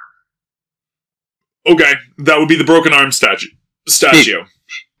 Okay, that would be the broken arm statue.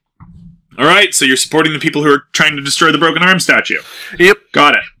 Alright, so you're supporting the people who are trying to destroy the broken arm statue. Yep.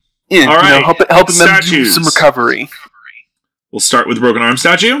 Got it. Yeah, Alright, helping them do some recovery. We'll start with the broken arm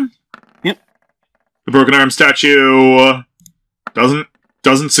statue. Yep. The broken arm statue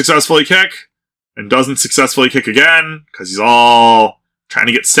doesn't successfully kick, and doesn't successfully kick again, because he's all trying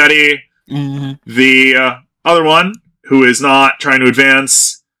to get steady. Mm-hmm. The other one, who is not trying to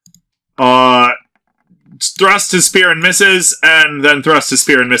advance, thrusts his spear and misses, and then thrusts his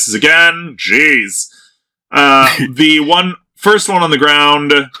spear and misses again. Jeez. The first one on the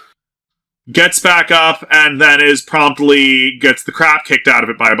ground gets back up, and then gets the crap kicked out of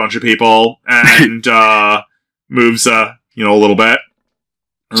it by a bunch of people, and moves, a little bit.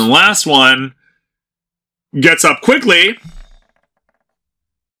 And the last one gets up quickly,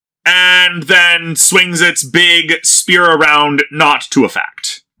 and then swings its big spear around, not to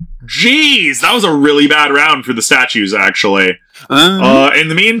effect. Jeez, that was a really bad round for the statues, actually. In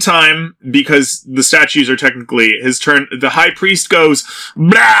the meantime, because the statues are technically his turn, the High Priest goes,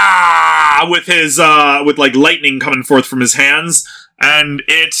 blah! With his, with lightning coming forth from his hands, and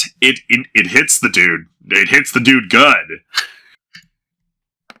it hits the dude. It hits the dude good.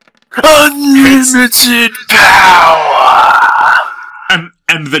 Unlimited power!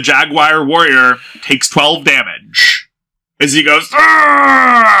 And the Jaguar Warrior takes 12 damage. As he goes,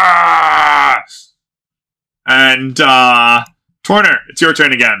 Aah! And, Torner, it's your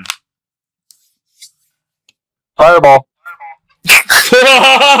turn again. Fireball.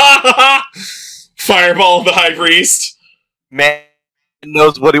 Fireball of the High Priest. Man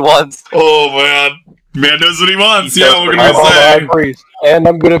knows what he wants. Oh, man. Man knows what he wants. Yeah, what can we Fireball the say? High Priest. And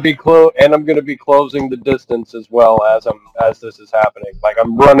I'm gonna be closing the distance as well as this is happening. Like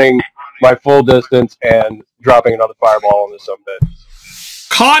I'm running my full distance and dropping another fireball on this sumbit.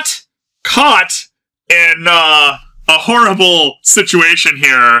 Caught in a horrible situation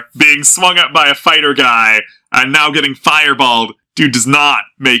here, being swung up by a fighter guy, and now getting fireballed. Dude does not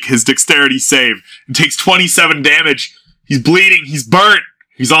make his dexterity save. It takes 27 damage. He's bleeding. He's burnt.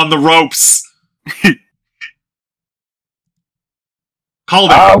 He's on the ropes.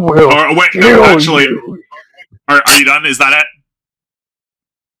 Calden. I will. Or, wait, no, actually, are you done? Is that it?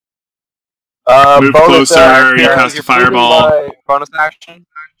 Move closer. Action, you cast a fireball. Bonus action?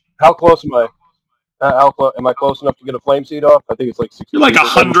 How close am I? Am I close enough to get a flame seed off? I think it's like 60. You're like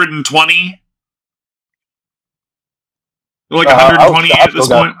 120. You're like 120 at this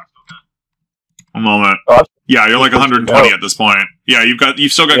point. A moment. Yeah, you're like 120 at this point. Yeah,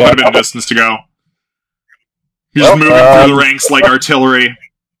 you've still got quite a bit of distance to go. You're just moving through the ranks like artillery.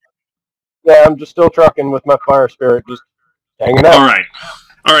 Yeah, I'm just still trucking with my fire spirit, just hanging out. All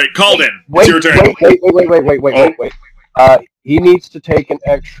right, Calden, it's your turn. Wait. He needs to take an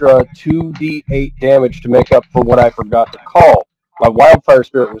extra 2d8 damage to make up for what I forgot to call. My wildfire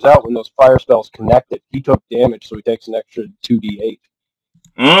spirit was out when those fire spells connected. He took damage, so he takes an extra 2d8.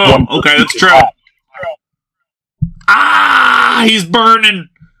 Oh, okay, that's true. Ah, he's burning.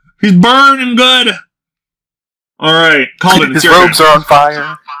 He's burning good. All right, Calden, it's His robes are on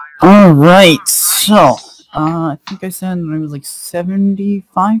fire. All right, so I think I said I was like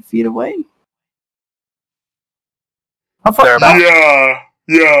 75 feet away. How far?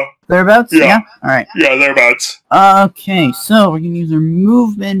 Yeah. Thereabouts? Yeah. All right. Yeah, thereabouts. Okay, so we're gonna use our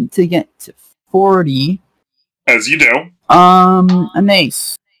movement to get to 40. As you do. An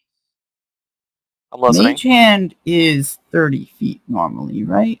ace. I'm listening. Mage hand is 30 feet normally,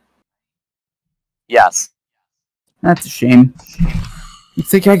 right? Yes. That's a shame. You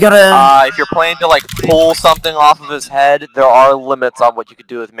think I gotta... If you're planning to like pull something off of his head, there are limits on what you could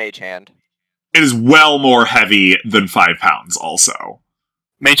do with Mage Hand. It is well more heavy than 5 pounds, also.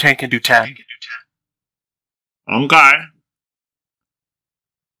 Mage Hand can do 10. Okay.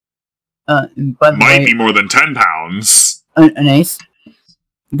 And by the Might way, be more than 10 pounds. an ace,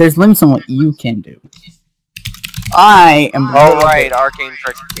 there's limits on what you can do. I am... Oh, right, Arcane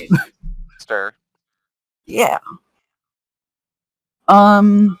Trickster. Yeah.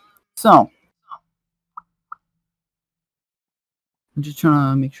 So. I'm just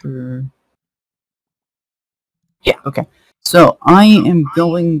trying to make sure... Yeah, okay. So, I am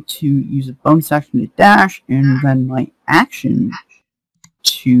going to use a bonus action to dash, and then my action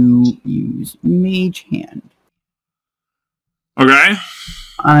to use Mage Hand. Okay.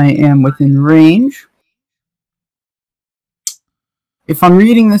 I am within range. If I'm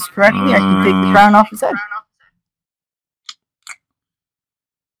reading this correctly, I can take the crown off his head.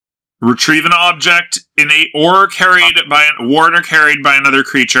 Retrieve an object or carried by a ward or carried by another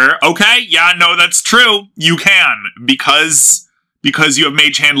creature. Okay, yeah, no, that's true. You can, because you have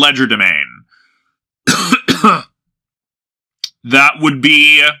Mage Hand Ledger Domain. That would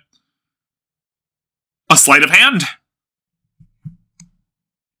be a sleight of hand.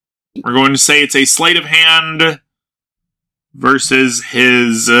 We're going to say it's a sleight of hand versus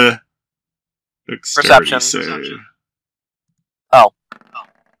his dexterity Perception. save. Oh.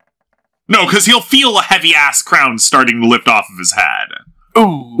 No, because he'll feel a heavy-ass crown starting to lift off of his head.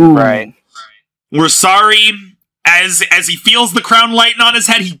 Ooh. Right. We're sorry. As he feels the crown lighten on his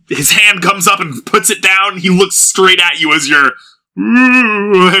head, his hand comes up and puts it down. He looks straight at you as you're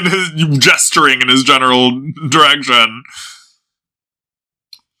and gesturing in his general direction.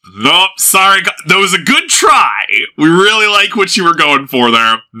 Nope, sorry. That was a good try. We really like what you were going for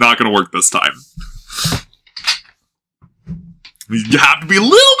there. Not going to work this time. You have to be a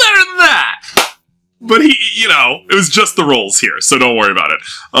little better than that. But it was just the rolls here, so don't worry about it.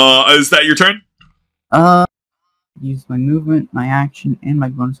 Is that your turn? Use my movement, my action, and my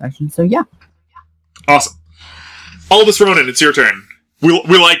bonus action, so yeah. Awesome. Albus Ronan, it's your turn. We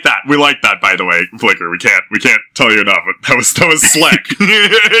like that. We like that, by the way, Flicker. We can't tell you enough. That was slick.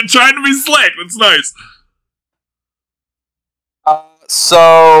 Trying to be slick. That's nice.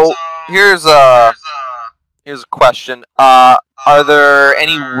 So here's a question. Are there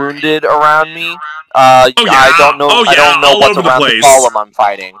any wounded around me? Oh, yeah. I don't know. Oh, yeah. I don't know All what's over the around the place. column I'm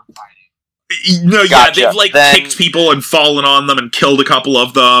fighting. No, Gotcha. yeah, they've kicked people and fallen on them and killed a couple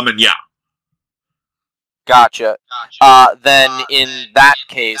of them, and yeah. Gotcha. Then in that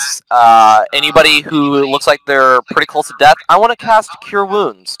case, anybody who looks like they're pretty close to death, I want to cast Cure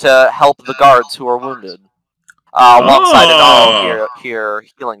Wounds to help the guards who are wounded. Alongside an all here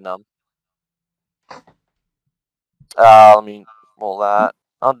healing them. Let me roll that.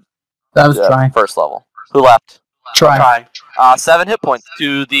 That was try. First level. Who left? Try. 7 hit points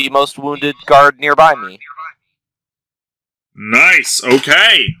to the most wounded guard nearby me. Nice.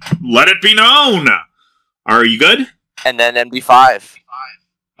 Okay. Let it be known. Are you good? And then MD5.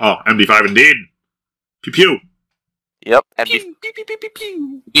 Oh, MD5 indeed. Pew pew. Yep. It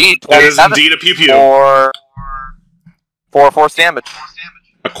is indeed a pew pew. For force damage.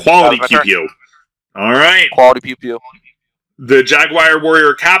 A quality pew pew. All right. Quality pew pew. The Jaguar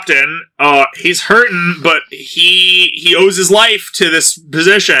Warrior Captain, he's hurting, but he owes his life to this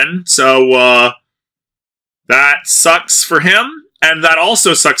position, so that sucks for him, and that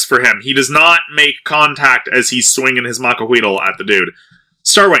also sucks for him. He does not make contact as he's swinging his Macahuitl at the dude.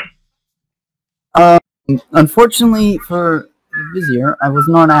 Starwing. Unfortunately for the Vizier, I was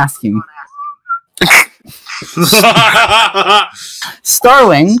not asking.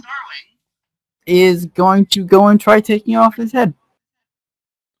 Starling is going to go and try taking off his head.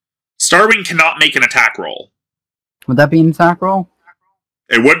 Starwing cannot make an attack roll. Would that be an attack roll?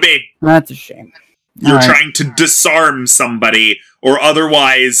 It would be. That's a shame. You're trying to disarm somebody, or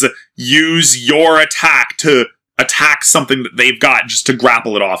otherwise use your attack to attack something that they've got just to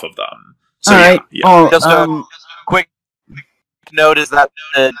grapple it off of them. So, Alright. yeah. Oh, Just a quick note is that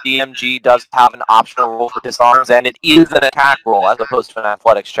the DMG does have an optional roll for disarms, and it is an attack roll as opposed to an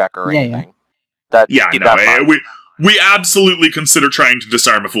athletics check or anything. We absolutely consider trying to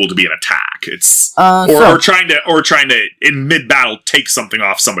disarm a fool to be an attack. It's or trying to in mid battle take something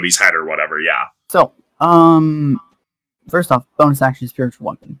off somebody's head or whatever. Yeah. So, first off, bonus action spiritual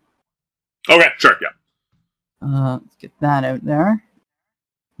weapon. Okay, sure, yeah. Let's get that out there.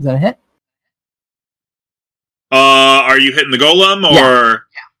 Is that a hit? Are you hitting the golem or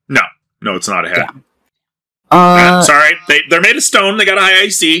No, it's not a hit. Yeah. Sorry, they're made of stone. They got a high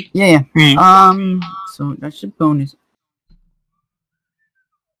AC. Yeah. So that should bonus.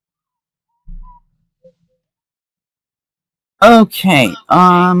 Okay,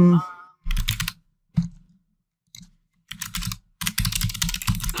 how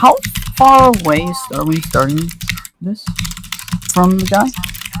far away are we starting this from the guy?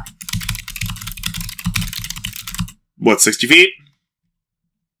 What, 60 feet?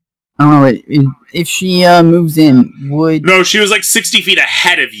 I don't know, if she moves in, would... No, she was like 60 feet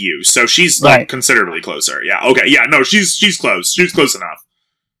ahead of you, so she's like considerably closer. Yeah, okay, yeah, no, she's close. She's close enough.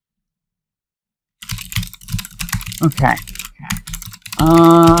 Okay.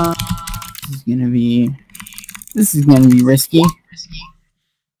 This is gonna be risky.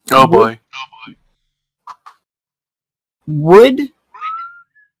 Oh boy. Would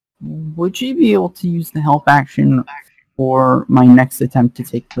she be able to use the help action for my next attempt to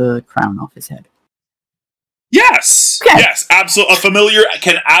take the crown off his head? Yes! Okay. Yes, absolutely. A familiar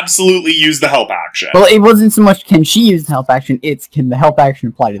can absolutely use the help action. Well, it wasn't so much can she use the help action, it's can the help action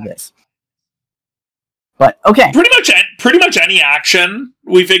apply to this. But, okay. Pretty much any action,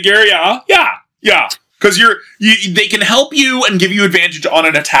 we figure, yeah. Because they can help you and give you advantage on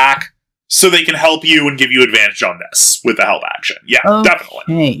an attack, so they can help you and give you advantage on this with the help action. Yeah, definitely.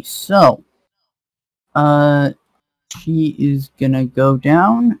 Okay, so she is gonna go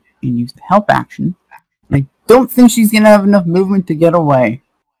down and use the help action. I don't think she's gonna have enough movement to get away.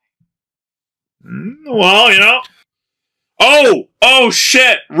 Well, you know. Oh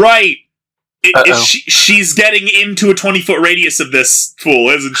shit! Right. She's getting into a 20-foot radius of this fool,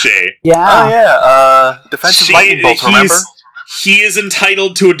 isn't she? Yeah. Oh yeah. Defensive lightning bolt. Remember? He is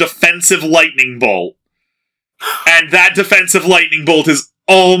entitled to a defensive lightning bolt, and that defensive lightning bolt is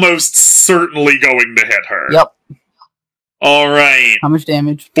almost certainly going to hit her. Yep. All right. How much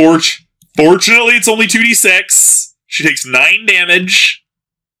damage? Fortunately, it's only 2d6. She takes 9 damage.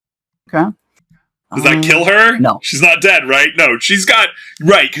 Okay. Does that kill her? No. She's not dead, right? No, she's got...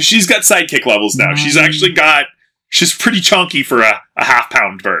 Right, because she's got sidekick levels now. She's actually got... She's pretty chunky for a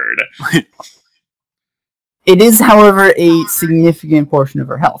half-pound bird. It is, however, a significant portion of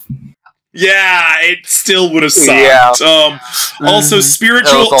her health. Yeah, it still would have sucked. Yeah. Also,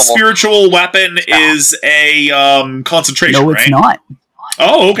 spiritual weapon is a concentration, No, it's right? not.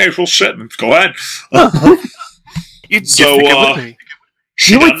 Oh, okay. Well, shit. Go ahead.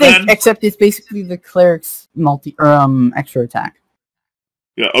 You would think, except it's basically the cleric's extra attack.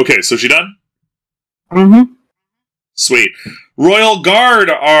 Yeah. Okay. So she done? Mm-hmm. Sweet. Royal Guard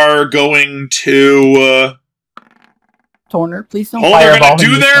are going to. Torner, please don't. They're going to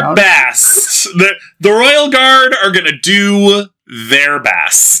do their best. The Royal Guard are going to do their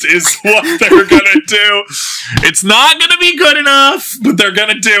best. Is what they're going to do. It's not going to be good enough, but they're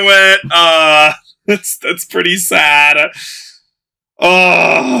going to do it. That's pretty sad.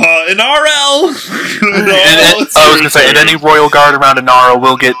 An RL. I was gonna say, and any royal guard around an RL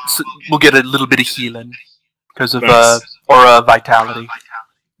will get a little bit of healing because of vitality.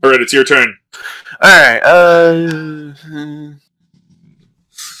 All right, it's your turn. All right.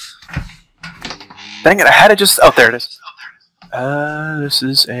 Dang it! I had it just. Oh, there it is. This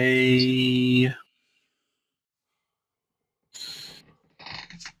is a.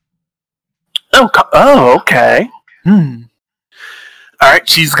 Oh, okay. All right,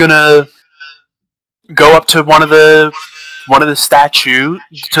 she's gonna go up to one of the statue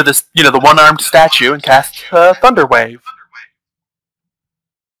to this, the one-armed statue, and cast Thunder Wave.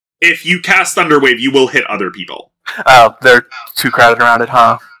 If you cast Thunder Wave, you will hit other people. Oh, they're too crowded around it,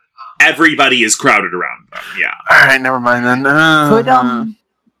 huh? Everybody is crowded around them. Yeah. All right, never mind then.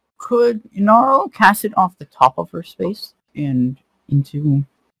 Could Inaro cast it off the top of her space and into,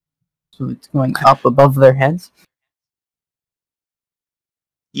 so it's going up above their heads?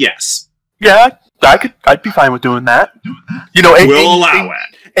 Yes. Yeah, I'd be fine with doing that. We'll allow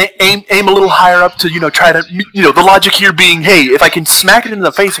it. Aim a little higher up to, try to, the logic here being, hey, if I can smack it in the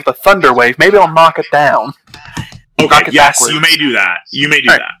face with a thunder wave, maybe I'll knock it down. Okay, yes, backwards. You may do that. You may do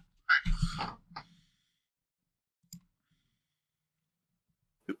that.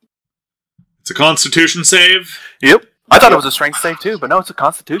 It's a Constitution save. Yep. I thought it was a Strength save too, but no, it's a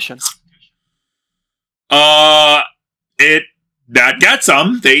Constitution. That gets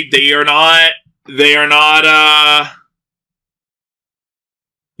them. They are not.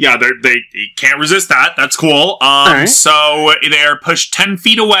 Yeah, they can't resist that. That's cool. Right. So they're pushed 10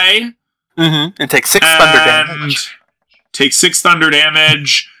 feet away. Mm-hmm. And take 6 thunder damage. Take 6 thunder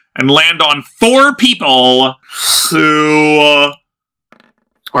damage and land on 4 people who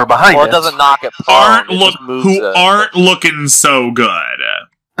or behind or it. Doesn't knock it prone. Aren't looking so good.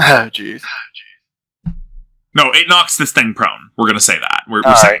 Oh jeez. No, it knocks this thing prone. We're gonna say that. We're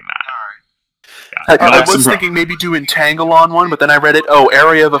saying that. Yeah, I was thinking maybe do entangle on one, but then I read it. Oh,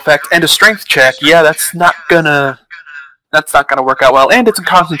 area of effect and a strength check. Yeah, that's not gonna That's not going to work out well. And it's in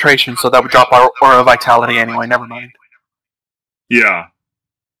concentration, so that would drop our aura vitality anyway. Never mind. Yeah.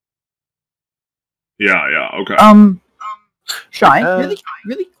 Yeah, okay. Shy,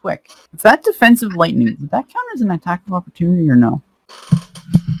 really quick. If that defensive lightning, would that count as an attack of opportunity or no?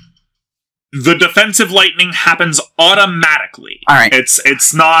 The defensive lightning happens automatically. Alright.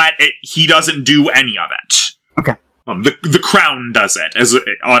 It's not... he doesn't do any of it. Okay. The crown does it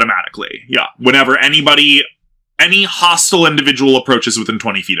automatically. Yeah. Whenever any hostile individual approaches within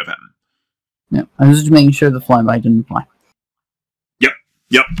 20 feet of him. Yeah, I was just making sure the flyby didn't fly.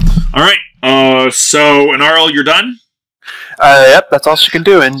 Yep. Alright. So, Inarl, you're done? Yep, that's all she can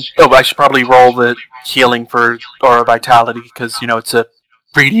do. And I should probably roll the healing for aura vitality, because, it's a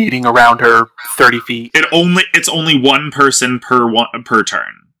radiating around her 30 feet. It's only one person per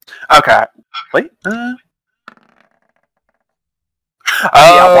turn. Okay. Wait. As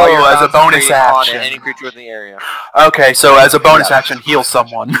a bonus action. Any creature in the area. Okay, so as a bonus action, heal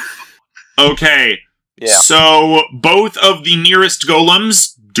someone. Okay. Yeah. So, both of the nearest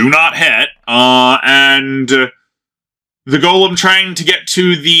golems do not hit, and the golem trying to get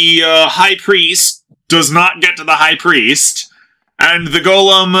to the High Priest does not get to the High Priest, and the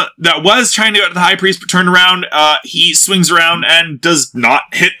golem that was trying to get to the High Priest but turned around, he swings around and does not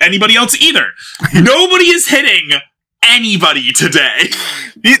hit anybody else either. Nobody is hitting anybody today.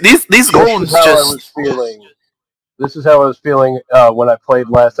 These golems just... This is how I was feeling when I played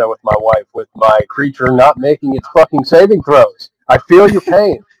last night with my wife, with my creature not making its fucking saving throws. I feel your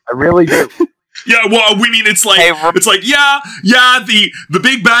pain. I really do. Yeah, well, we mean it's like the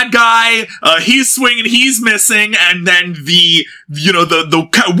big bad guy, he's swinging, he's missing, and then the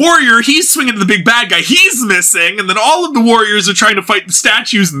warrior, he's swinging to the big bad guy, he's missing, and then all of the warriors are trying to fight the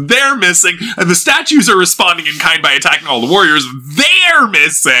statues, and they're missing, and the statues are responding in kind by attacking all the warriors, they're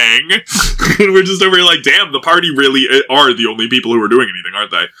missing, and we're just over here like, damn, the party really are the only people who are doing anything,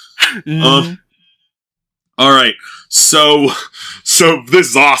 aren't they? Mm. Alright, so this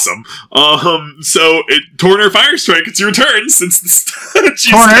is awesome. Torner Firestrike, it's your turn, since the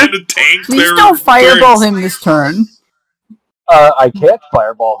statues kind of tanked Please their don't fireball turns. him this turn. I can't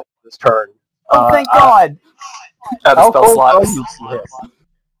fireball him this turn. Oh, thank God. How close are you to him?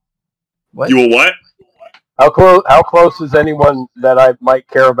 What? You will what? How close is anyone that I might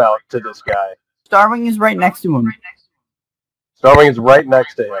care about to this guy? Starwing is right next to him. Starwing is right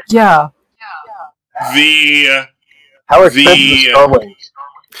next to him. Yeah. How expensive is Starwing?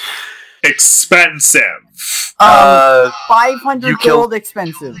 Expensive. 500 gold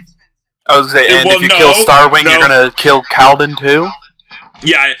expensive. I was going to say, and if you kill Starwing, you're going to kill Calden too?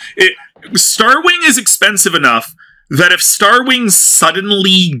 Yeah, Starwing is expensive enough that if Starwing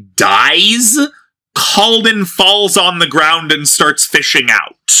suddenly dies, Calden falls on the ground and starts fishing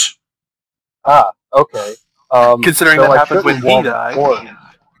out. Ah, okay. Considering so that I happened when shouldn't he walk died. forward.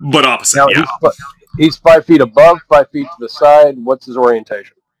 But opposite, Now, yeah. he's 5 feet above, 5 feet to the side. What's his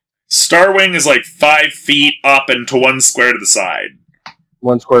orientation? Starwing is like 5 feet up and to 1 square to the side.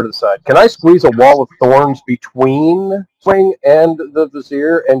 1 square to the side. Can I squeeze a wall of thorns between Swing and the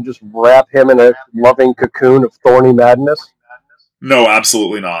Vizier and just wrap him in a loving cocoon of thorny madness? No,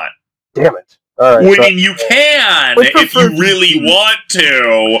 absolutely not. Damn it. All right, I mean, you can if you really want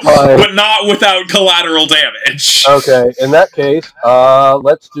to, but not without collateral damage. Okay, in that case,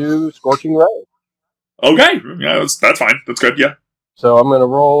 let's do Scorching Ray. Okay, yeah, that's fine. That's good, yeah. So I'm going to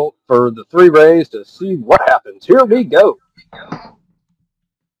roll for the 3 rays to see what happens. Here we go.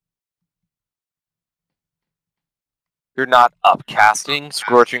 You're not upcasting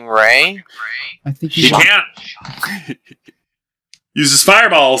Scorching Ray? I think He can't. Uses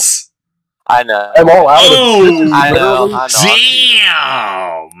fireballs. I know. I'm all out Oh, of I know.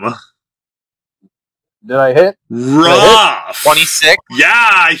 damn! Did I hit? Rough. 26?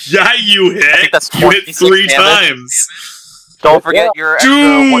 Yeah, you hit. I think that's you hit 3 damage. times. Don't forget your extra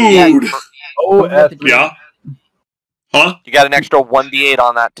Dude! 1d8. Oh, Yeah. Huh? You got an extra 1d8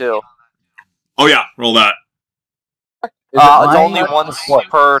 on that too. Oh yeah, roll that. It's only once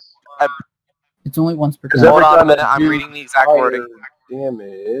per. It's only once per Because turn. Hold every on a time minute. that I'm you reading the exact fire wording.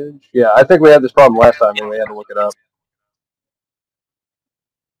 Damage. Yeah, I think we had this problem last time and we had to look it up.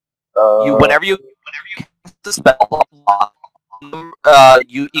 Whenever you cast the spell,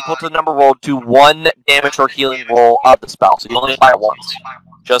 you equal to the number rolled to 1 damage or healing roll of the spell. So you only apply it once.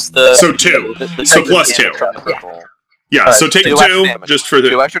 Just the So 2. So plus 2. Yeah, Right. so take 2 2 extra damage. just for the.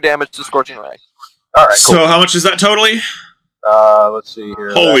 2 extra damage to Scorching Ray. All right, cool. So how much is that totally? Let's see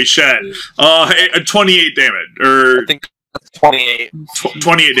here. Holy shit! 28 damage or I think that's 28.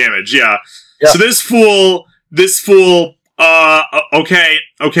 28 damage. Yeah. Yeah. So this fool. Okay.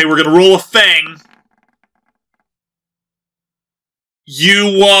 We're gonna roll a thing.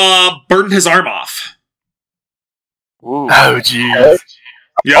 You burned his arm off. Ooh. Oh, jeez.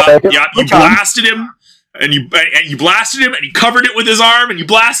 Yeah. You blasted him, and you blasted him, and he covered it with his arm, and you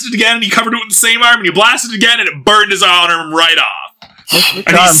blasted it again, and he covered it with the same arm, and you blasted it again, and it burned his arm right off.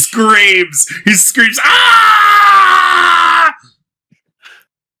 And he screams. He screams. Ah!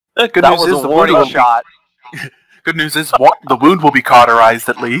 Good That news was is a the warning wound shot. Good news is the wound will be cauterized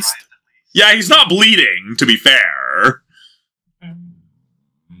at least. Yeah, he's not bleeding, to be fair.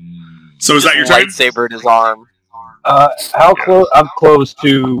 So is that your turn? Lightsabered his arm. How close? I'm close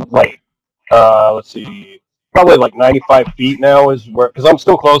to, like, let's see, probably like 95 feet now is where, because I'm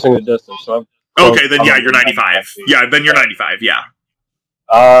still closing the distance, so I'm close. Okay, then yeah, you're 95. Yeah, then you're 95, yeah.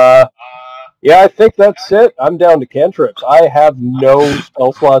 Yeah, I think that's it. I'm down to cantrips. I have no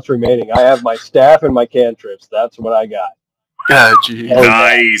spell slots remaining. I have my staff and my cantrips. That's what I got. Oh, jeez.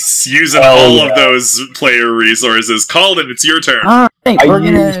 Nice. Using all of those player resources. Calden, it's your turn. All right, we're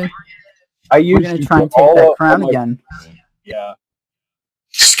gonna try and take that crown again. Yeah.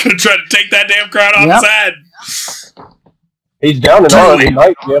 Just gonna try to take that damn crown off his head. He's down and on. He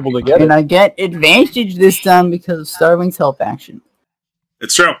might be able to get it. And I get advantage this time because of Starling's help action.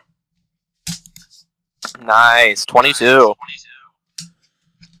 It's true. Nice. 22.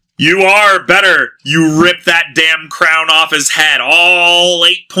 You are better. You rip that damn crown off his head. All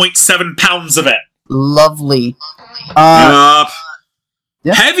 8.7 pounds of it. Lovely. Yup.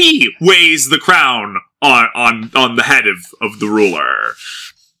 Yeah. Heavy weighs the crown on the head of the ruler.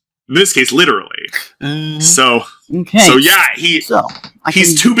 In this case, literally. So yeah, he's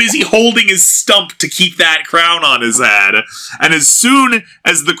too busy holding his stump to keep that crown on his head. And as soon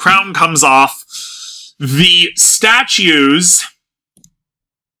as the crown comes off, the statues,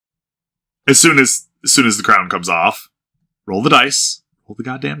 as soon as the crown comes off, roll the dice. Roll the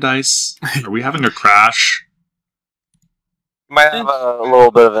goddamn dice. Are we having a crash? Might have a little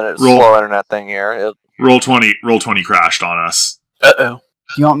bit of a slow internet thing here. Roll 20 crashed on us. Uh-oh.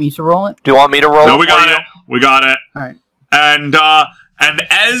 Do you want me to roll it? Do you want me to roll it? No, we got it. We got it. All right. And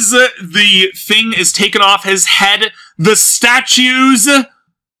as the thing is taken off his head, the statues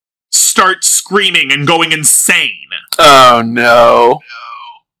start screaming and going insane. Oh, no.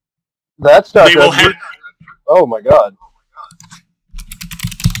 That's not They will Oh, my God.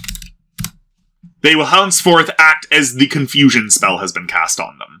 They will henceforth act as the confusion spell has been cast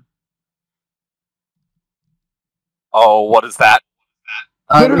on them. Oh, what is that?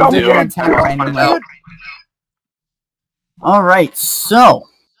 Alright, so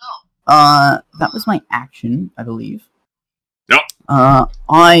that was my action, I believe. Yep.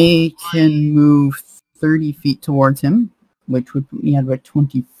 I can move 30 feet towards him, which would put me at about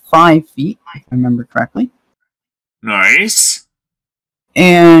 25 feet, if I remember correctly. Nice.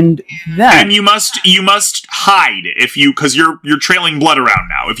 And then you must hide because you're trailing blood around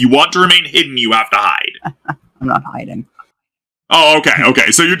now. If you want to remain hidden, you have to hide. I'm not hiding. Oh,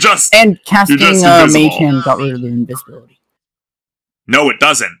 okay. So you're just casting invisible. Mage Hand got rid of the invisibility. No, it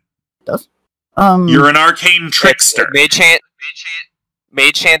doesn't. It does? You're an arcane trickster. Mage Hand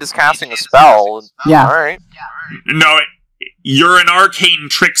is casting a spell. Yeah. Alright. No, you're an arcane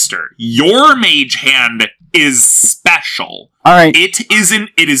trickster. Your Mage Hand is special. Alright. It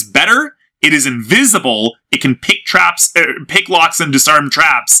is better. It is invisible. It can pick locks and disarm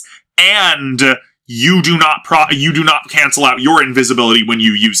traps, and you do not cancel out your invisibility when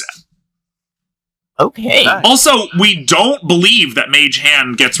you use it. Okay. Also, we don't believe that Mage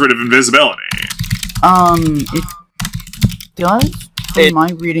Hand gets rid of invisibility. It does? In my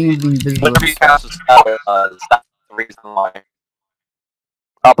reading of the invisibility. That's the reason why.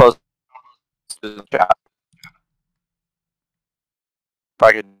 I'll post in the chat. If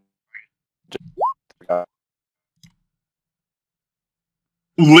I could.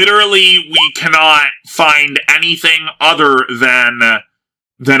 Literally, we cannot find anything other than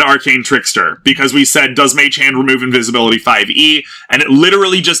Arcane Trickster, because we said, does Mage Hand remove invisibility 5e, and it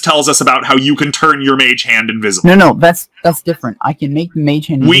literally just tells us about how you can turn your Mage Hand invisible. No, that's different. I can make the Mage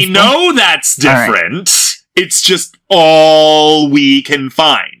Hand invisible. We know that's different. Right. It's just all we can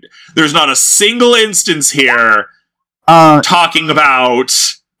find. There's not a single instance here talking about...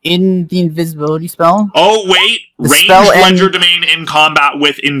 In the invisibility spell? Oh, wait. Ranged Ledger Domain in combat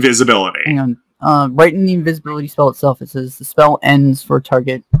with invisibility. Hang on. Right in the invisibility spell itself, it says the spell ends for a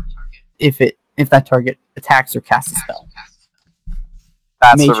target if that target attacks or casts a spell.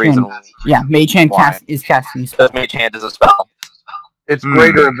 That's Mage the reason. Yeah, Mage Hand is casting a spell. Mage Hand is a spell. It's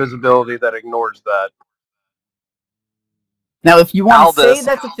greater invisibility that ignores that. Now, if you want to say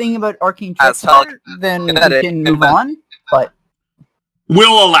that's a thing about Arcane Trickster, then we can move on, but...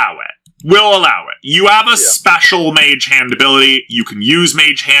 We'll allow it. We'll allow it. You have a special Mage Hand ability. You can use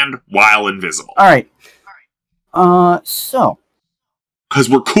Mage Hand while invisible. Alright. So. Because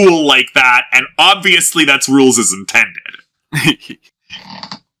we're cool like that, and obviously that's rules as intended.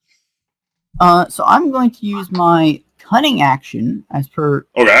 So I'm going to use my cunning action as per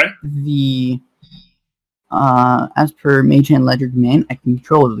the as per Mage Hand Ledger command. I can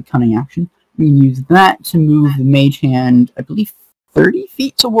control the cunning action. We can use that to move the Mage Hand, I believe, 30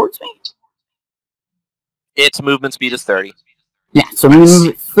 feet towards me. Its movement speed is 30. Yeah, so I'm going to move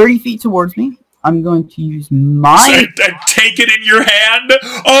it 30 feet towards me. I'm going to use my... And take it in your hand?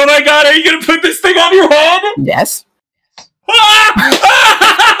 Oh my god, are you going to put this thing on your head? Yes.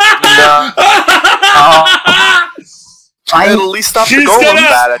 At least stop the golem.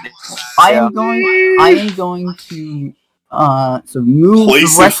 I am going to so move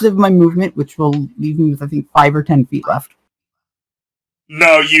the rest of my movement, which will leave me with I think 5 or 10 feet left.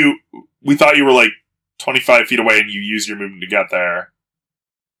 No, we thought you were like 25 feet away and you used your movement to get there.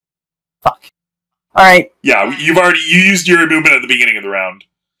 Fuck. Alright. Yeah, you used your movement at the beginning of the round.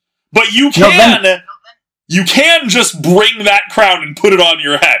 But you can you can just bring that crown and put it on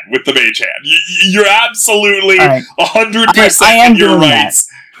your head with the Mage Hand. You're absolutely 100% in your rights.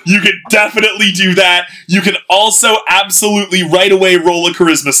 You can definitely do that. You can also absolutely right away roll a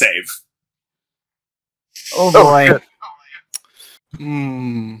charisma save. Oh boy.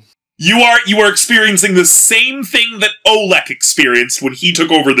 You are experiencing the same thing that Olek experienced when he took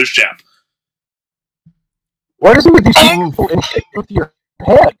over the ship. What is it with you with your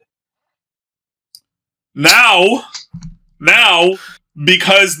head? Now,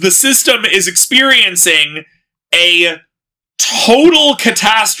 because the system is experiencing a total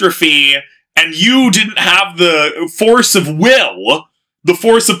catastrophe, and you didn't have the force of will, the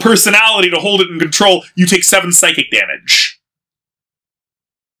force of personality to hold it in control, you take 7 psychic damage.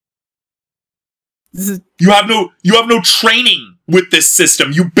 You have no training with this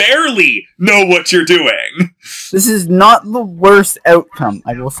system. You barely know what you're doing. This is not the worst outcome,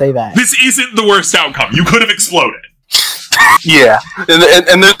 I will say that. This isn't the worst outcome. You could have exploded. Yeah,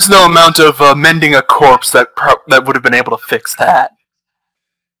 and there's no amount of mending a corpse that would have been able to fix that.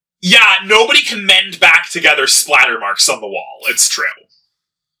 Yeah, nobody can mend back together splatter marks on the wall. It's true.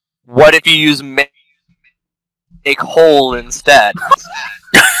 What if you use make whole instead?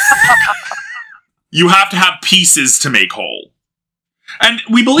 You have to have pieces to make whole. And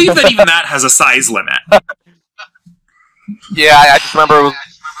we believe that even that has a size limit. Yeah, I just remember it was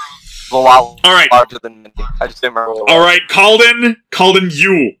a lot larger than... I just didn't remember what it was. Alright, Calden,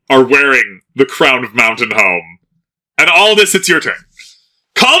 you are wearing the crown of MountainHome. And all this, it's your turn.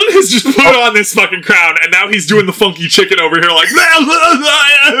 Calden has just put on this fucking crown, and now he's doing the funky chicken over here like...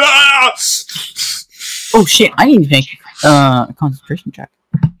 Oh shit, I need to make a concentration check.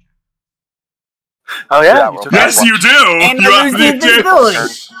 Oh yeah, yes, you do. And I lose the invisibility.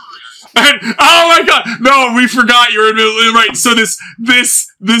 And oh my god, no, we forgot you're right. So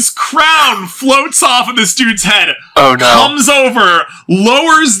this crown floats off of this dude's head. Oh no! Comes over,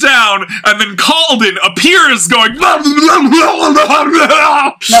 lowers down, and then Calden appears, going. No,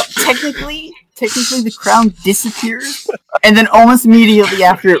 technically, the crown disappears, and then almost immediately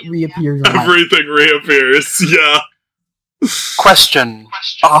after it reappears. Everything reappears. Yeah. Question.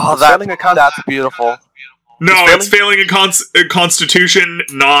 Oh, that's beautiful. No, it's failing a constitution,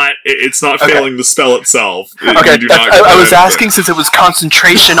 it's not failing the spell itself. Okay, I was asking since it was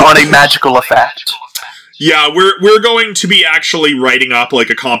concentration on a magical effect. Yeah, we're going to be actually writing up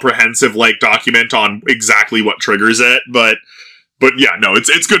like a comprehensive document on exactly what triggers it, but yeah, no,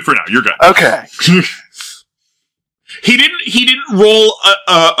 it's good for now. You're good. Okay. He didn't roll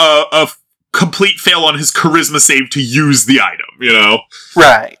a complete fail on his charisma save to use the item, you know?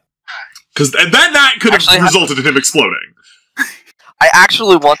 Right. And then that could have resulted in him exploding. I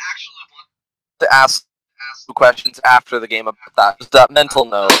actually want to ask questions after the game about that. Just a mental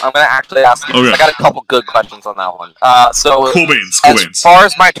note. I'm going to actually ask you. Okay. I got a couple good questions on that one. Cool beans. As far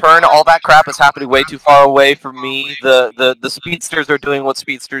as my turn, all that crap is happening way too far away from me. The speedsters are doing what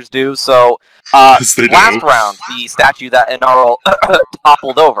speedsters do. So last round, the statue that Enarl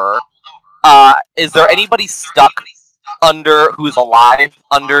toppled over. Is there anybody stuck who's alive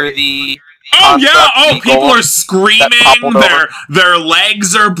under the... Oh yeah! Oh, people are screaming. Their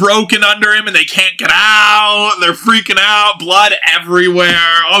legs are broken under him, and they can't get out. They're freaking out. Blood everywhere.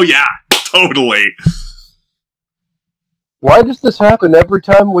 Oh yeah, totally. Why does this happen every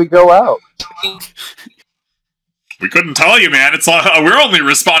time we go out? We couldn't tell you, man. It's we're only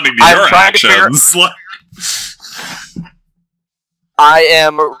responding to your actions. I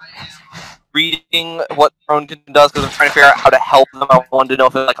am reading what Ronin does because I'm trying to figure out how to help them. I wanted to know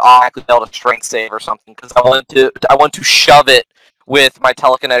if I could build a strength save or something because I want to shove it with my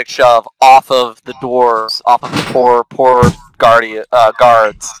telekinetic shove off of the doors, off of the poor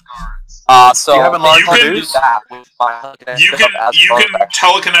guards. So you have enlarged you can do that with my you can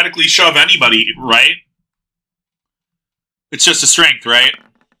telekinetically shove anybody, right? It's just a strength, right?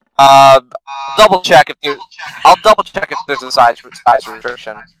 I'll double check if there's a size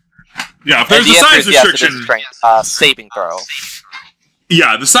restriction. Yeah, if there's a size restriction, yes, strength saving throw.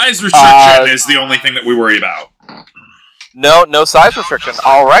 Yeah, the size restriction is the only thing that we worry about. No size restriction.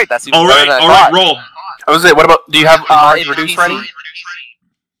 All right, that's even better than I thought. Roll. I was what about? Do you have reduce ready?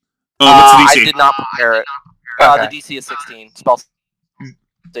 What's the DC? I did not prepare it. Okay. The DC is 16. Spell.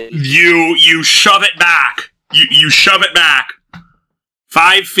 You shove it back. You shove it back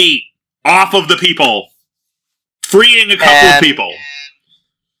 5 feet off of the people, freeing a couple of people.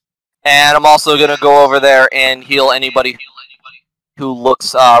 And I'm also gonna go over there and heal anybody who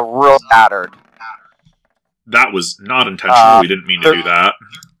looks real battered. That was not intentional. We didn't mean to do that.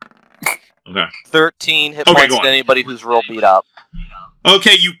 Okay. 13 hit points to anybody who's real beat up.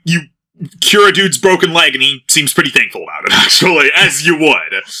 Okay, you cure a dude's broken leg, and he seems pretty thankful about it, actually, as you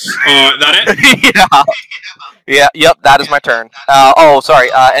would. That it? Yeah, yep, that is my turn.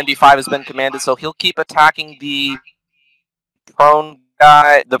 MD5 has been commanded, so he'll keep attacking the prone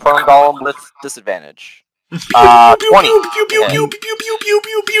guy, the prone golem with disadvantage. 20.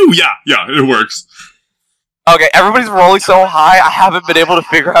 Yeah, it works. Okay, everybody's rolling so high, I haven't been able to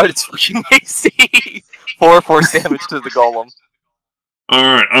figure out its freaking AC. 4 force damage to the golem.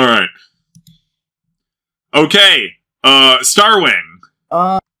 Alright. Okay, Starwing.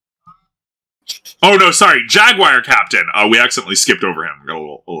 Oh no, sorry, Jaguar Captain. We accidentally skipped over him. Got a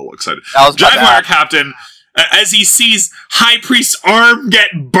little excited. Jaguar Captain, as he sees High Priest's arm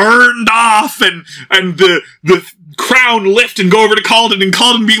get burned off, and the crown lift and go over to Calden, and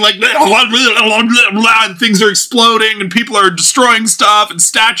Calden being like, and things are exploding, and people are destroying stuff, and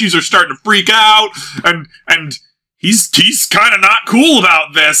statues are starting to freak out, and he's kind of not cool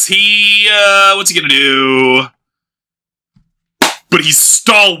about this. What's he gonna do? But he's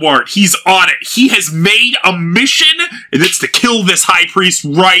stalwart. He's on it. He has made a mission, and it's to kill this High Priest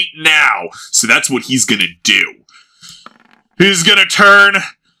right now. So that's what he's gonna do. He's gonna turn,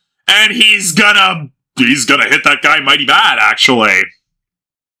 and he's gonna hit that guy mighty bad, actually.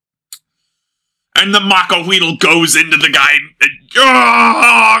 And the Mako Weedle goes into the guy, and,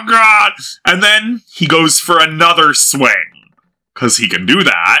 oh god! And then he goes for another swing, because he can do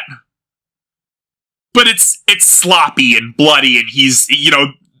that. But it's sloppy and bloody, and he's,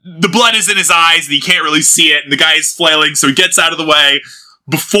 the blood is in his eyes, and he can't really see it, and the guy is flailing, so he gets out of the way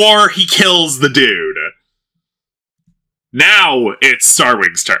before he kills the dude. Now it's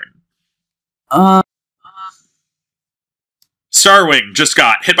Starwing's turn. Starwing just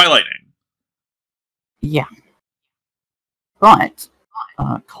got hit by lightning. Yeah. But,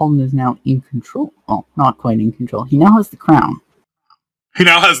 Colin is now in control. Well, not quite in control. He now has the crown. He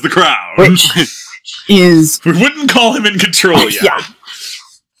now has the crown. Which is... We wouldn't call him in control yet.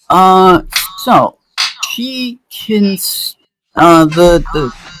 Yeah. So, she can...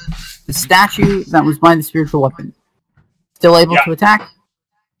 the statue that was by the spiritual weapon, still able to attack?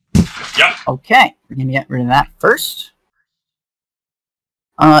 Yep. Okay, we're gonna get rid of that first.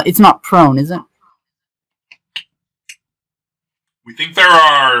 It's not prone, is it? We think there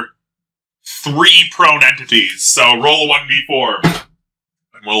are 3 prone entities, so roll a 1d4.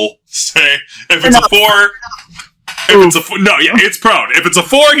 And we'll say, if it's a 4... it's prone. If it's a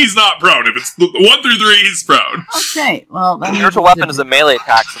 4, he's not prone. If it's 1 through 3, he's prone. Okay, well... The spiritual weapon is a melee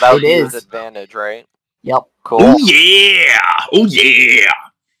attack, so that would be his advantage, right? Yep. Cool. Oh yeah!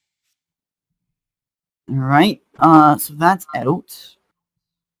 Alright, so that's out.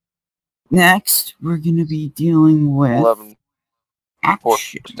 Next, we're gonna be dealing with... 11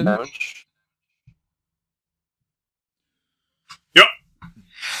 action. Damage. Yep.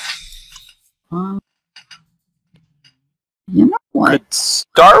 You know what? Could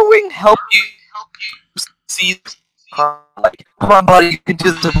Starwing help you see? Like, come on, buddy, you can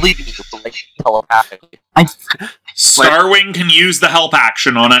do this. Believe you, like telepathically. Starwing can use the help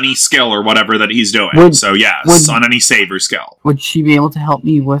action on any skill or whatever that he's doing. So yes, on any save or skill. Would she be able to help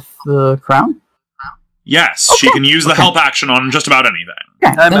me with the crown? Yes, she can use the help action on just about anything.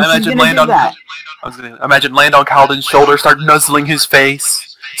 Okay, I imagine imagine land on Calden's shoulder, start nuzzling his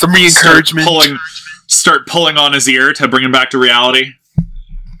face. Some re-encouragement. Start pulling on his ear to bring him back to reality.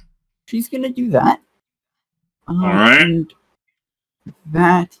 She's gonna do that. Alright. And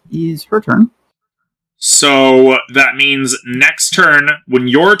that is her turn. So that means next turn, when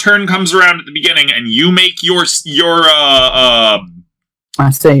your turn comes around at the beginning and you make your save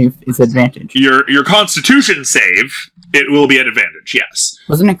is advantage. Your Constitution save, it will be at advantage. Yes.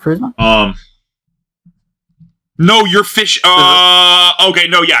 Wasn't it charisma? No, your fish. Okay,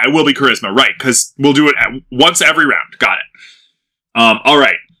 no, yeah, it will be charisma, right? Because we'll do it once every round. Got it. All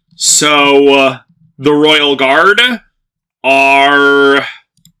right. So the Royal Guard are.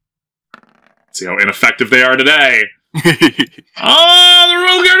 Let's see how ineffective they are today. The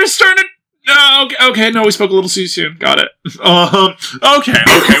Royal Guard is starting to... okay, no, we spoke a little too soon. Got it. Okay.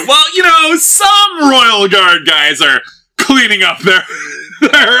 Well, some Royal Guard guys are cleaning up their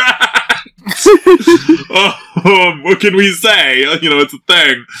acts. What can we say? It's a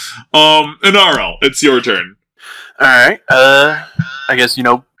thing. Inaro, it's your turn. Alright, I guess,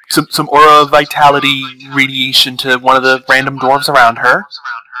 some aura of vitality radiation to one of the random dwarves around her.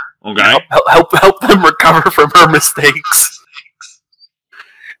 Okay. Help them recover from her mistakes.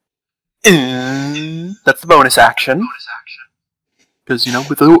 That's the bonus action. Because,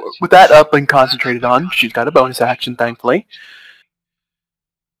 with that up and concentrated on, she's got a bonus action, thankfully.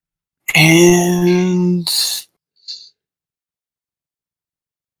 And...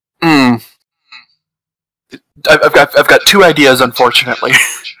 I've got two ideas, unfortunately.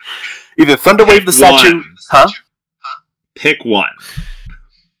 Either Thunderwave the statue... Huh? Pick one.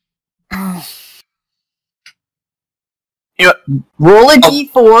 Roll a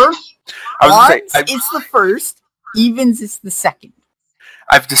d4. Odds, say, it's the first. Evens, it's the second.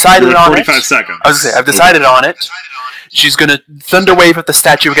 I've decided on 45 seconds. I was gonna say, I've decided on it. She's gonna Thunderwave at the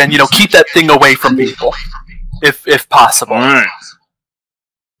statue again. Keep that thing away from people, if possible. All right.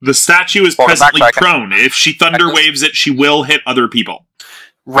 The statue is presently prone. If she Thunderwaves it, she will hit other people.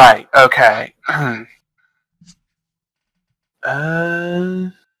 Right. Okay. Go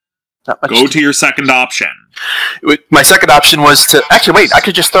to your second option. My second option was to... Actually, wait, I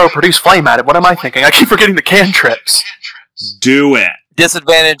could just throw a Produce Flame at it. What am I thinking? I keep forgetting the cantrips. Do it.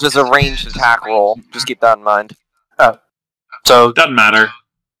 Disadvantage is a ranged attack roll. Just keep that in mind. Oh. So... Doesn't matter.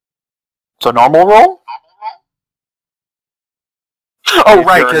 So normal roll? Oh,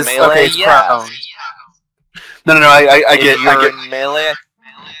 right, because... Okay, it's prone. No, I get... melee?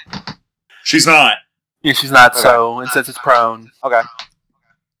 She's not. Yeah, she's not, okay. So... And since it's prone... Okay.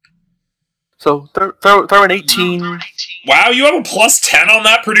 So, throw an 18... Wow, you have a +10 on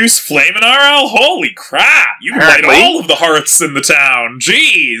that Produce Flame in RL? Holy crap! You can light all of the hearths in the town!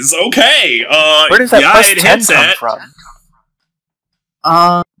 Jeez, okay. Where does that +10 come from?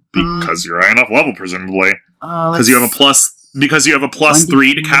 Because you're high enough level, presumably. Because you have a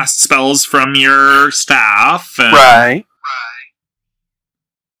 +3 to cast spells from your staff. And, right.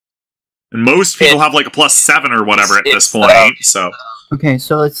 And most people have like a +7 or whatever at this point, so... Okay,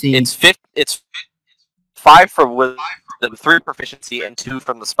 so let's see. It's 5 with the 3 proficiency and 2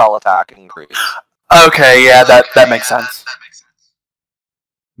 from the spell attack increase. Okay, yeah, that makes sense.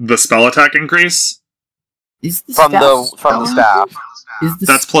 The spell attack increase? Is the from the staff.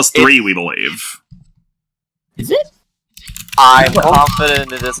 That's +3, we believe. Is it? I'm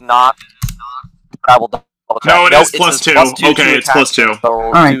confident it is not. I will double check. No, it is +2. Okay, it's +2. So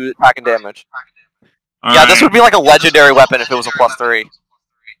all right. 2 attack and damage. All this would be like a legendary weapon if it was a +3.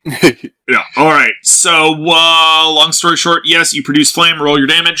 Yeah, alright. So, long story short, yes, you produce flame, roll your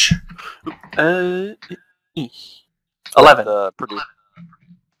damage. 11.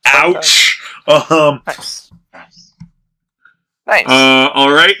 Ouch! Nice. Nice.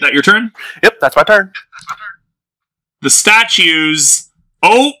 Alright, that your turn? Yep, that's my turn. The statues...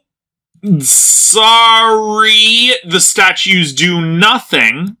 Oh! Sorry! The statues do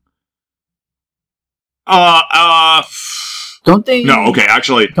nothing. Don't they? No, okay,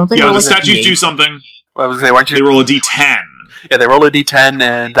 actually. Don't they the statues do something. Well, I was gonna say, they roll a d10. Yeah, they roll a d10,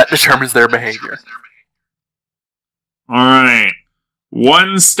 and that determines their behavior. Alright.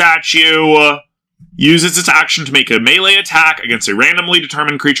 One statue uses its action to make a melee attack against a randomly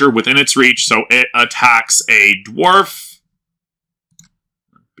determined creature within its reach, so it attacks a dwarf.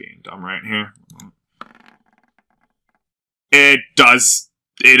 Being dumb right here. It attacks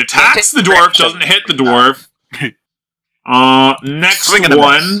the dwarf, doesn't hit the dwarf. Next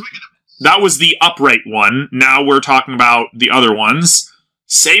one. That was the upright one. Now we're talking about the other ones.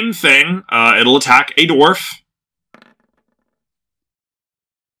 Same thing. It'll attack a dwarf.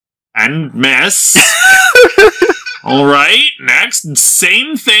 And miss. Alright, next.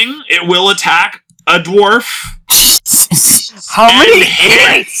 Same thing. It will attack a dwarf. How many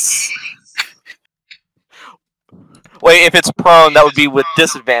hits? Wait, if it's prone, that would be with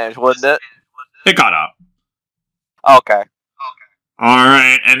disadvantage, wouldn't it? It got up. Okay.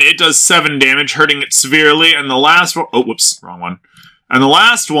 Alright, and it does 7 damage, hurting it severely, and the last one... Oh, whoops, wrong one. And the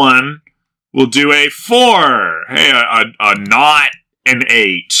last one will do a 4. Hey, a not an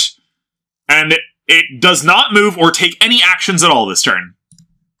 8. And it does not move or take any actions at all this turn.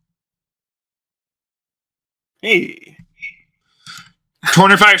 Hey.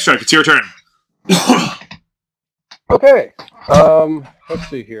 Torn or Fire Strike, it's your turn. Okay. Let's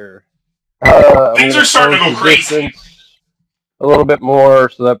see here. Things are starting to go crazy. A little bit more,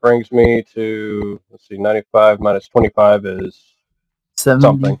 so that brings me to, let's see, 95 minus 25 is 70.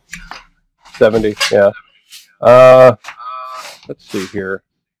 something. 70, yeah. Let's see here.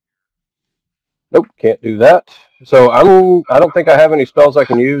 Nope, can't do that. So I don't think I have any spells I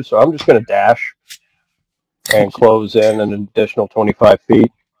can use, so I'm just going to dash and close in an additional 25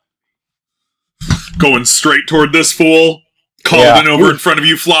 feet. Going straight toward this fool. Calden over in front of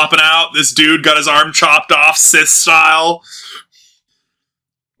you, flopping out. This dude got his arm chopped off, Sith style.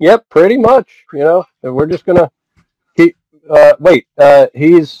 Yep, pretty much. You know, we're just going to keep...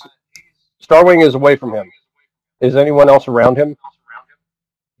 he's... Starwing is away from him. Is anyone else around him?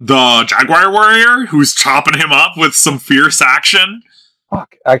 The Jaguar Warrior, who's chopping him up with some fierce action.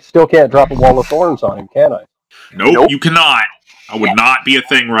 Fuck, I still can't drop a wall of thorns on him, can I? Nope. You cannot. That would not be a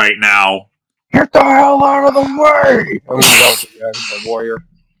thing right now. Get the hell out of the way! I'm going to yell at the warrior.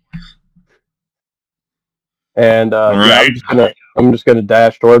 And right. I'm just gonna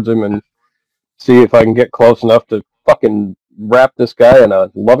dash towards him and see if I can get close enough to fucking wrap this guy in a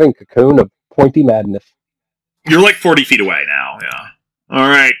loving cocoon of pointy madness. You're like 40 feet away now, yeah.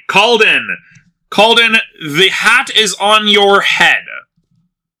 Alright, Calden. Calden, the hat is on your head.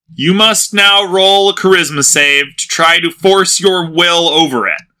 You must now roll a charisma save to try to force your will over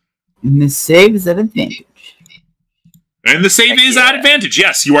it. And the save is at advantage. And the save is at advantage,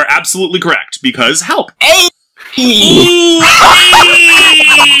 yes, you are absolutely correct, because help. Hey! Ooh,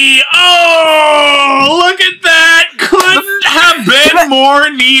 oh, look at that! Couldn't have been more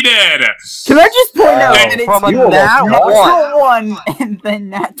needed! Can I just point out that it's from a natural 1 and then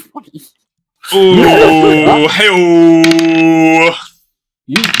nat 20? Ooh, hey-oh.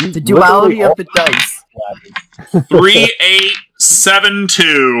 The duality of the dice. 3, 8, 7,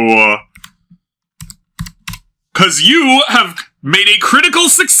 2. Because you have made a critical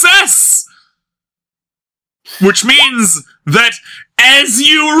success! Which means that as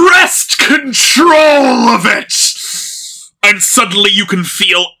you wrest control of it, and suddenly you can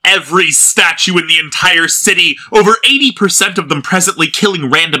feel every statue in the entire city, over 80% of them presently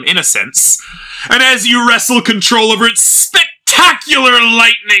killing random innocents, and as you wrestle control over it, spectacular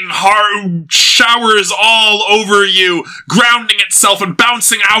lightning showers all over you, grounding itself and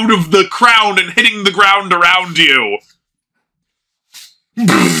bouncing out of the crown and hitting the ground around you.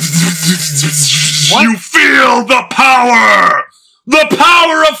 You feel the power! The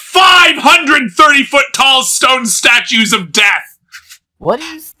power of 530-foot-tall stone statues of death! What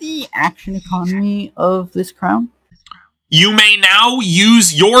is the action economy of this crown? You may now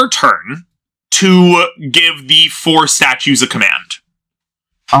use your turn to give the 4 statues a command.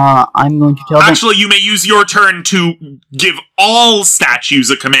 I'm going to tell them... Actually, you may use your turn to give all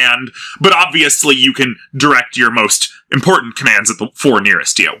statues a command, but obviously you can direct your most important commands at the 4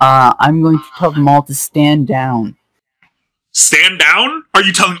 nearest to you. I'm going to tell them all to stand down. Stand down? Are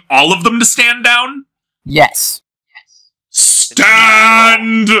you telling all of them to stand down? Yes.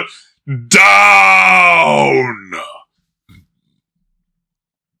 Stand down!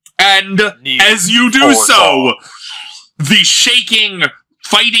 And as you do so, the shaking,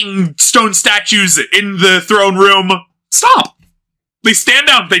 fighting stone statues in the throne room stop. They stand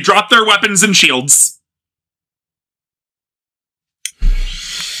down. They drop their weapons and shields.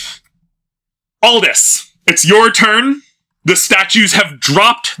 Aldous, it's your turn. The statues have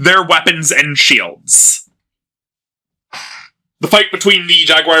dropped their weapons and shields. The fight between the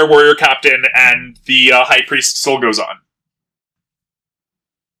Jaguar Warrior Captain and the High Priest still goes on.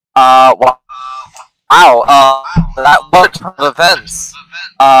 Wow. That what turn of events?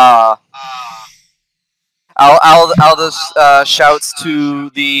 Aldous shouts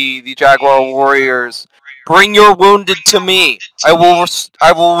to the Jaguar Warriors, "Bring your wounded to me. I will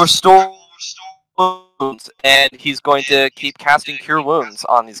restore wounds." And he's going to keep casting Cure Wounds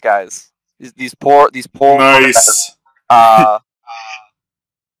on these guys. These poor. Nice.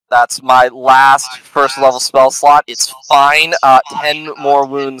 That's my last first level spell slot. It's fine. 10 more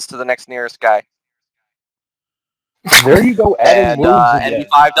wounds to the next nearest guy. There you go, adding wounds again.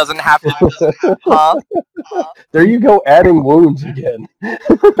 NB5 doesn't have to... Huh? There you go, adding wounds again.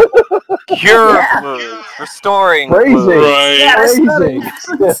 Cure wounds. Restoring Crazy. wounds. Right. Yeah, Crazy.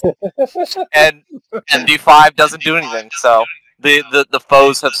 And NB5 doesn't do anything, so The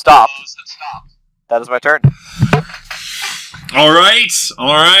foes have stopped. That is my turn. Alright.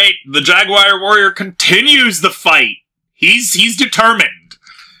 The Jaguar Warrior continues the fight. He's determined.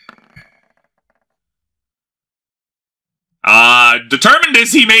 Determined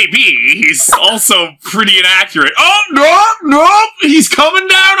as he may be, he's also pretty inaccurate. Oh, no! He's coming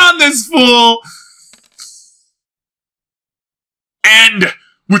down on this fool! And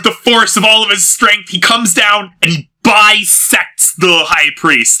with the force of all of his strength, he comes down and he bisects the High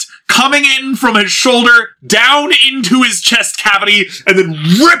Priest, coming in from his shoulder down into his chest cavity, and then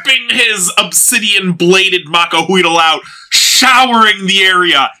ripping his obsidian-bladed Macahuitl out, showering the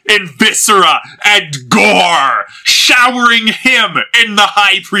area in viscera and gore, showering him in the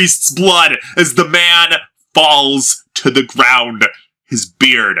High Priest's blood as the man falls to the ground, his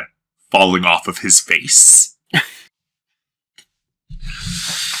beard falling off of his face.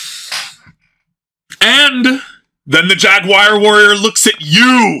 And then the Jaguar Warrior looks at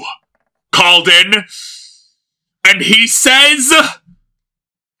you, Calden, and he says,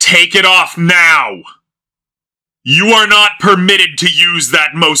 "Take it off now. You are not permitted to use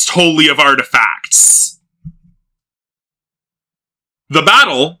that most holy of artifacts." The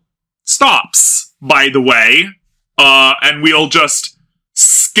battle stops, by the way, and we'll just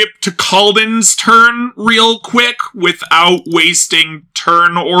skip to Calden's turn real quick without wasting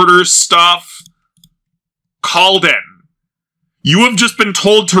turn order stuff. Calden, you have just been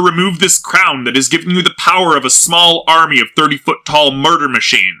told to remove this crown that is giving you the power of a small army of 30-foot-tall murder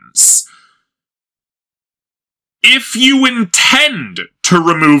machines. If you intend to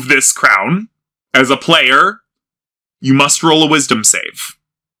remove this crown, as a player, you must roll a wisdom save.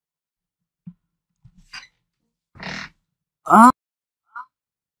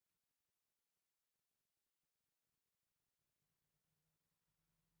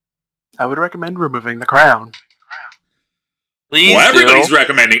 I would recommend removing the crown. Please Well, everybody's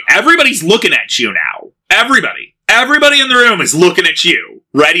recommending. Everybody's looking at you now. Everybody in the room is looking at you,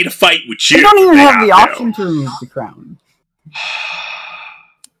 ready to fight with you. You don't even have the option to remove the crown.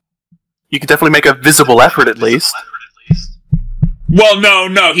 You can definitely make a visible effort, at least. Well,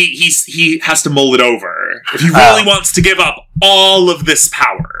 no, he has to mull it over if he really wants to give up all of this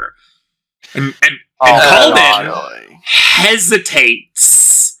power. And Calden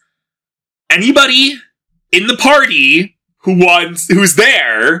hesitates. Anybody in the party who's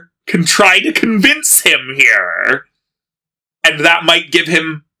there can try to convince him here, and that might give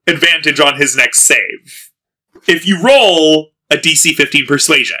him advantage on his next save. If you roll a DC 15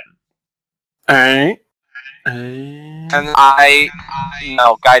 persuasion. Alright. And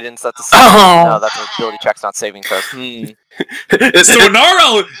no, guidance, that's a no, that's an ability check's not saving throws. So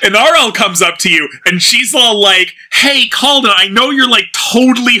Inarel comes up to you, and she's all like, "Hey, Calden, I know you're like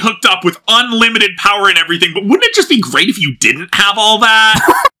totally hooked up with unlimited power and everything, but wouldn't it just be great if you didn't have all that?"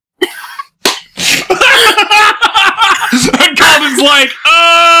 And Calden's like,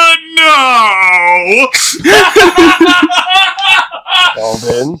 no!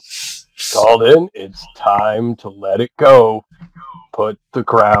 Calden, it's time to let it go. Put the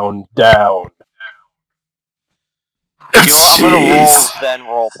crown down. You know, I'm gonna roll, then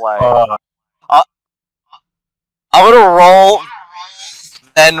roleplay. I'm gonna roll,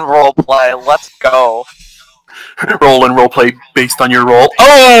 then roleplay. Let's go. Roll and roleplay based on your roll.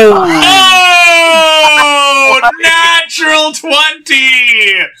 Oh! Natural 20!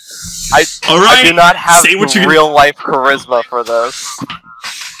 I do not have real life charisma for this.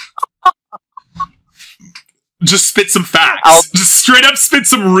 Just spit some facts. Just straight up spit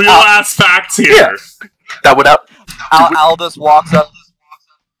some real ass facts here. Yeah. That would out. Aldous walks up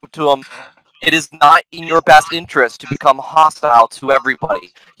to him. It is not in your best interest to become hostile to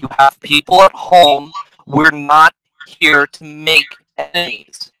everybody. You have people at home. We're not here to make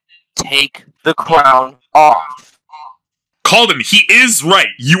enemies. Take the crown off. Calden, he is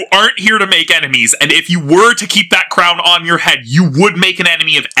right. You aren't here to make enemies, and if you were to keep that crown on your head, you would make an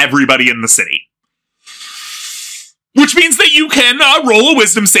enemy of everybody in the city. Which means that you can roll a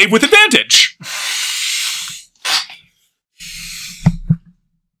wisdom save with advantage.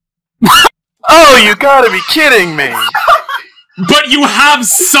 Oh, you gotta be kidding me! But you have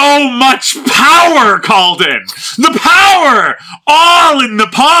so much power, Calden! The power! All in the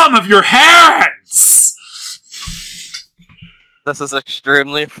palm of your hands! This is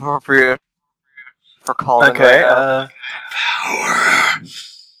extremely appropriate for Calden. Okay, Power.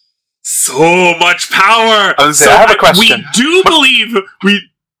 So much power! I have a question. We do believe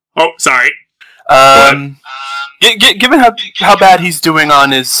Oh, sorry. Given how bad he's doing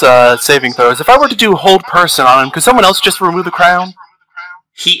on his saving throws, if I were to do hold person on him, could someone else just remove the crown?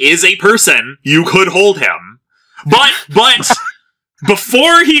 He is a person. You could hold him. But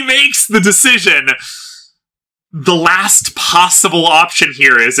before he makes the decision, the last possible option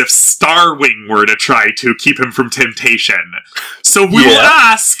here is if Starwing were to try to keep him from temptation. So we will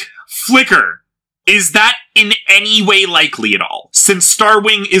ask, Flicker, is that in any way likely at all? Since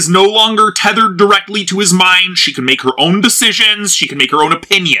Starwing is no longer tethered directly to his mind, she can make her own decisions, she can make her own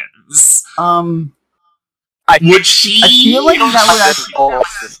opinions. I feel like that would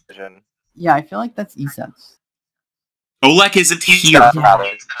decision. Yeah, I feel like that's Eset's. Olek isn't here.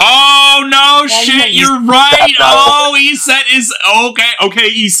 Oh, no, shit, you're right! Oh, Eset is... Okay,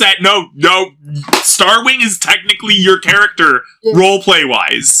 Eset, no. Starwing is technically your character,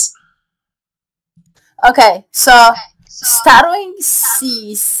 roleplay-wise. Okay, so Starwing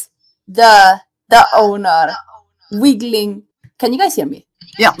sees the owner wiggling. Can you guys hear me?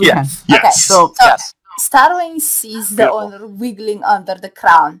 Yeah. Yes. Okay, so Yes. Starwing sees the owner wiggling under the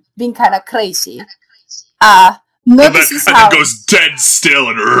crown, being kind of crazy. Notices and how then goes dead still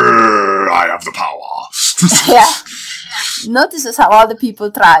and I have the power. Notices how all the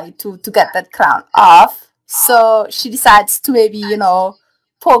people try to get that crown off. So she decides to maybe,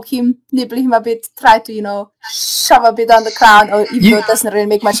 poke him, nibble him a bit, try to, shove a bit on the crown, or even though it doesn't really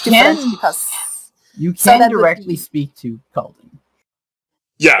make much difference because you can directly speak to Calden.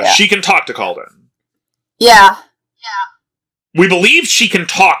 Yeah, she can talk to Calden. Yeah. We believe she can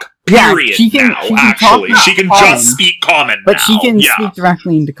talk, period, she can actually. Talk she can common, just speak common but now. she can speak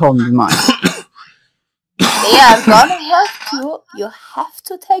directly into Calden's mind. They are gonna hurt you. You have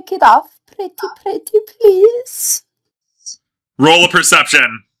to take it off. Pretty, please. Roll a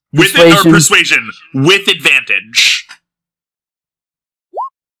perception. Persuasion. With advantage.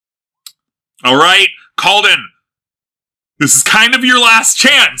 Alright, Calden. This is kind of your last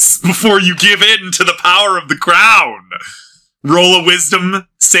chance before you give in to the power of the crown. Roll a wisdom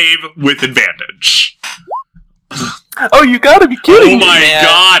save with advantage. Oh, you gotta be kidding me! Oh my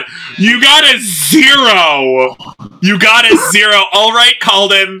god! You got a 0! You got a 0! Alright,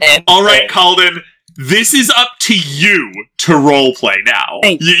 Calden. Alright, Calden. This is up to you to roleplay now.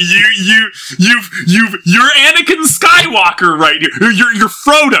 You're Anakin Skywalker right here. You're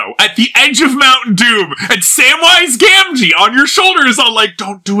Frodo at the edge of Mount Doom, and Samwise Gamgee on your shoulders all like,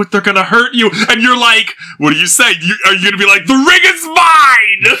 don't do it, they're gonna hurt you. And you're like, what do you say? Are you gonna be like, the ring is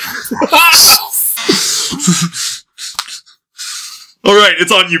mine? Alright,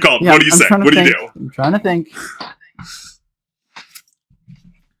 it's on you, Calden. What do you say? What do you do? I'm trying to think.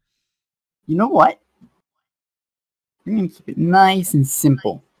 You know what? I'm going to keep it nice and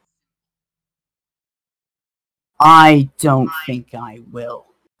simple. I don't think I will.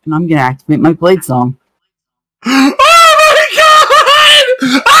 And I'm going to activate my Blade Song. Oh my god!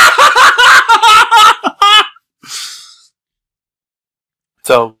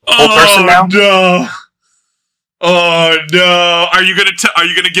 So, whole person now? No. Oh no! Are you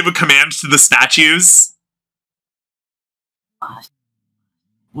gonna give a command to the statues?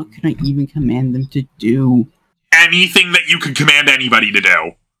 What can I even command them to do? Anything that you could command anybody to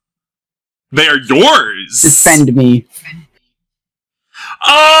do. They are yours! Defend me.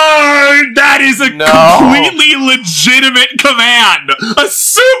 Oh, that is a completely legitimate command! A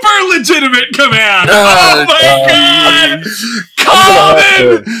super legitimate command! Oh my god!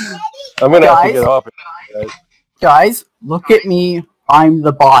 Calden! I'm gonna have to get off it, guys, look at me. I'm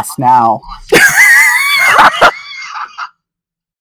the boss now.